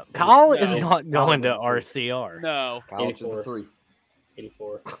 No, Kyle is not going to RCR. No. Kyle 84. To the 3.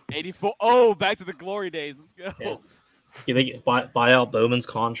 84. 84. Oh, back to the glory days. Let's go. Yeah. You think buy out Bowman's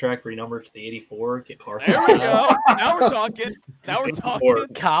contract, renumber to the 84, get Carson. There we go. Now we're talking.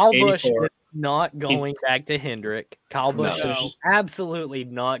 Kyle Busch is not going back to Hendrick. Kyle Busch is absolutely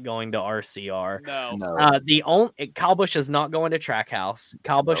not going to RCR. No. Kyle Busch is not going to Trackhouse.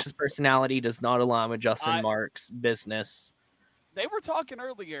 Kyle Busch's personality does not align with Justin Marks' business. They were talking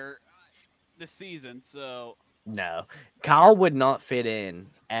earlier this season, so no, Kyle would not fit in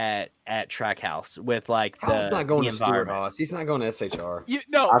at Trackhouse with like Kyle's not going to Stuart Haas. He's not going to SHR. You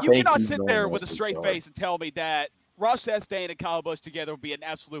cannot sit there with a straight face and tell me that Ross Chastain and Kyle Busch together would be an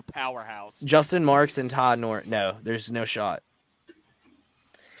absolute powerhouse. Justin Marks and Todd Norton. No, there's no shot.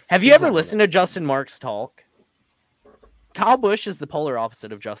 Have you ever listened to Justin Marks talk? Kyle Busch is the polar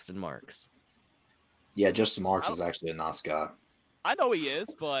opposite of Justin Marks. Yeah, Justin Marks is actually a nice guy. I know he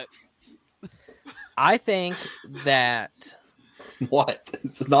is, but I think that what?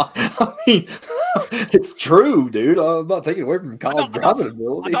 It's not. I mean, it's true, dude. I'm not taking away from Kyle's driving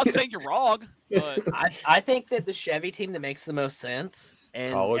ability. I'm not saying you're wrong, but I think that the Chevy team that makes the most sense,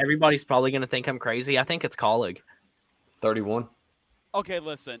 and everybody's probably going to think I'm crazy. I think it's Colleague. 31. Okay,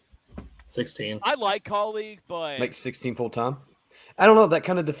 listen. 16. I like Colleague, but make 16 full time. I don't know. That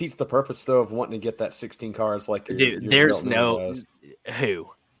kind of defeats the purpose, though, of wanting to get that 16 cars. Like, there's no who.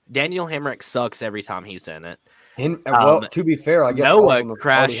 Daniel Hemrick sucks every time he's in it. Well, to be fair, I guess Noah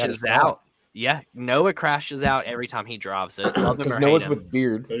crashes out. Yeah, Noah crashes out every time he drives it. Because Noah's with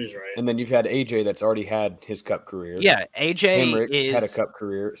Beard, and then you've had AJ that's already had his Cup career. Yeah, AJ Hemrick had a Cup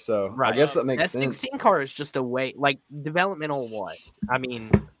career, so I guess that makes sense. That 16 car is just a way, like developmental. What I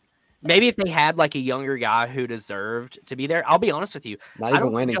mean. Maybe if they had like a younger guy who deserved to be there. I'll be honest with you. Not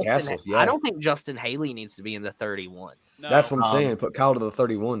even Landon Castle. Yeah. I don't think Justin Haley needs to be in the 31. No. That's what I'm saying. Put Kyle to the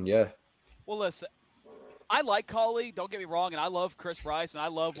 31. Yeah. Well, listen, I like Colleague. Don't get me wrong, and I love Chris Rice, and I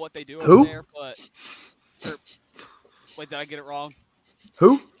love what they do over there. But wait, did I get it wrong?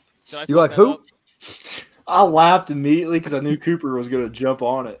 Who? You like who? Up? I laughed immediately because I knew Cooper was going to jump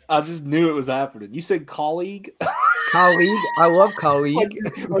on it. I just knew it was happening. You said Colleague. Colleague, I love Colleague.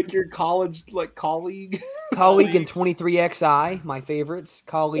 like your college, like Colleague. Colleague and 23XI, my favorites.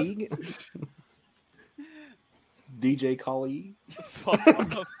 Colleague. DJ Colleague.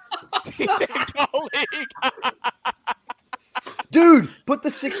 DJ Colleague. Dude, put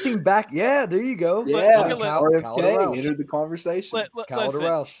the 16 back. Yeah, there you go. Yeah, RFK entered the conversation.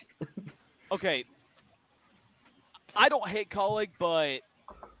 Listen. Okay. I don't hate Colleague, but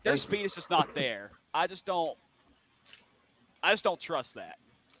their speed is just not there. I just don't trust that.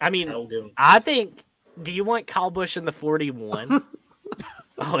 I mean, I think. Do you want Kyle Busch in the 41?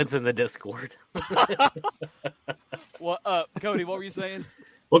 Oh, it's in the Discord. Well, Cody, what were you saying?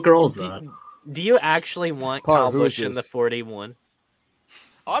 What girl is that? Do you actually want Kyle Busch in the 41?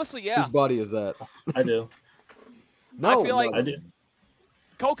 Honestly, yeah. Whose body is that? I do. No, I feel like I do.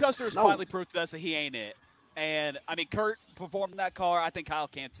 Cole Custer's finally proved to us that he ain't it. And, I mean, Kurt performed in that car. I think Kyle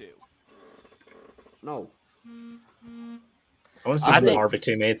can, too. No. I want to see the Harvick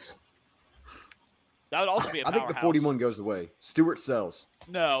teammates. That would also be a powerhouse. I think the 41 goes away. Stewart sells.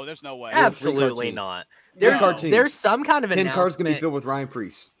 No, there's no way. Absolutely not. There's some kind of 10 cars going to be filled with Ryan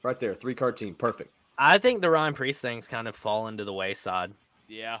Preece. Right there. 3-car team. Perfect. I think the Ryan Preece thing's kind of fallen to the wayside.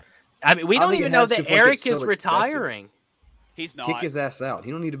 Yeah. I mean, we don't even know that Eric is retiring. He's not. Kick his ass out.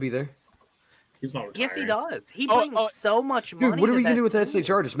 He don't need to be there. He's not retiring. Yes, he does. He brings so much money. Dude, what are we going to do with that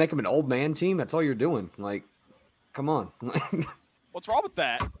SHR? Just make him an old man team? That's all you're doing. Like, come on. What's wrong with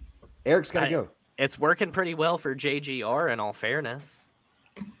that? Eric's got to go. It's working pretty well for JGR, in all fairness.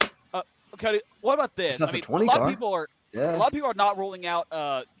 Okay, what about this? That's I mean, a 20 lot car. of people are a lot of people are not ruling out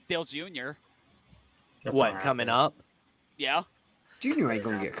Dale Jr. That's what coming up? Yeah, Junior ain't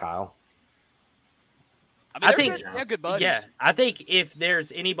going to get Kyle. I mean, they're good buddies. Yeah, I think if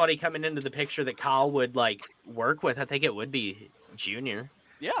there's anybody coming into the picture that Kyle would like work with, I think it would be Junior.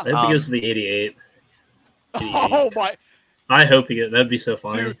 Yeah, maybe he goes to the 88. Oh my! I hope he gets. That'd be so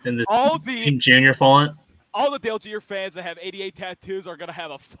funny. Dude, and all the Junior font. All the Dale Jr. fans that have 88 tattoos are gonna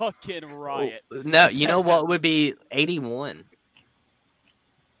have a fucking riot. No, you know what would be 81?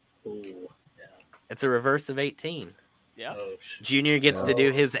 Ooh, yeah. It's a reverse of 18. Yeah. Oh, Junior gets to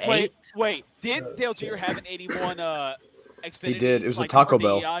do his 8. Wait. Did Dale Jr. have an 81 Xfinity? He did. It was like, a Taco for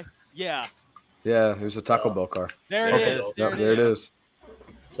Bell. DEI? Yeah. Yeah, it was a Taco Bell car. There it is. There it is.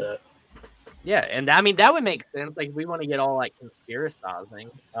 That's it. Yeah, and I mean that would make sense. Like if we want to get all like conspiracizing.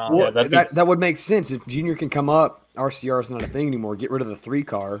 Well, that would make sense if Junior can come up. RCR is not a thing anymore. Get rid of the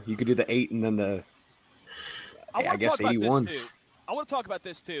 3-car. You could do the 8 and then the. I guess 81. I want to talk about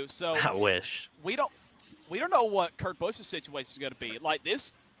this too. So I wish we don't know what Kurt Busch's situation is going to be. Like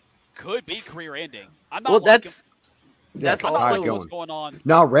this could be career ending. I'm not. Well, that's also what's going on.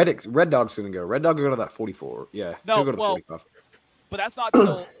 No, Red Dog's going to go. Red Dog will go to that 44. Yeah. No, he'll go to the 45. But that's not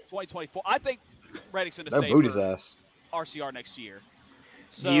until 2024. I think Reddick's going to stay boot his ass. RCR next year.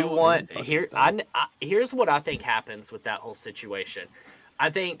 So do you want here's what I think happens with that whole situation. I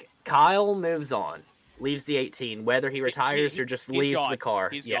think Kyle moves on, leaves the 18, whether he retires or just leaves the car.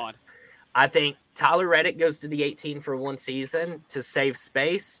 He's gone. I think Tyler Reddick goes to the 18 for one season to save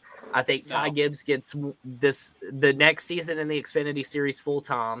space. I think Ty Gibbs gets the next season in the Xfinity Series full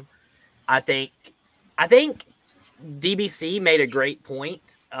time. I think DBC made a great point.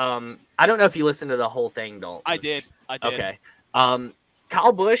 I don't know if you listened to the whole thing, Dalton. I did. Okay.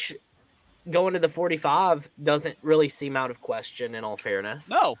 Kyle Busch going to the 45 doesn't really seem out of question, in all fairness.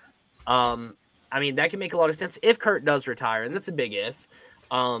 No. I mean, that can make a lot of sense if Kurt does retire, and that's a big if.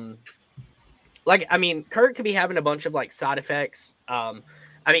 Kurt could be having a bunch of like side effects.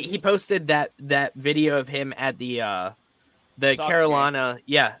 He posted that video of him at the Carolina,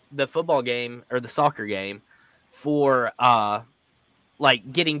 the football game or the soccer game for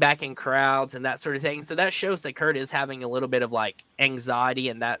like getting back in crowds and that sort of thing. So that shows that Kurt is having a little bit of like anxiety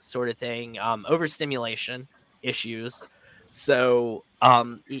and that sort of thing, overstimulation issues. So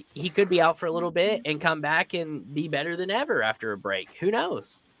he could be out for a little bit and come back and be better than ever after a break. Who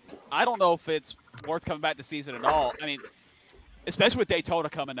knows? I don't know if it's worth coming back this season at all. I mean, especially with Daytona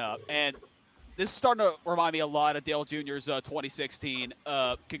coming up. And this is starting to remind me a lot of Dale Jr.'s 2016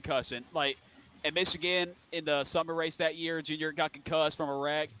 concussion. Like, at Michigan in the summer race that year, Junior got concussed from a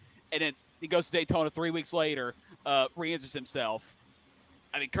wreck, and then he goes to Daytona 3 weeks later, re-injures himself.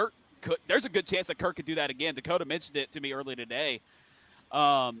 I mean, there's a good chance that Kurt could do that again. Dakota mentioned it to me earlier today.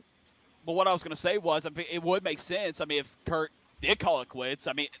 But what I was going to say was, I mean, it would make sense. I mean, if Kurt did call it quits,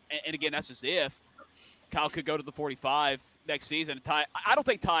 I mean, and again, that's just if Kyle could go to the 45 next season. I don't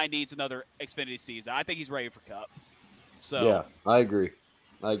think Ty needs another Xfinity season. I think he's ready for Cup. So yeah, I agree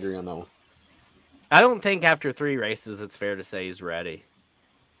on that one. I don't think after 3 races it's fair to say he's ready.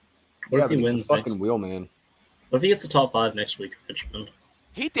 What if he wins fucking wheel, man? What if he gets a top 5 next week at Richmond?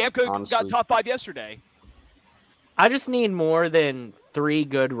 He damn good got top 5 yesterday. I just need more than 3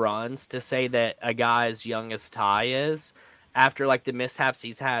 good runs to say that a guy as young as Ty is, after like the mishaps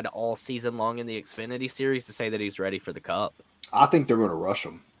he's had all season long in the Xfinity Series, to say that he's ready for the Cup. I think they're going to rush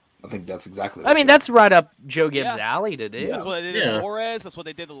him. I think that's exactly. That's right up Joe Gibbs' alley to do. That's what they did to Suarez. That's what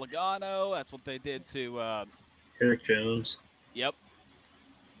they did to Logano. That's what they did to Eric Jones. Yep.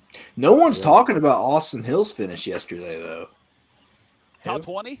 No one's talking about Austin Hill's finish yesterday, though. Top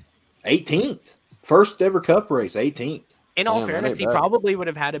 20? 18th. First ever Cup race, 18th. In all fairness, he probably would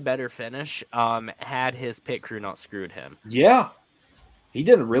have had a better finish had his pit crew not screwed him. Yeah. He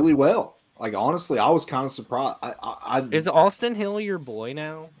did really well. Like, honestly, I was kind of surprised. Is Austin Hill your boy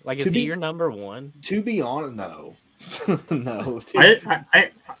now? Like, is he your number 1? To be honest, no. No.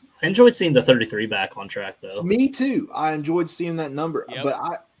 I enjoyed seeing the 33 back on track though. Me too. I enjoyed seeing that number, Yep.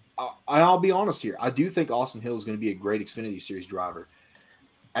 but I'll be honest here. I do think Austin Hill is going to be a great Xfinity Series driver.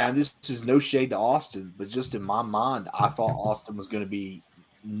 And this is no shade to Austin, but just in my mind, I thought Austin was going to be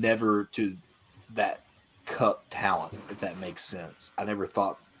never to that Cup talent, if that makes sense. I never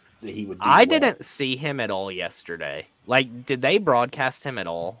thought that he would do I well. didn't see him at all yesterday. Like, did they broadcast him at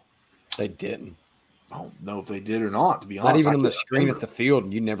all? They didn't. I don't know if they did or not, to be honest. Not even I on the couldn't screen remember. at the field,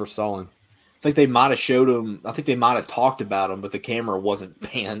 and you never saw him. I think they might have showed him. I think they might have talked about him, but the camera wasn't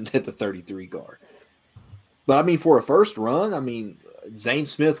panned at the 33 car. But, I mean, for a first run, I mean, Zane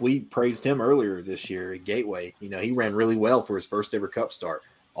Smith, we praised him earlier this year at Gateway. You know, he ran really well for his first ever Cup start.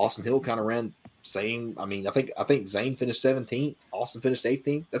 Austin Hill kind of ran same. I mean, I think Zane finished 17th. Austin finished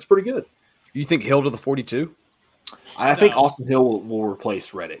 18th. That's pretty good. You think Hill to the 42? I think Austin Hill will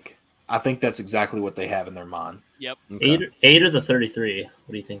replace Reddick. I think that's exactly what they have in their mind. Yep. Okay. 8 or the 33. What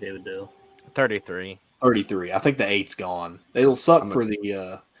do you think they would do? 33. 33. I think the 8's gone. It'll suck for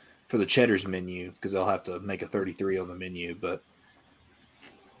the Cheddar's menu because they'll have to make a 33 on the menu. But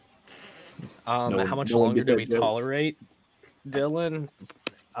How much longer do we tolerate Dylan?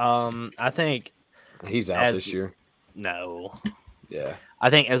 I think He's out this year. no. Yeah. I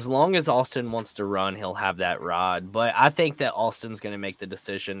think as long as Austin wants to run, he'll have that rod. But I think that Austin's going to make the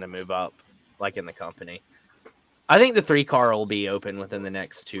decision to move up, like in the company. I think the 3 car will be open within the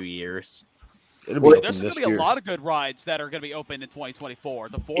next 2 years. It'll Well, be There's open going this to be year. a lot of good rides that are going to be open in 2024.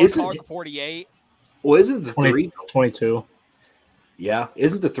 The 4 Isn't car, it- the 48. well, isn't the 3? 22. Yeah,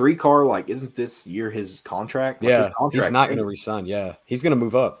 isn't the 3 car isn't this year his contract? Like, Yeah, his contract he's not going to resign. Yeah, he's going to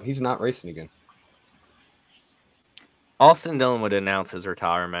move up. He's not racing again. Austin Dillon would announce his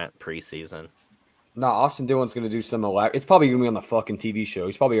retirement preseason. No, Austin Dillon's going to do some It's probably going to be on the fucking TV show.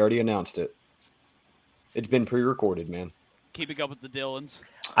 He's probably already announced it. It's been pre-recorded, man. Keeping up with the Dillons.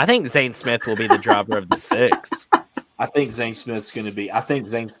 I think Zane Smith will be the driver of the 6. I think Zane Smith's going to be. I think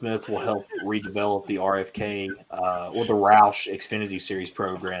Zane Smith will help redevelop the RFK or the Roush Xfinity Series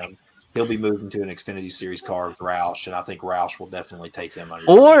program. He'll be moving to an Xfinity Series car with Roush, and I think Roush will definitely take them under.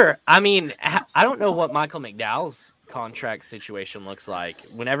 Or, I mean, I don't know what Michael McDowell's contract situation looks like.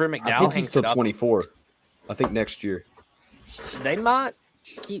 Whenever I McDowell think he's hangs still it up, 24. I think next year. they might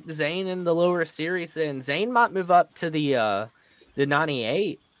keep Zane in the lower series. Then Zane might move up to the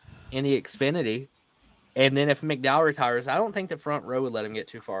 98 in the Xfinity. And then if McDowell retires, I don't think the front row would let him get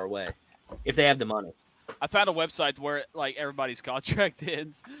too far away if they have the money. I found a website where everybody's contract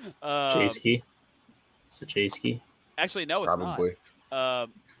ends. J-Ski. Is it J-Ski? Actually, no, it's Probably. not.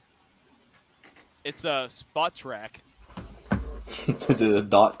 It's a Spot Track. Is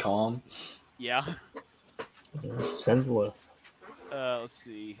it a .com? Yeah. Send the list. Let's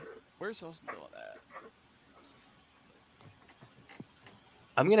see. Where's Austin Dillon at?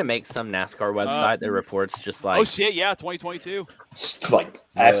 I'm going to make some NASCAR website that reports just like, Oh shit! Yeah, 2022. Just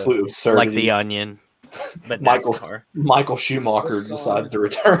absolute absurdity. like The Onion, but Michael- NASCAR. Michael Schumacher decides to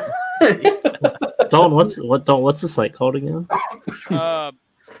return. Dalton, what's the site called again?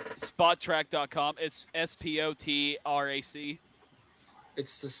 Spottrack.com. It's SPOTRAC.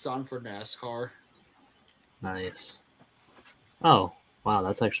 It's the sun for NASCAR. Nice. Oh, wow,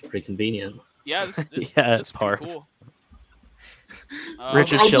 that's actually pretty convenient. Yeah, this Yeah, this is par. pretty cool.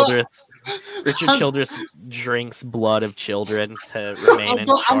 Richard I'm Childress. Richard Childress drinks blood of children to remain in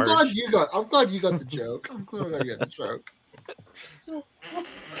charge. I'm glad you got the joke. I'm glad you got the joke.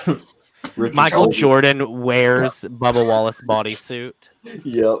 Richard Michael Childress. Jordan wears Bubba Wallace bodysuit.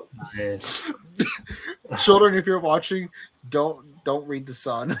 Yep. Nice. Children, if you're watching, don't read the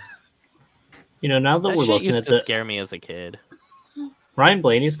sun. You know, now that That we're shit looking used at to the scare me as a kid. Ryan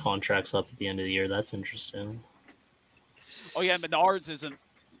Blaney's contract's up at the end of the year. That's interesting. Oh yeah, Menards isn't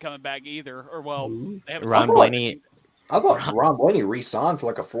coming back either. Or well, they haven't. Ron signed- Blaney. I thought Ron Blaney re-signed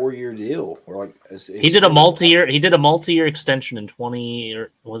for a 4-year deal, or He did a multi-year extension in 20,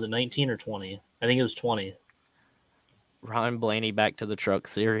 or was it 19 or 20? I think it was 20. Ron Blaney back to the truck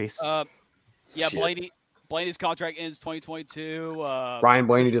series. Yeah, Shit. Blaney's contract ends 2022. Ryan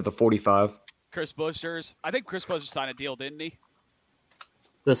Blaney did the 45. Chris Buescher's. I think Chris Buescher signed a deal, didn't he?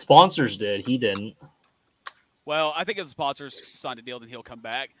 The sponsors did. He didn't. Well, I think if the sponsors signed a deal, then he'll come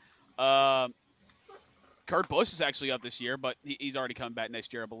back. Kurt Busch is actually up this year, but he's already coming back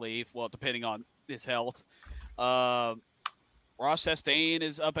next year, I believe. Well, depending on his health. Ross Chastain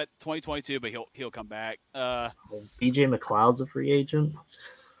is up at 2022, but he'll come back. BJ McLeod's a free agent.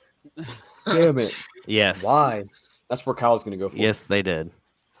 Damn it. Yes. Why? That's where Kyle's going to go for. Yes, they did.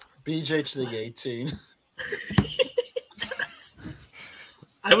 BJ to the 18.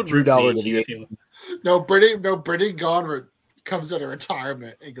 I would $2 root for to BJ if he- Brendan Gaughan comes out of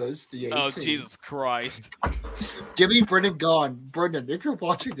retirement and goes to the 18. Oh, Jesus Christ. Give me Brendan Gaughan. Brendan, if you're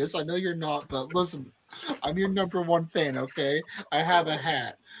watching this, I know you're not, but listen, I'm your number one fan, okay? I have a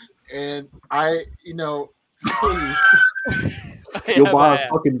hat. And please. You'll buy a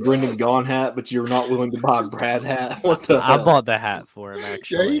fucking Brendan Gaughan hat, but you're not willing to buy a Brad hat. What the hell? I bought the hat for him,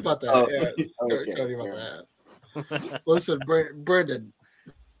 actually. Yeah, you bought that. Okay, Cody bought that. Listen, Brendan,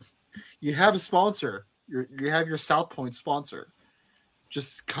 you have a sponsor. You have your South Point sponsor.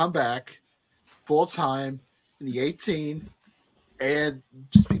 Just come back full time in the 18 and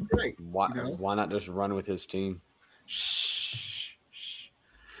just be great. Why not just run with his team? Shh.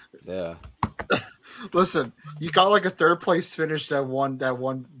 Yeah. Listen, you got like a third place finish that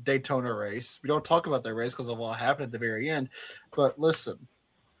one Daytona race. We don't talk about that race because of what happened at the very end. But listen,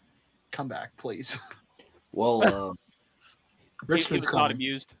 come back, please. Well, Richmond's he was not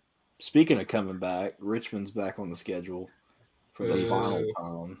amused. Speaking of coming back, Richmond's back on the schedule for the final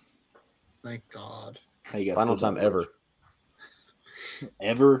time. Thank God. Final time ever.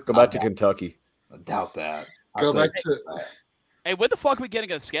 Ever? Go back to Kentucky. I doubt that. Go back to. Hey, when the fuck are we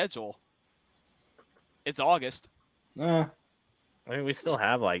getting a schedule? It's August. I mean, we still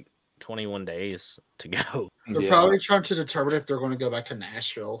have like 21 days to go. They're probably trying to determine if they're going to go back to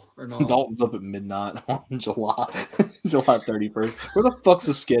Nashville or not. Dalton's up at midnight on July 31st. Where the fuck's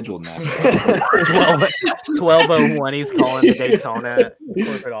the schedule, NASCAR? 12:01. He's calling the Daytona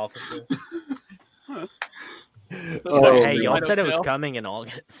corporate offices. Hey, y'all said it was coming in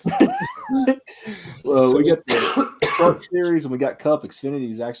August. Well, we got the Truck Series and we got Cup.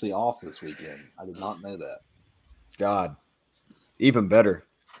 Xfinity is actually off this weekend. I did not know that. God, even better.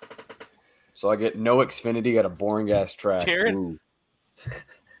 So I get no Xfinity at a boring ass track. Jared?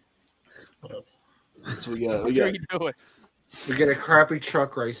 So we got. What are you doing? We get a crappy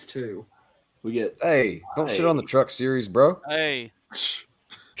truck race too. Don't shit on the Truck Series, bro. Hey,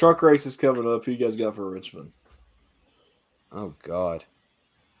 truck race is coming up. Who you guys got for Richmond? Oh God,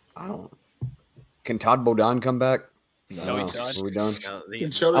 I don't. Can Todd Bodine come back? No, he's done. Are we done? No,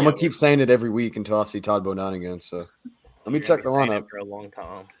 I'm gonna keep saying it every week until I see Todd Bodine again. So let me check the lineup for a long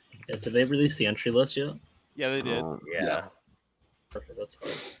time. Yeah, did they release the entry list yet? Yeah, they did. Yeah. Perfect. That's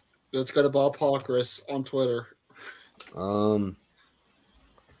fine. Let's go to Bob Palkris on Twitter. Bob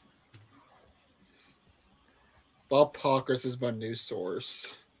Palkris is my news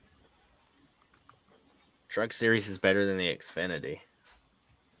source. Truck Series is better than the Xfinity.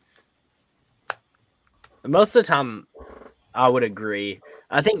 Most of the time, I would agree.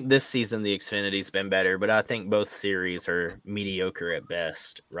 I think this season the Xfinity's been better, but I think both series are mediocre at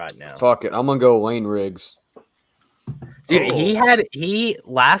best right now. Fuck it, I'm gonna go Lane Riggs. Dude, he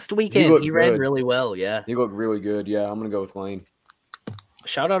last weekend he ran really well. Yeah, he looked really good. Yeah, I'm gonna go with Lane.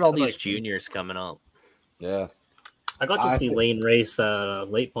 Shout out all these juniors coming up. Yeah, I got to see Lane race a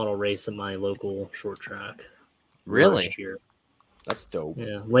late model race in my local short track. Really? Last year. That's dope.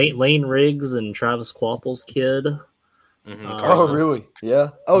 Yeah, Lane Riggs and Travis Quapple's kid. Mm-hmm. Oh, really? Yeah.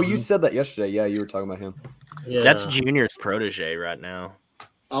 Oh, you said that yesterday. Yeah, you were talking about him. Yeah. That's Junior's protege right now.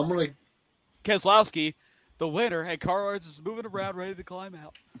 I'm gonna Keselowski, the winner, and Carl is moving around, ready to climb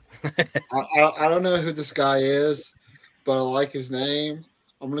out. I don't know who this guy is, but I like his name.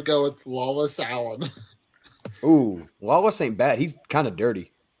 I'm gonna go with Lawless Allen. Ooh, Lawless ain't bad. He's kind of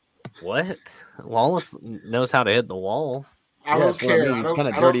dirty. What? Lawless knows how to hit the wall. I don't care. He's kind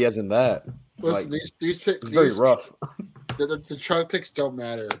of dirty as in that. Listen, like, these picks, it's very rough. The truck picks don't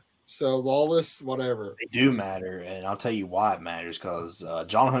matter. So Lawless, whatever. They do matter, and I'll tell you why it matters. Because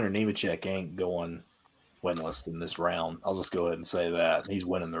John Hunter Nemechek ain't going winless in this round. I'll just go ahead and say that he's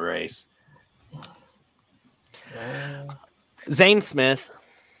winning the race. Zane Smith.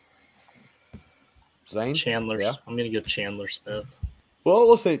 Zane Chandler. Yeah. I'm gonna go Chandler Smith. Well,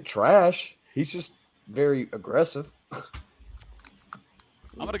 we'll say trash. He's just very aggressive.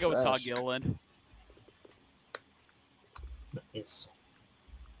 I'm gonna go with Todd Gilliland. Nice.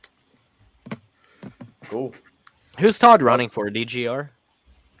 Cool. Who's Todd running for? DGR?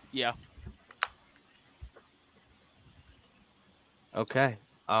 Yeah. Okay.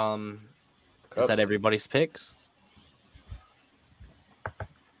 Is that everybody's picks?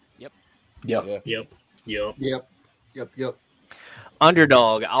 Yep.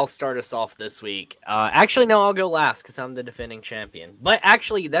 Underdog, I'll start us off this week. Actually, no, I'll go last because I'm the defending champion. But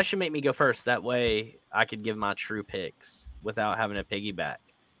actually, that should make me go first. That way, I could give my true picks without having to piggyback.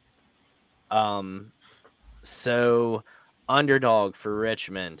 So, underdog for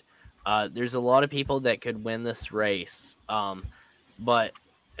Richmond. There's a lot of people that could win this race. But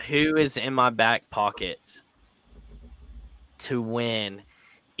who is in my back pocket to win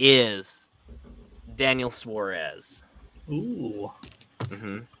is Daniel Suarez. Ooh.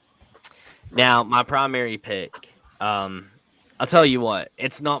 Mm-hmm. Now, my primary pick, I'll tell you what,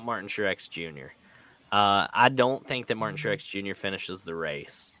 it's not Martin Truex Jr. I don't think that Martin Truex Jr. finishes the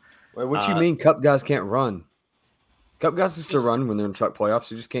race. Wait, what you mean Cup guys can't run? Cup guys used to run when they're in truck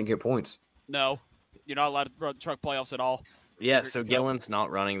playoffs. You just can't get points. No, you're not allowed to run truck playoffs at all. Yeah, so Gillen's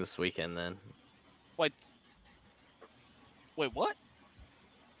not running this weekend then. Wait, what?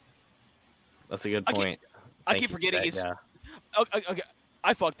 That's a good point. I keep forgetting he's. Yeah. Okay,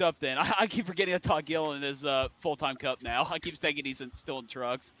 I fucked up then. I keep forgetting that Todd Gillen is full-time Cup now. I keep thinking he's still in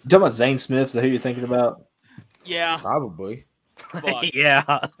trucks. You talking about Zane Smith? Is that who you're thinking about? Yeah. Probably. Yeah.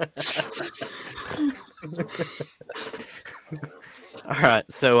 All right.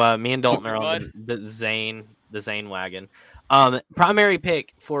 So me and Dalton are on the Zane wagon. Primary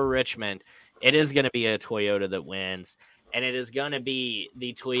pick for Richmond. It is going to be a Toyota that wins, and it is going to be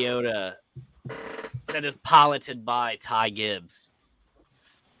the Toyota that is piloted by Ty Gibbs.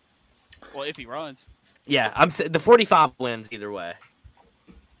 Well, if he runs. Yeah, the 45 wins either way.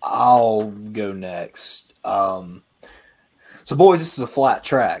 I'll go next. So, boys, this is a flat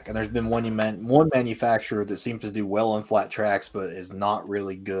track, and there's been one manufacturer that seems to do well on flat tracks, but is not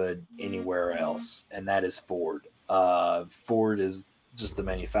really good anywhere else, and that is Ford. Ford is just the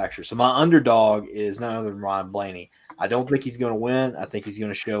manufacturer. So my underdog is none other than Ryan Blaney. I don't think he's going to win. I think he's going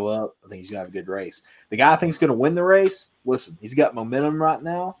to show up. I think he's going to have a good race. The guy I think is going to win the race, listen, he's got momentum right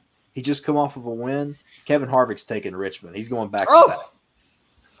now. He just come off of a win. Kevin Harvick's taking Richmond. He's going back to back.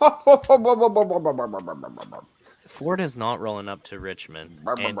 Ford is not rolling up to Richmond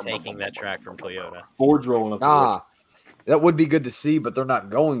and taking that track from Toyota. Ford's rolling up to Richmond. That would be good to see, but they're not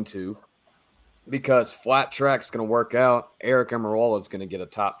going to because flat track's going to work out. Eric Emerald is going to get a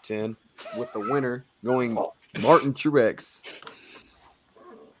top 10 with the winner going Martin Truex.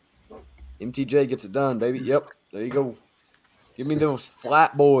 MTJ gets it done, baby. Yep, there you go. Give me those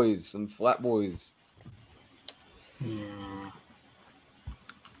flat boys and flat boys. Am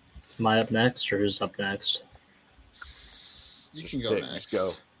I up next or who's up next? You can go next. Just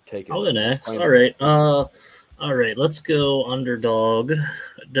go. Take it. I'll go next. All right. Let's go underdog.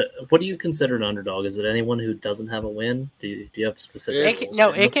 What do you consider an underdog? Is it anyone who doesn't have a win? Do you have specific?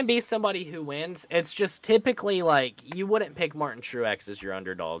 It can be somebody who wins. It's just typically like you wouldn't pick Martin Truex as your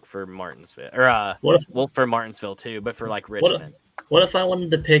underdog for Martinsville, or for Martinsville too, but for like Richmond. What if I wanted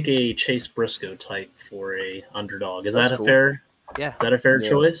to pick a Chase Briscoe type for a underdog? Is that a fair? Yeah. Is that a fair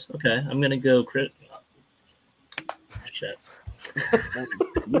choice? Okay, I'm gonna go crit. Shit.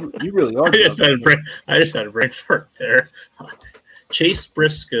 You really are. I just had a break for it there. Chase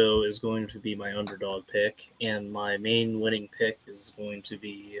Briscoe is going to be my underdog pick, and my main winning pick is going to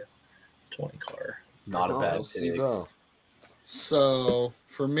be 20 car. Not a bad pick. So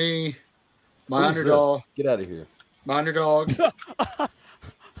for me, my underdog. Get out of here. My underdog.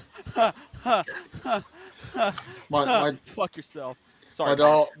 my fuck yourself. Sorry.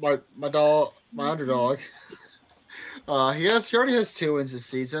 My underdog. He already has 2 wins this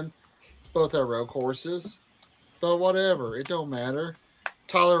season, both at road courses. But whatever, it don't matter.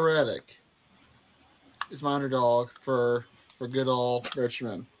 Tyler Reddick is my underdog for good old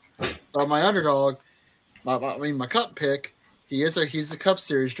Richmond. My underdog, my Cup pick. He's a Cup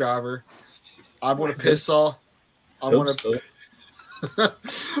Series driver. I want to piss off. I want to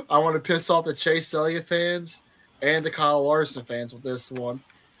piss off the Chase Elliott fans and the Kyle Larson fans with this one.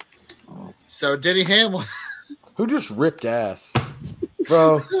 So Denny Hamlin. Who just ripped ass?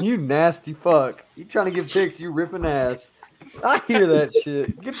 Bro, you nasty fuck. You trying to give picks, you ripping ass. I hear that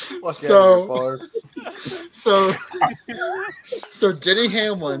shit. Get the fuck out of here, So Denny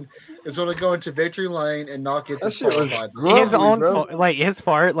Hamlin is going to go into victory lane and not get disqualified. His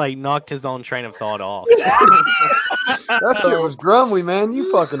fart knocked his own train of thought off. That shit was grumbly, man.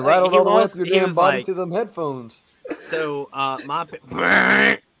 You fucking rattled all the way up your damn body through them headphones. So my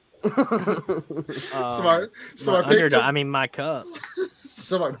my cup.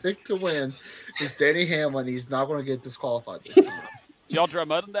 So my pick to win is Danny Hamlin. He's not going to get disqualified this time. Y'all dry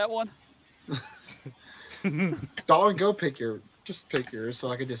mud in that one? Dawn, go pick yours so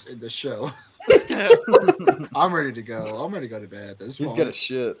I can just end the show. I'm ready to go. I'm ready to go to bed. He's got a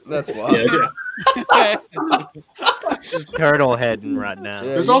shit. That's why. Just turtle heading right now.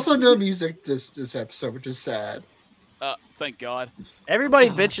 There's also no music this episode, which is sad. Thank God. Everybody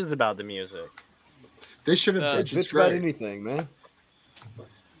bitches about the music. They shouldn't bitch about anything, man.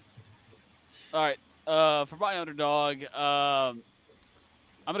 All right. For my underdog, I'm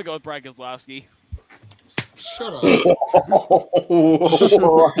gonna go with Brad Keselowski. Shut up.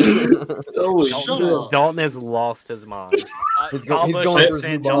 Dalton has lost his mind. He's going for his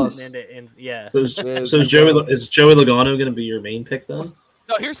new boss. Yeah. So is Joey Logano going to be your main pick then?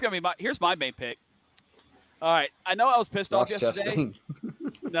 No, here's my main pick. All right, I know I was pissed off yesterday.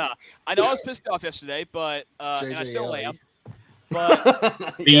 I know I was pissed off yesterday, but and I still am. But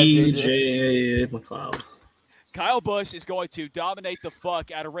BJ McLeod. Kyle Busch is going to dominate the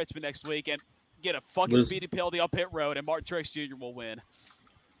fuck out of Richmond next week and get a fucking speeding penalty on pit road, and Martin Truex Jr. will win.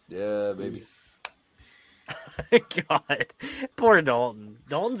 Yeah, baby. God, poor Dalton.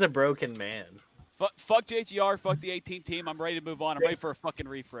 Dalton's a broken man. Fuck JGR, fuck the 18 team. I'm ready to move on. I'm ready for a fucking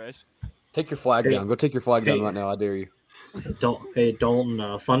refresh. Take your flag down. Go take your flag down right now. I dare you.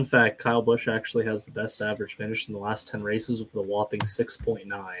 Dalton, fun fact, Kyle Busch actually has the best average finish in the last 10 races with a whopping 6.9.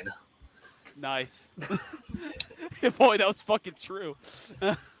 Nice. Boy, that was fucking true.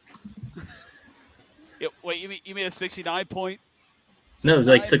 Wait, you mean a 69 point? No,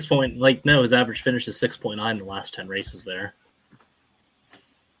 like 6 point. No, his average finish is 6.9 in the last 10 races there.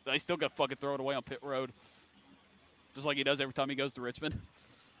 But he still got to fucking throw it away on pit road, just like he does every time he goes to Richmond.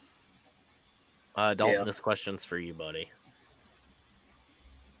 Dalton, this question's for you, buddy.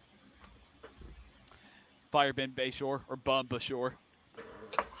 Fire Ben Bayshore or Bum Bashore.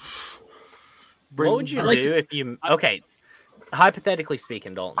 What would you do if you? Okay, hypothetically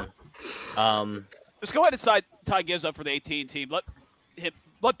speaking, Dalton. Just go ahead and side Ty Gibbs up for the 18 team.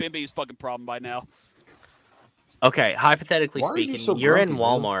 Let Ben be his fucking problem by now. Okay, hypothetically speaking, you're in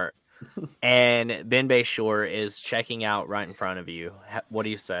Walmart and Ben Bayshore is checking out right in front of you. What do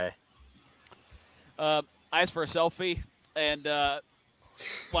you say? I asked for a selfie, and while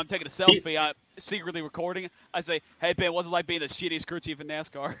I'm taking a selfie, I'm secretly recording. I say, "Hey Ben, what's it like being the shittiest crew chief in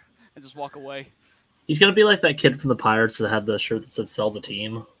NASCAR?" And just walk away. He's gonna be like that kid from the Pirates that had the shirt that said "Sell the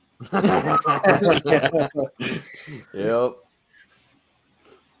team." Yep.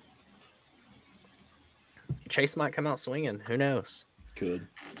 Chase might come out swinging. Who knows? Could.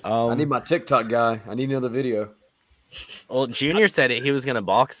 I need my TikTok guy. I need another video. Well, Junior said he was going to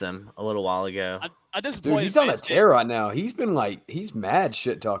box him a little while ago. Dude, he's on a tear right now. He's been he's mad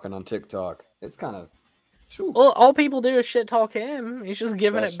shit talking on TikTok. It's kind of. Well, all people do is shit talk him. He's just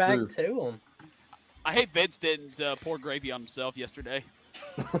giving it back to him. I hate Vince didn't pour gravy on himself yesterday.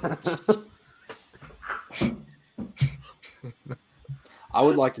 I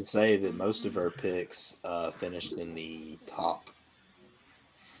would like to say that most of our picks finished in the top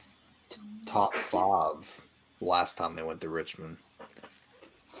 5 last time they went to Richmond.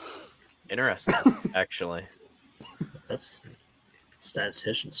 Interesting, actually. That's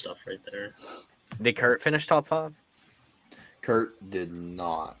statistician stuff right there. Did Kurt finish top 5? Kurt did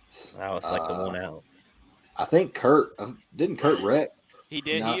not. That was like the one out. I think didn't Kurt wreck? He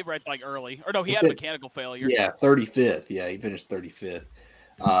did. He wrecked early. Or no, he had a mechanical failure. Yeah, 35th. Yeah, he finished 35th.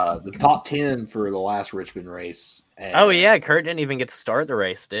 The top 10 for the last Richmond race. And, Kurt didn't even get to start the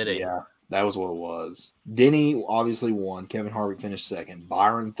race, did he? Yeah, that was what it was. Denny obviously won. Kevin Harvick finished 2nd.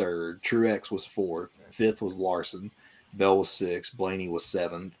 Byron 3rd. Truex was 4th. 5th was Larson. Bell was 6th. Blaney was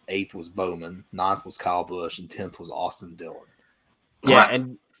 7th. 8th was Bowman. 9th was Kyle Busch. And 10th was Austin Dillon. Yeah,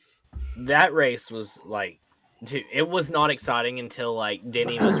 and that race was it was not exciting until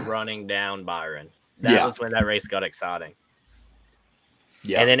Denny was running down Byron. That was when that race got exciting.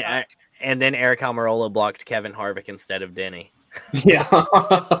 Yeah, and then Eric Almirola blocked Kevin Harvick instead of Denny. Yeah,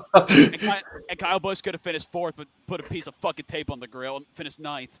 and Kyle Busch could have finished 4th, but put a piece of fucking tape on the grill and finished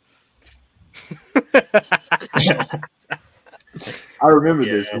 9th. I remember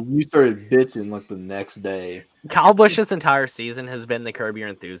this. When you started bitching the next day. Kyle Busch's entire season has been the Curb Your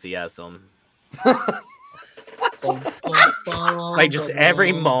Enthusiasm. Just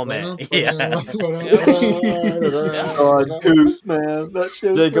every moment. Yeah. God, Coop, man.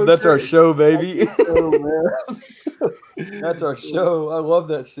 Jacob, that's our show, baby. That's our show. I love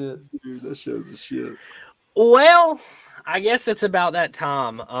that shit. Dude, that show's a shit. Well, I guess it's about that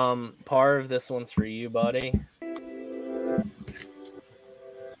time. Parv, this one's for you, buddy.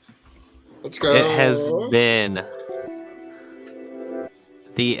 Let's go. It has been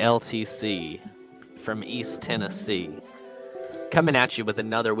the LTC from East Tennessee, coming at you with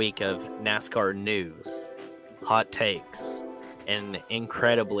another week of NASCAR news, hot takes, and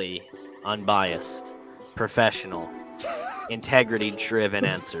incredibly unbiased, professional, integrity-driven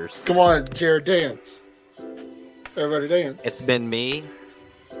answers. Come on, Jared, dance. Everybody dance. It's been me,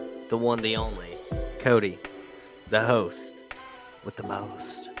 the one, the only, Cody, the host with the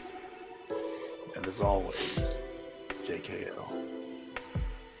most. And as always, JKL.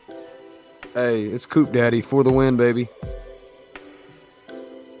 Hey, it's Coop Daddy for the win, baby.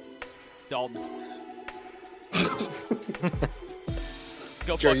 Dalton.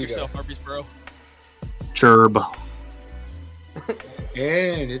 Go fuck yourself, Murfreesboro. Gerb.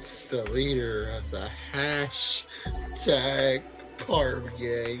 And it's the leader of the hashtag party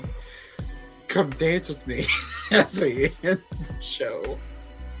gang. Come dance with me as we end the show.